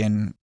the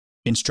fucking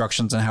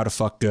instructions on how to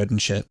fuck good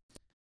and shit.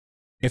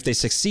 If they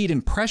succeed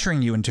in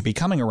pressuring you into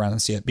becoming a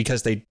renunciate,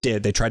 because they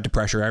tried to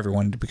pressure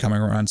everyone into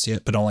becoming a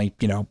renunciate, but only,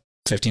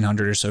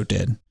 1,500 or so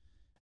did.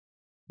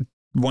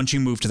 Once you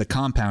move to the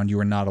compound, you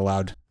were not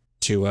allowed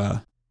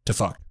to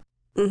fuck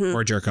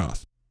or jerk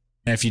off.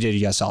 And if you did,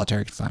 you got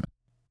solitary confinement.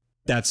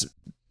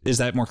 Is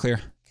that more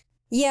clear?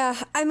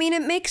 Yeah, I mean,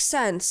 it makes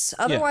sense.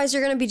 Otherwise,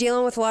 you're going to be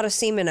dealing with a lot of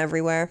semen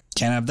everywhere.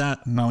 Can't have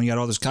that. Not when you got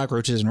all those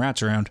cockroaches and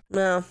rats around.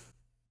 No.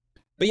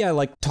 But yeah,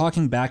 like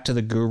talking back to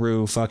the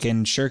guru,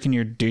 fucking shirking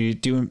your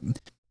doing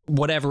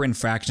whatever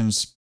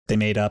infractions they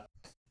made up.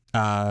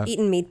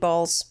 Eating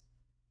meatballs.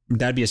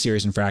 That'd be a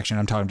serious infraction.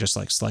 I'm talking just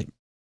like slight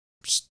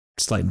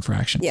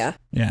infraction. Yeah.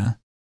 Yeah.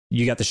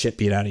 You got the shit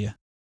beat out of you.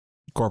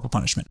 Corporal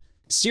punishment.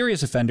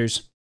 Serious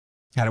offenders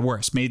got it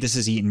worse. Maybe this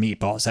is eating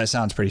meatballs. That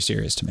sounds pretty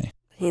serious to me.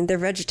 I mean, they're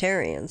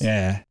vegetarians.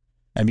 Yeah.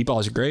 And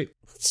meatballs are great.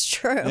 It's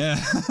true. Yeah.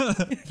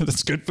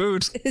 That's good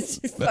food. It's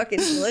fucking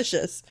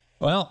delicious.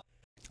 Well,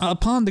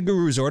 upon the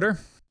guru's order,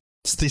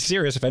 the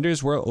serious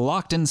offenders were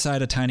locked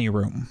inside a tiny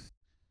room.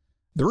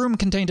 The room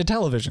contained a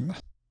television,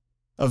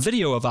 a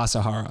video of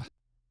Asahara,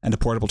 and a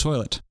portable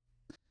toilet.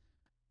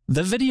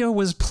 The video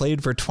was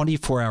played for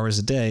 24 hours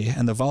a day,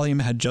 and the volume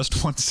had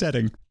just one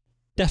setting: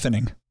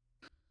 deafening.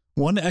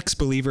 One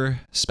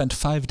ex-believer spent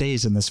 5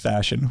 days in this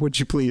fashion. Would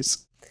you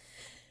please?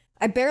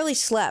 I barely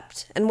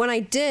slept, and when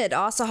I did,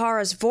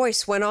 Asahara's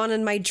voice went on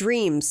in my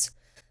dreams.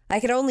 I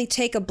could only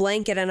take a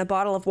blanket and a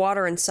bottle of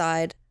water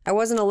inside. I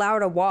wasn't allowed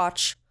to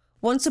watch.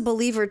 Once a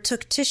believer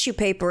took tissue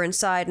paper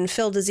inside and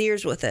filled his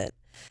ears with it.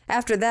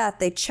 After that,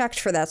 they checked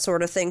for that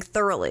sort of thing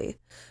thoroughly.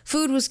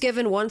 Food was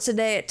given once a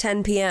day at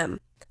 10 p.m.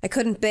 I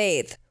couldn't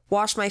bathe,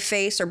 wash my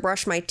face, or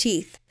brush my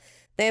teeth.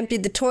 They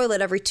emptied the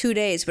toilet every 2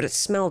 days, but it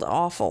smelled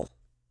awful.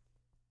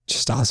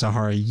 Just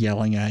Asahara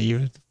yelling at you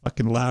at the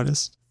fucking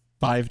loudest.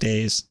 5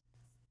 days.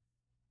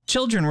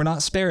 Children were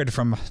not spared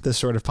from this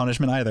sort of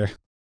punishment either.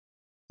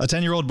 A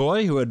 10-year-old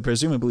boy who had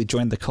presumably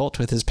joined the cult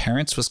with his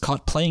parents was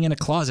caught playing in a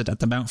closet at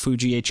the Mount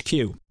Fuji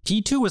HQ.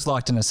 He too was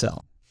locked in a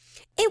cell.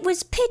 It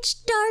was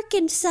pitch dark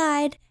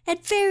inside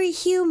and very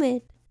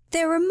humid.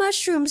 There were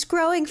mushrooms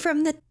growing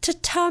from the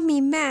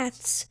tatami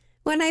mats.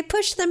 When I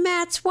pushed the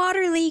mats,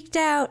 water leaked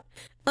out.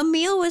 A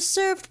meal was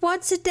served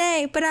once a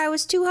day, but I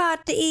was too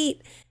hot to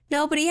eat.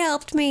 Nobody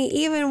helped me,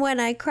 even when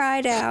I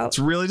cried out. It's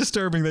really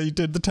disturbing that you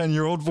did the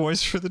 10-year-old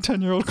voice for the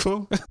 10-year-old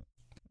quote.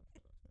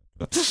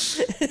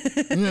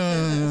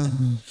 Yeah.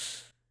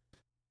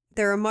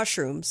 There are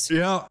mushrooms.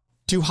 Yeah.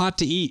 Too hot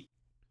to eat.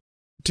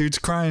 Dude's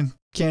crying.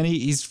 Can't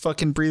eat. He's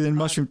fucking breathing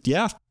mushroom.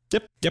 Yeah.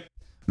 Yep.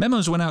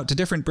 Memos went out to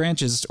different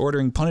branches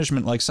ordering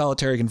punishment like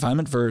solitary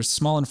confinement for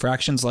small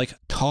infractions like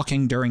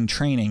talking during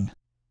training.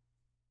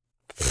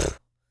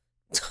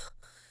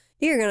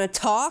 You're gonna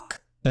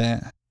talk?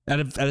 At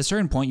a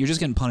certain point, you're just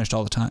getting punished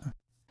all the time.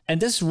 And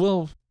this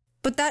will...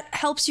 But that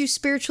helps you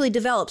spiritually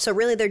develop, so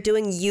really they're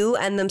doing you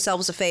and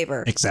themselves a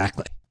favor.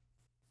 Exactly.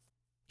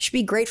 You should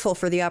be grateful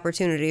for the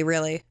opportunity,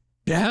 really.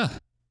 Yeah.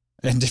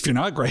 And if you're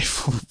not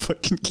grateful,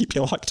 fucking keep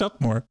you locked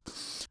up more.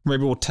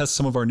 Maybe we'll test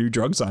some of our new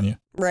drugs on you.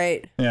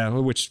 Right. Yeah,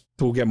 which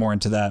we'll get more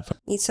into that.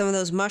 Eat some of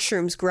those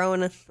mushrooms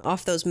growing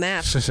off those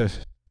mats.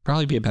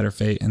 Probably be a better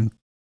fate, and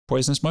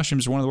poisonous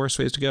mushrooms are one of the worst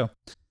ways to go.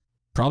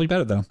 Probably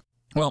better, though.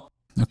 Well,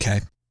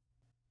 okay.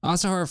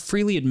 Asahara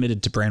freely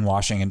admitted to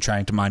brainwashing and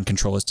trying to mind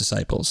control his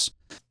disciples.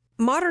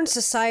 Modern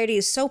society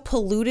is so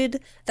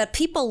polluted that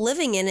people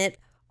living in it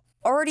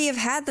already have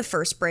had the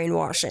first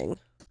brainwashing.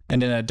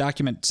 And in a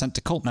document sent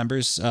to cult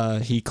members,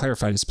 he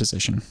clarified his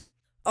position.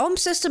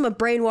 Ohm's system of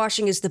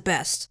brainwashing is the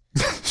best.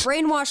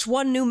 Brainwash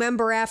one new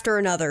member after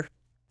another.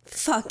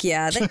 Fuck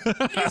yeah. They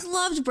just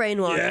loved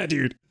brainwashing. Yeah,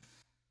 dude.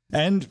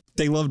 And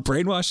they loved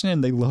brainwashing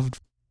and they loved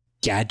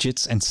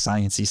gadgets and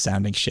sciencey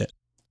sounding shit,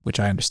 which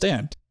I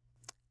understand.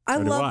 I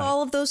love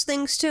all of those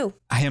things too.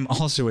 I am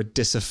also a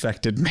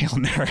disaffected male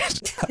nerd.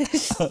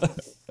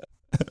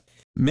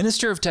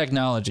 Minister of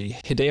Technology,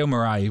 Hideo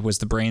Murai, was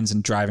the brains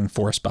and driving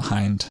force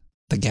behind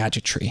the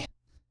gadgetry.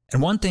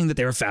 And one thing that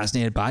they were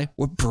fascinated by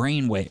were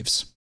brain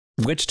waves.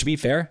 Which, to be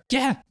fair,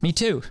 yeah, me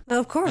too.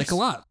 Of course. Like a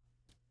lot.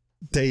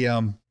 They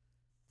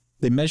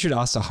measured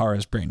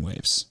Asahara's brain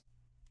waves.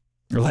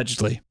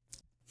 Allegedly.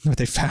 What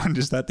they found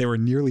is that they were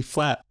nearly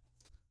flat.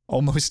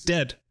 Almost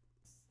dead.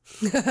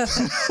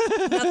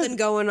 Nothing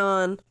going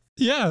on.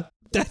 Yeah,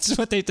 that's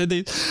what they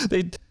did.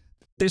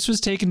 This was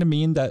taken to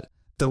mean that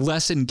the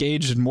less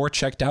engaged and more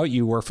checked out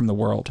you were from the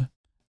world,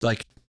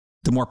 like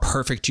the more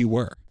perfect you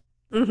were.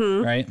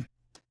 Mm-hmm. Right?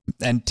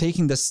 And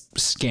taking this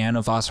scan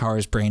of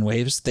Asahara's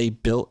brainwaves, they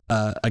built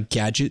a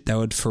gadget that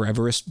would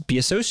forever be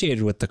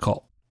associated with the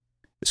cult.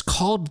 It's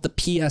called the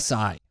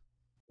PSI,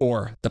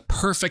 or the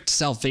Perfect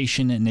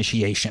Salvation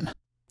Initiation.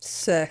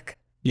 Sick.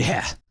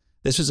 Yeah.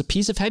 This was a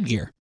piece of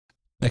headgear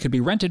that could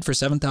be rented for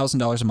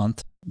 $7,000 a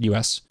month,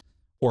 US,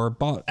 or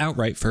bought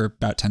outright for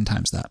about 10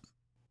 times that.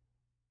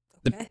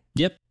 Okay.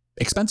 Yep.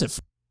 Expensive.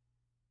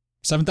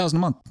 $7,000 a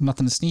month.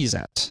 Nothing to sneeze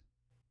at.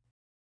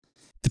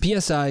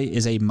 The PSI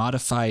is a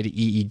modified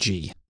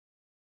EEG.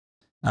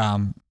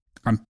 I'm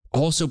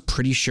also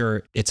pretty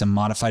sure it's a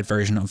modified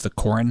version of the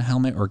Korin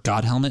helmet or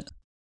God helmet.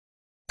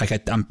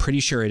 I'm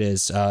pretty sure it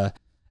is,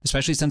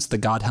 especially since the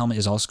God helmet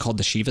is also called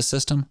the Shiva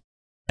system.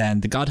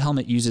 And the God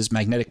helmet uses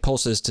magnetic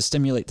pulses to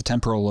stimulate the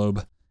temporal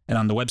lobe. And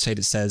on the website,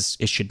 it says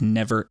it should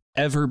never,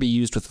 ever be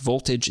used with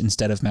voltage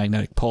instead of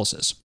magnetic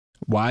pulses.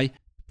 Why?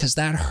 Because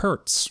that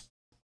hurts.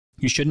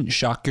 You shouldn't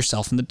shock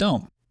yourself in the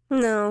dome.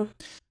 No.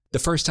 The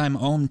first time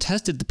Ohm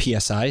tested the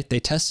PSI, they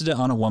tested it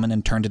on a woman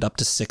and turned it up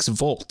to 6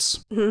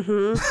 volts.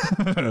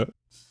 Mm-hmm.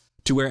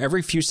 To where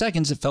every few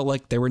seconds it felt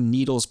like there were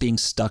needles being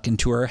stuck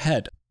into her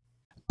head.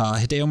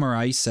 Hideo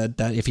Murai said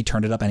that if he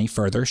turned it up any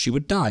further, she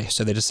would die,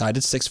 so they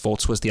decided 6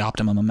 volts was the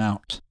optimum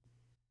amount.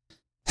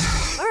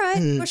 All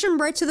right, push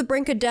him right to the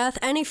brink of death.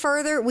 Any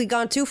further, we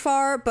gone too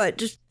far, but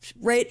just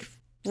right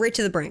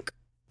to the brink.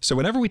 So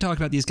whenever we talk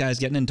about these guys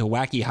getting into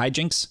wacky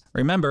hijinks,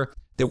 remember,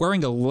 they're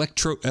wearing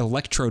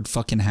electrode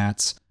fucking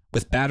hats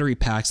with battery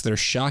packs that are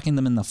shocking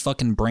them in the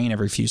fucking brain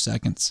every few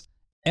seconds.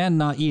 And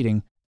not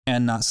eating,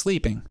 and not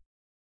sleeping.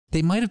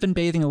 They might have been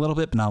bathing a little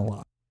bit, but not a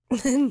lot.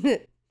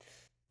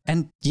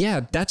 And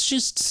yeah, that's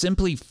just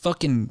simply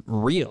fucking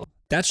real.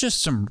 That's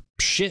just some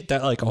shit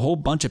that like a whole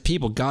bunch of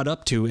people got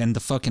up to in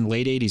the fucking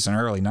late 80s and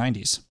early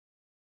 90s.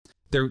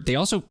 They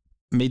also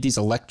made these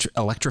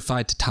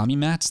electrified tatami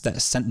mats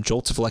that sent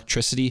jolts of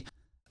electricity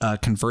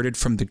converted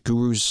from the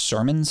guru's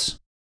sermons,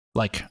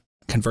 like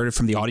converted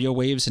from the audio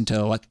waves into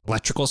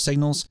electrical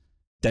signals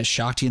that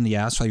shocked you in the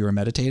ass while you were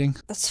meditating.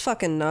 That's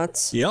fucking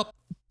nuts. Yep.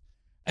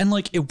 And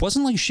like, it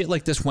wasn't like shit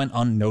like this went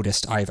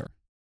unnoticed either.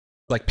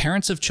 Like,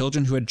 parents of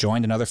children who had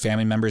joined and other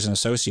family members and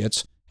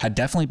associates had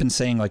definitely been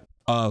saying like,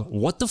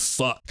 what the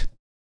fuck?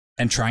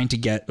 And trying to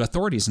get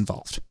authorities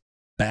involved.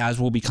 But as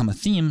will become a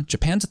theme,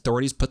 Japan's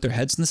authorities put their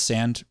heads in the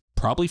sand,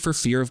 probably for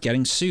fear of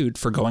getting sued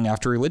for going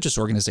after a religious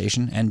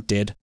organization, and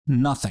did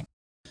nothing.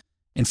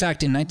 In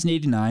fact, in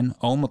 1989,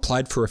 Ohm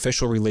applied for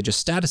official religious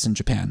status in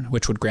Japan,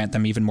 which would grant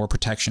them even more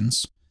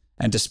protections.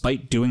 And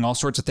despite doing all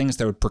sorts of things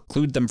that would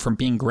preclude them from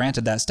being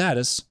granted that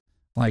status,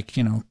 like,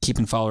 you know,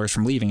 keeping followers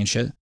from leaving and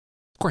shit.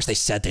 Of course, they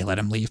said they let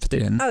him leave, but they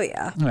didn't. Oh,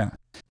 yeah. Yeah.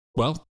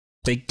 Well,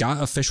 they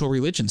got official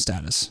religion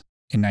status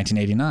in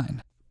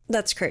 1989.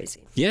 That's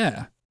crazy.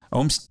 Yeah.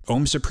 Ohm's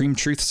Supreme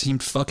Truth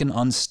seemed fucking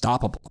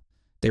unstoppable.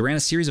 They ran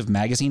a series of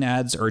magazine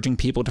ads urging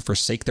people to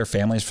forsake their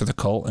families for the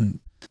cult, and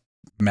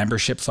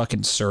membership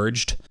fucking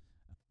surged.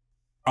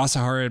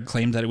 Asahara had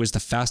claimed that it was the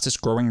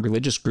fastest growing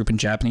religious group in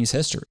Japanese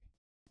history.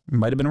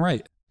 Might have been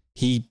right.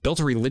 He built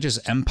a religious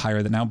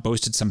empire that now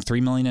boasted some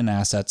 $3 million in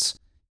assets.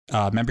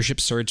 Membership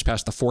surged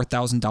past the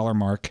 $4,000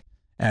 mark,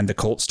 and the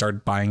cult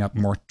started buying up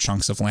more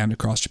chunks of land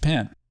across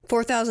Japan.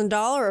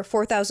 $4,000 or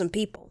 4,000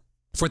 people?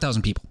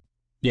 4,000 people.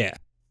 Yeah.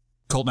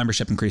 Cult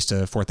membership increased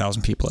to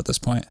 4,000 people at this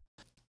point.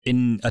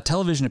 In a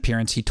television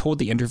appearance, he told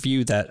the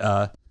interviewer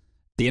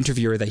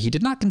that he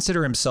did not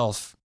consider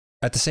himself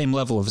at the same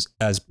level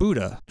as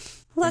Buddha.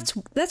 Well,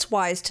 that's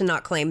wise to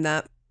not claim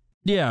that.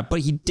 Yeah,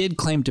 but he did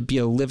claim to be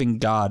a living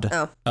god,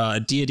 a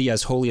deity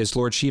as holy as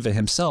Lord Shiva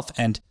himself,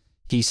 and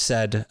he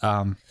said,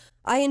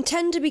 I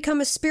intend to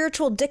become a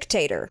spiritual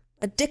dictator,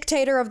 a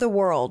dictator of the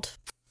world.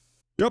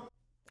 Yep.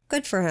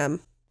 Good for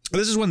him.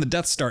 This is when the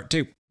deaths start,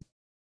 too.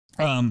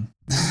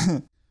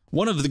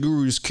 One of the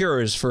guru's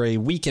cures for a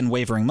weak and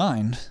wavering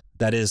mind,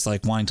 that is,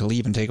 like wanting to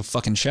leave and take a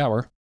fucking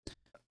shower,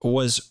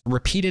 was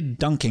repeated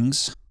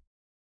dunkings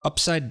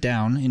upside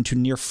down into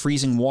near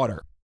freezing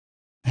water,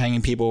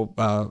 hanging people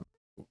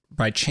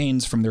by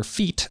chains from their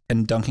feet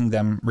and dunking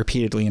them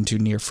repeatedly into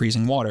near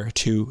freezing water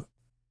to,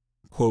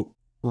 quote,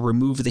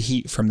 remove the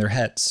heat from their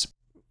heads.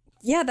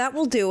 Yeah, that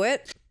will do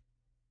it.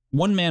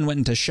 One man went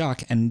into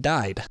shock and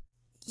died.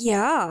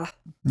 Yeah.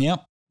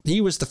 Yep.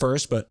 He was the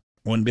first, but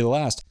wouldn't be the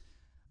last.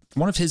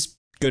 One of his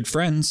good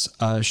friends,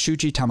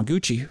 Shuji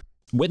Tamaguchi,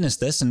 witnessed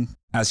this, and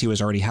as he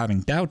was already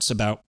having doubts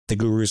about the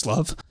guru's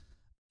love,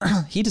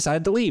 he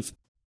decided to leave.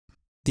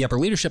 The upper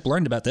leadership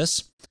learned about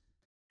this,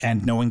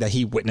 and knowing that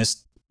he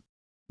witnessed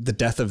the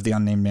death of the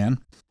unnamed man,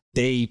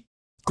 they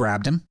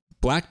grabbed him,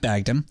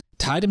 black-bagged him,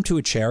 tied him to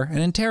a chair, and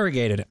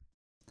interrogated him.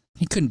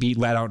 He couldn't be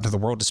let out into the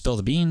world to spill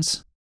the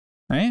beans,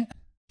 right?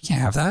 You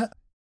can't have that.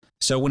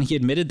 So when he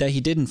admitted that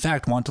he did in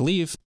fact want to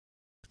leave,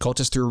 the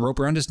cultists threw a rope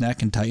around his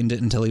neck and tightened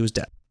it until he was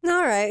dead.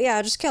 All right,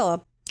 yeah, just kill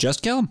him.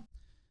 Just kill him.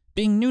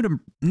 Being new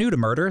to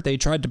murder, they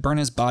tried to burn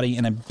his body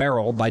in a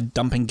barrel by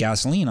dumping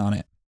gasoline on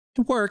it.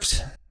 It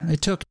worked.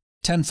 It took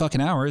 10 fucking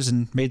hours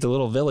and made the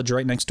little village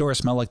right next door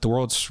smell like the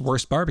world's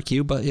worst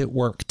barbecue, but it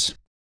worked.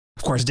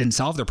 Of course, it didn't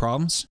solve their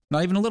problems.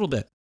 Not even a little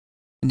bit.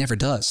 It never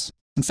does.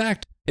 In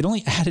fact, it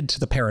only added to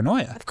the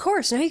paranoia. Of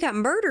course, now you got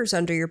murders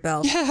under your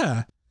belt.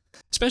 Yeah.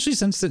 Especially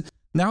since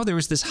now there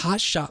was this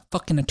hotshot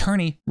fucking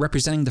attorney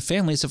representing the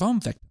families of home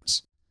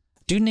victims.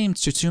 Dude named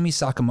Tsutsumi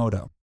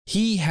Sakamoto.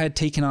 He had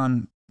taken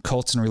on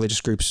cults and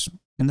religious groups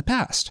in the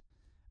past.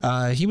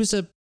 He was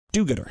a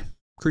do-gooder,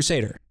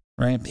 crusader,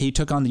 right? He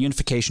took on the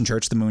Unification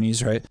Church, the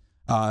Moonies, right?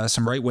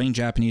 Some right-wing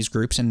Japanese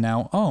groups, and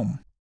now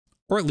Ohm.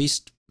 Or at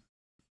least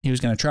he was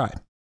going to try.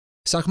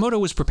 Sakamoto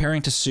was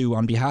preparing to sue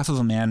on behalf of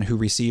a man who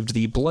received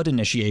the blood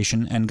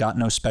initiation and got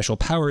no special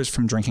powers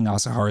from drinking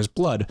Asahara's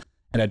blood,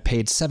 and had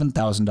paid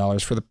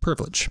 $7,000 for the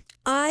privilege.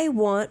 I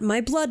want my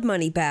blood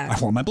money back.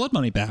 I want my blood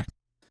money back.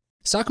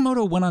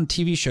 Sakamoto went on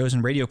TV shows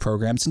and radio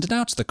programs and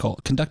denounced the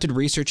cult, conducted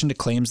research into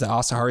claims that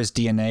Asahara's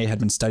DNA had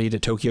been studied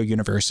at Tokyo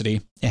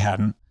University. It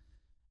hadn't.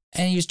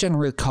 And he was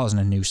generally causing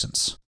a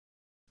nuisance.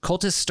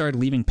 Cultists started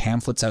leaving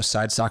pamphlets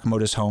outside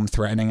Sakamoto's home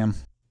threatening him.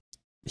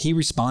 He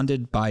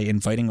responded by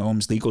inviting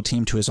Ohm's legal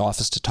team to his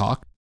office to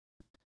talk.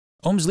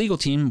 Ohm's legal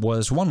team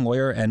was one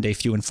lawyer and a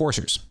few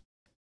enforcers.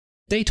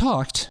 They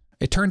talked,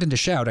 it turned into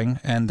shouting,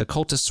 and the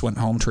cultists went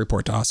home to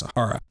report to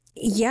Asahara.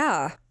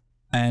 Yeah.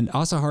 And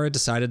Asahara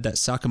decided that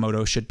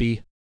Sakamoto should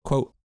be,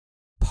 quote,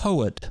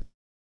 poa'd.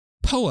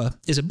 Poa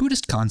is a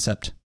Buddhist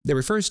concept that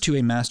refers to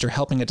a master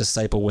helping a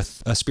disciple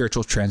with a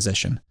spiritual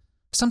transition,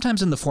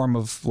 sometimes in the form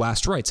of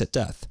last rites at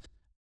death.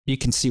 You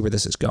can see where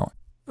this is going.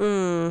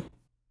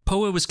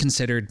 Poa is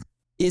considered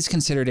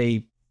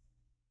a,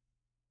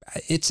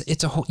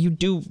 it's a whole,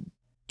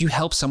 you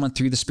help someone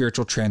through the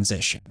spiritual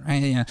transition,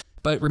 right? Yeah.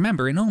 But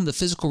remember, in Ohm, the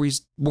physical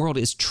world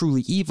is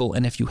truly evil,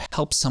 and if you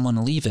help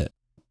someone leave it,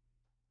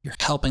 you're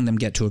helping them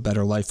get to a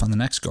better life on the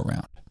next go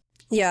round.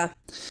 Yeah.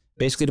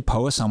 Basically, to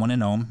Poa someone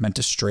in Ohm meant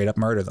to straight up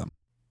murder them.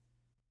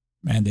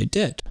 And they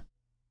did.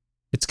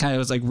 It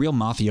was like real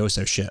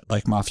mafioso shit,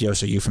 like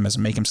mafioso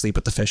euphemism, make him sleep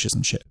with the fishes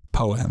and shit.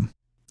 Poa him,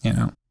 you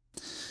know.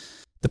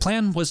 The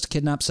plan was to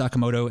kidnap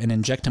Sakamoto and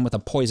inject him with a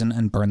poison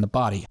and burn the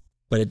body,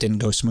 but it didn't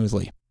go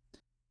smoothly.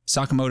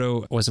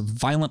 Sakamoto was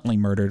violently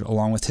murdered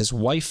along with his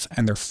wife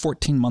and their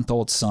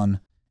 14-month-old son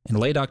in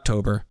late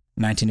October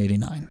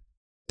 1989.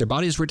 Their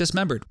bodies were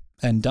dismembered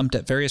and dumped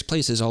at various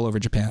places all over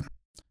Japan.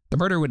 The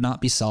murder would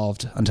not be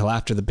solved until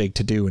after the big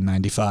to-do in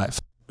 95.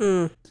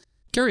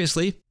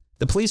 Curiously,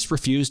 the police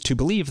refused to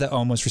believe that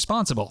Ohm was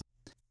responsible,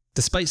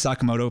 despite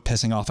Sakamoto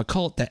pissing off a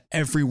cult that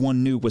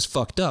everyone knew was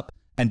fucked up,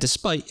 and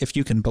despite, if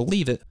you can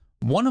believe it,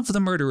 one of the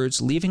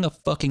murderers leaving a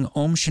fucking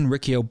Ohm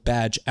Shinrikyo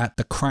badge at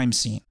the crime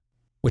scene,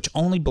 which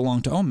only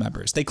belonged to Ohm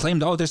members. They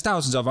claimed, oh, there's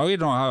thousands of them. We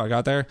don't know how I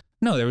got there.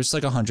 No, there was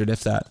like 100,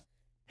 if that.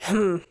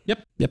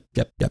 Yep.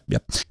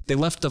 They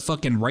left the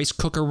fucking rice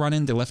cooker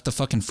running. They left the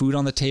fucking food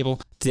on the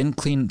table. Didn't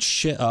clean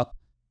shit up.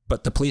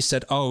 But the police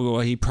said, oh,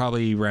 well, he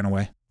probably ran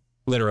away.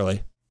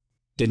 Literally.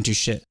 Didn't do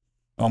shit.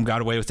 Ohm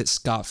got away with it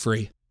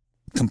scot-free.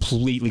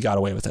 Completely got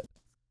away with it.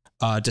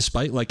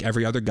 Despite, like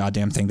every other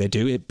goddamn thing they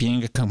do, it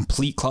being a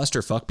complete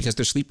clusterfuck because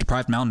they're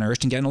sleep-deprived,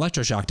 malnourished, and getting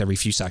electroshocked every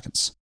few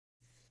seconds.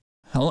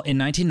 Well, in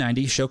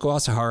 1990, Shoko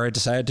Asahara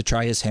decided to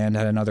try his hand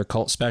at another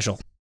cult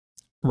special,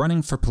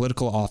 running for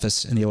political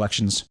office in the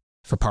elections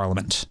for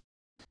parliament.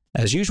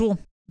 As usual,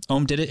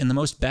 Ohm did it in the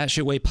most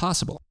batshit way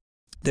possible.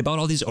 They bought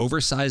all these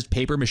oversized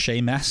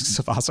papier-mâché masks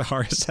of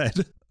Asahara's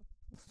head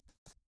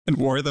and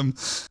wore them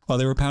while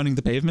they were pounding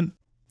the pavement.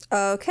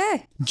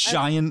 Okay.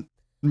 Giant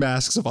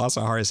masks of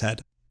Asahara's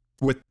head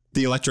with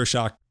the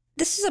electroshock.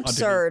 This is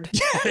absurd.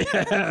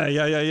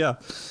 Yeah,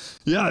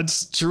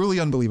 it's truly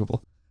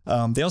unbelievable.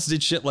 They also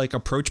did shit like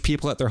approach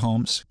people at their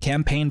homes,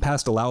 campaign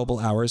past allowable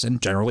hours,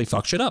 and generally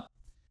fuck shit up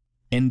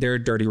in their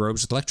dirty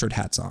robes with electrode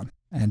hats on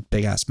and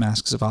big-ass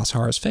masks of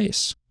Asahara's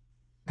face.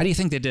 How do you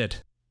think they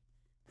did?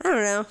 I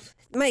don't know.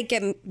 It might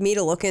get me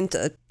to look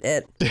into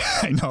it.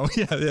 I know,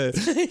 yeah.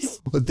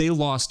 But they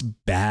lost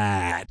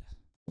bad.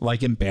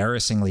 Like,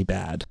 embarrassingly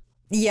bad.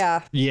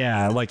 Yeah.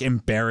 Yeah, like,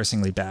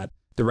 embarrassingly bad.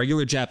 The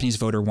regular Japanese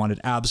voter wanted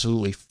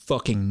absolutely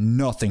fucking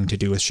nothing to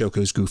do with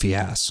Shoko's goofy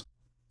ass.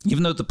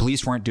 Even though the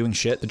police weren't doing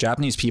shit, the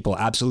Japanese people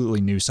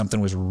absolutely knew something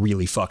was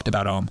really fucked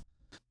about Ohm.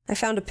 I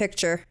found a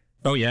picture.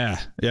 Oh, yeah.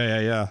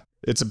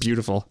 It's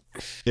beautiful.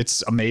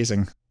 It's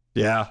amazing.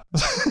 Yeah.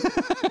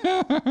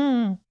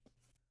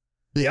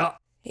 Yeah.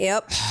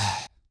 Yep.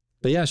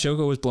 But yeah,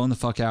 Shoko was blown the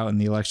fuck out in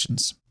the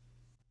elections.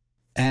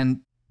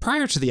 And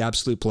prior to the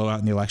absolute blowout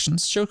in the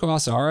elections, Shoko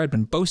Asahara had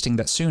been boasting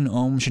that soon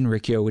Ohm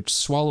Shinrikyo would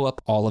swallow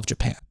up all of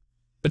Japan.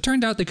 But it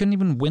turned out they couldn't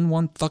even win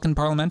one fucking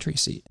parliamentary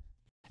seat.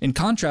 In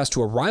contrast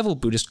to a rival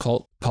Buddhist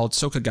cult called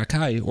Soka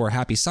Gakkai, or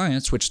Happy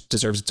Science, which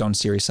deserves its own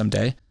series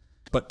someday.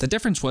 But the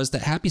difference was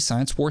that Happy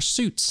Science wore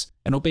suits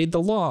and obeyed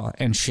the law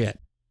and shit.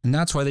 And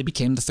that's why they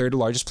became the third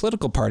largest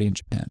political party in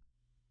Japan.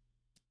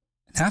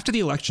 After the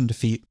election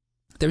defeat,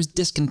 there was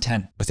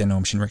discontent within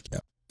Ohm Shinrikyo.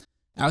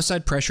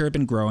 Outside pressure had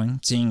been growing,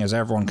 seeing as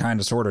everyone kind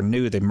of sort of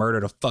knew they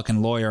murdered a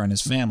fucking lawyer and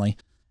his family.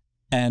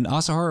 And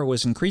Asahara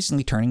was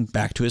increasingly turning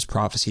back to his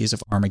prophecies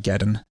of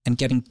Armageddon and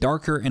getting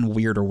darker and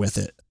weirder with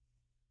it.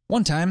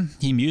 One time,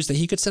 he mused that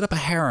he could set up a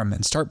harem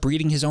and start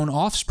breeding his own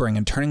offspring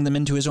and turning them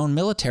into his own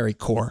military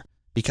corps,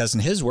 because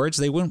in his words,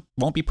 they won't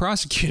be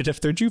prosecuted if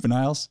they're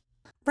juveniles.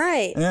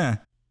 Right. Yeah.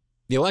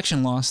 The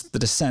election loss, the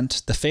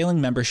dissent, the failing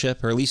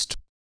membership, or at least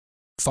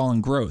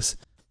fallen growth.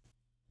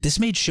 This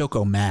made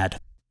Shoko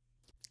mad.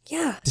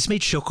 Yeah. This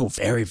made Shoko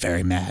very,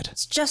 very mad.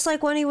 It's just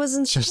like when he was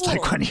in school. Just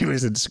like when he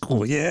was in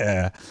school,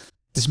 yeah.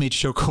 This made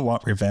Shoko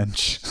want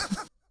revenge.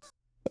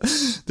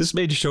 This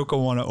made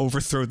Shoko want to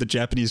overthrow the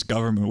Japanese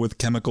government with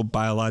chemical,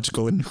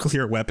 biological, and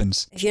nuclear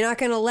weapons. If you're not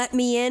going to let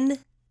me in,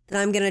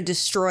 then I'm going to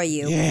destroy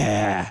you.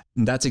 Yeah.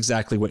 And that's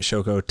exactly what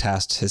Shoko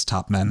tasked his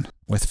top men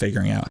with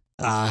figuring out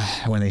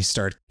when they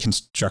started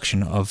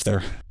construction of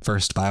their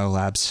first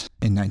biolabs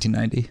in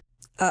 1990.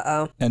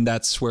 Uh-oh. And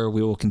that's where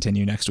we will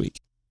continue next week.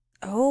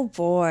 Oh,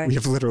 boy. We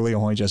have literally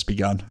only just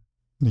begun.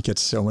 It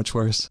gets so much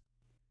worse.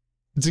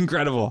 It's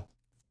incredible.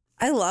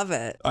 I love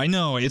it. I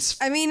know. It's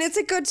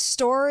a good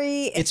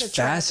story. It's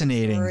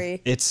fascinating.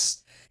 Story.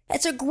 It's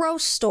a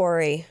gross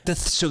story.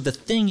 So the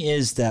thing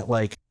is that,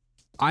 like,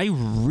 I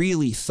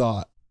really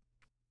thought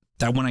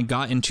that when I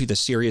got into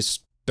the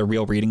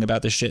real reading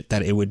about this shit,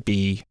 that it would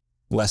be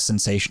less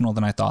sensational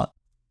than I thought.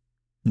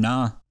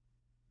 Nah,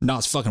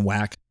 it's fucking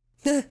whack.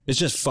 It's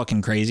just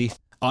fucking crazy.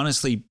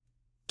 Honestly,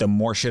 the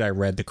more shit I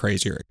read, the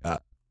crazier it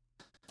got.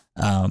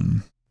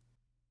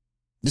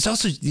 There's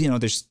also,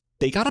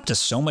 they got up to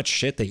so much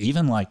shit that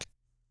even like,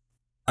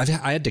 I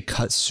had to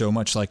cut so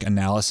much like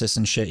analysis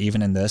and shit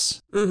even in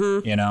this.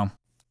 Mm-hmm.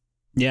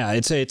 Yeah,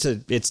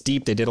 it's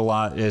deep. They did a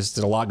lot. There's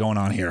a lot going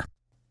on here.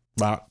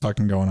 A lot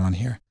fucking going on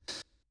here.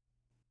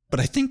 But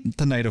I think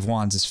the Knight of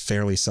Wands is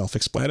fairly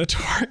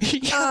self-explanatory.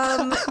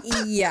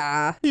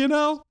 Yeah.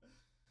 The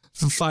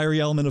fiery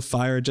element of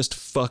fire, just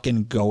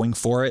fucking going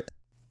for it.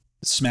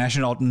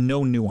 Smashing all,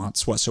 no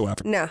nuance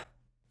whatsoever. No.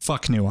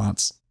 Fuck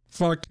nuance.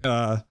 Fuck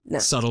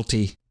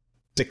subtlety.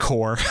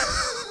 Decor.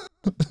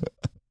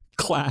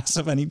 Class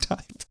of any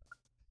type.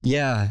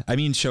 Yeah, I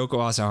mean, Shoko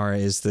Asahara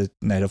is the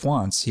Knight of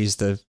Wands. He's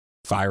the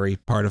fiery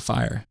part of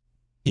fire.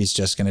 He's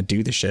just gonna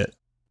do the shit.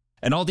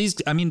 And all these,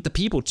 I mean, the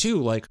people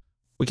too, like,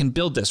 we can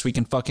build this. We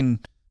can fucking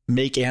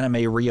make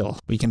anime real.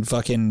 We can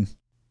fucking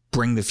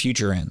bring the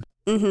future in.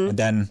 Mm-hmm. And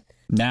then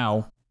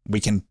now we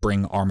can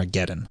bring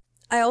Armageddon.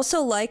 I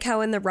also like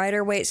how in the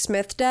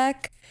Rider-Waite-Smith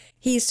deck,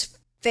 he's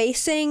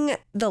facing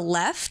the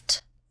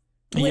left,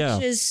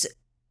 which is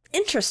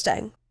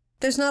interesting.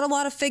 There's not a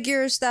lot of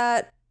figures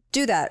that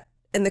do that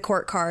in the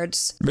court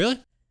cards.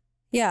 Really?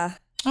 Yeah.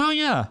 Oh,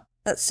 yeah.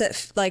 That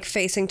sit like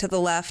facing to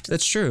the left.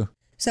 That's true.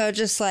 So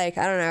just like,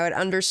 I don't know, it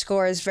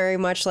underscores very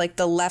much like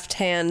the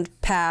left-hand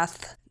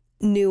path,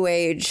 new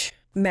age,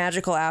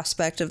 magical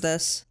aspect of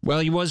this. Well,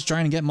 he was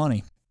trying to get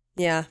money.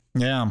 Yeah.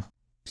 Yeah.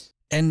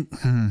 And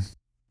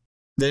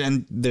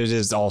there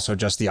is also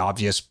just the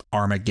obvious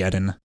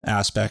Armageddon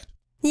aspect.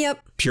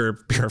 Yep. Pure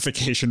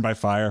purification by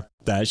fire.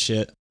 That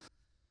shit.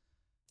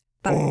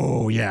 Bye.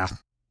 Oh, yeah.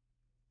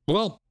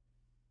 Well,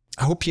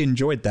 I hope you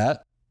enjoyed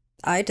that.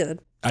 I did.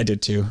 I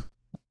did too.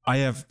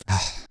 I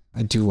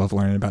do love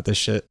learning about this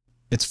shit.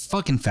 It's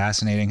fucking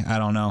fascinating. I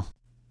don't know.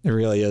 It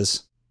really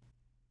is.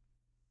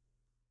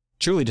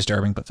 Truly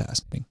disturbing, but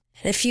fascinating.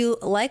 And if you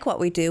like what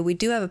we do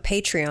have a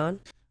Patreon.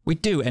 We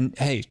do. And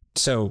hey,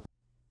 so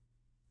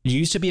you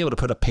used to be able to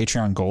put up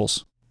Patreon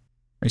goals.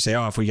 Or you say,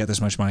 if we get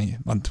this much money,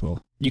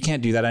 well, you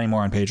can't do that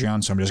anymore on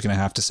Patreon, so I'm just going to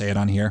have to say it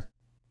on here.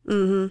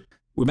 Mm-hmm.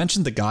 We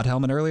mentioned the God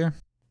helmet earlier.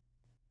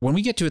 When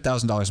we get to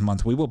 $1,000 a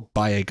month, we will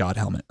buy a God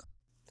helmet.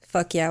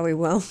 Fuck yeah, we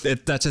will.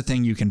 That's a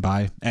thing you can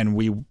buy, and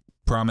we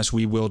promise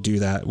we will do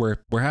that. We're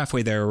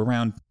halfway there.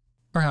 We're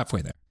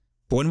halfway there.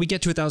 But when we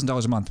get to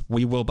 $1,000 a month,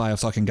 we will buy a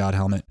fucking God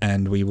helmet,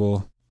 and we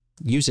will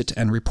use it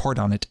and report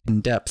on it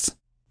in depth.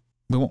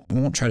 We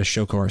won't try to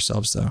Shoko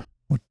ourselves, though.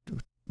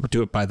 We'll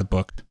do it by the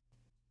book.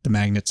 The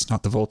magnets,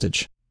 not the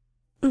voltage.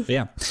 But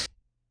yeah.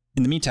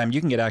 In the meantime, you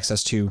can get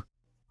access to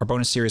our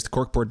bonus series, The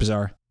Corkboard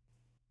Bazaar,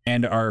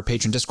 and our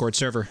Patreon Discord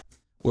server,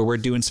 where we're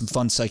doing some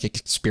fun psychic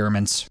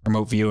experiments,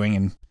 remote viewing,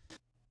 and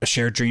a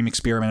shared dream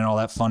experiment and all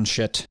that fun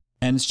shit.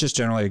 And it's just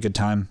generally a good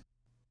time.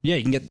 Yeah,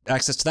 you can get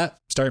access to that.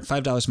 Start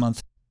at $5 a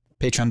month.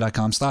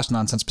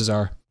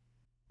 Patreon.com/nonsensebazaar.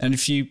 And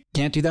if you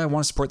can't do that and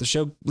want to support the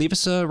show, leave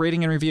us a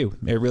rating and review.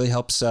 It really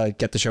helps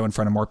get the show in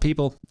front of more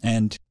people,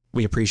 and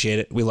we appreciate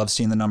it. We love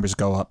seeing the numbers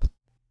go up.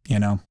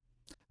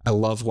 I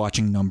love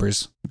watching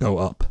numbers go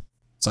up.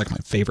 It's like my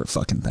favorite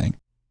fucking thing.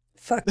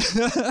 Fuck.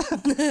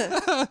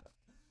 All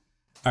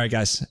right,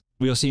 guys.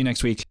 We'll see you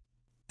next week.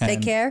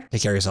 Take care.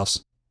 Take care of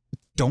yourselves.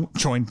 Don't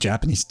join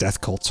Japanese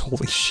death cults.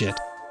 Holy shit.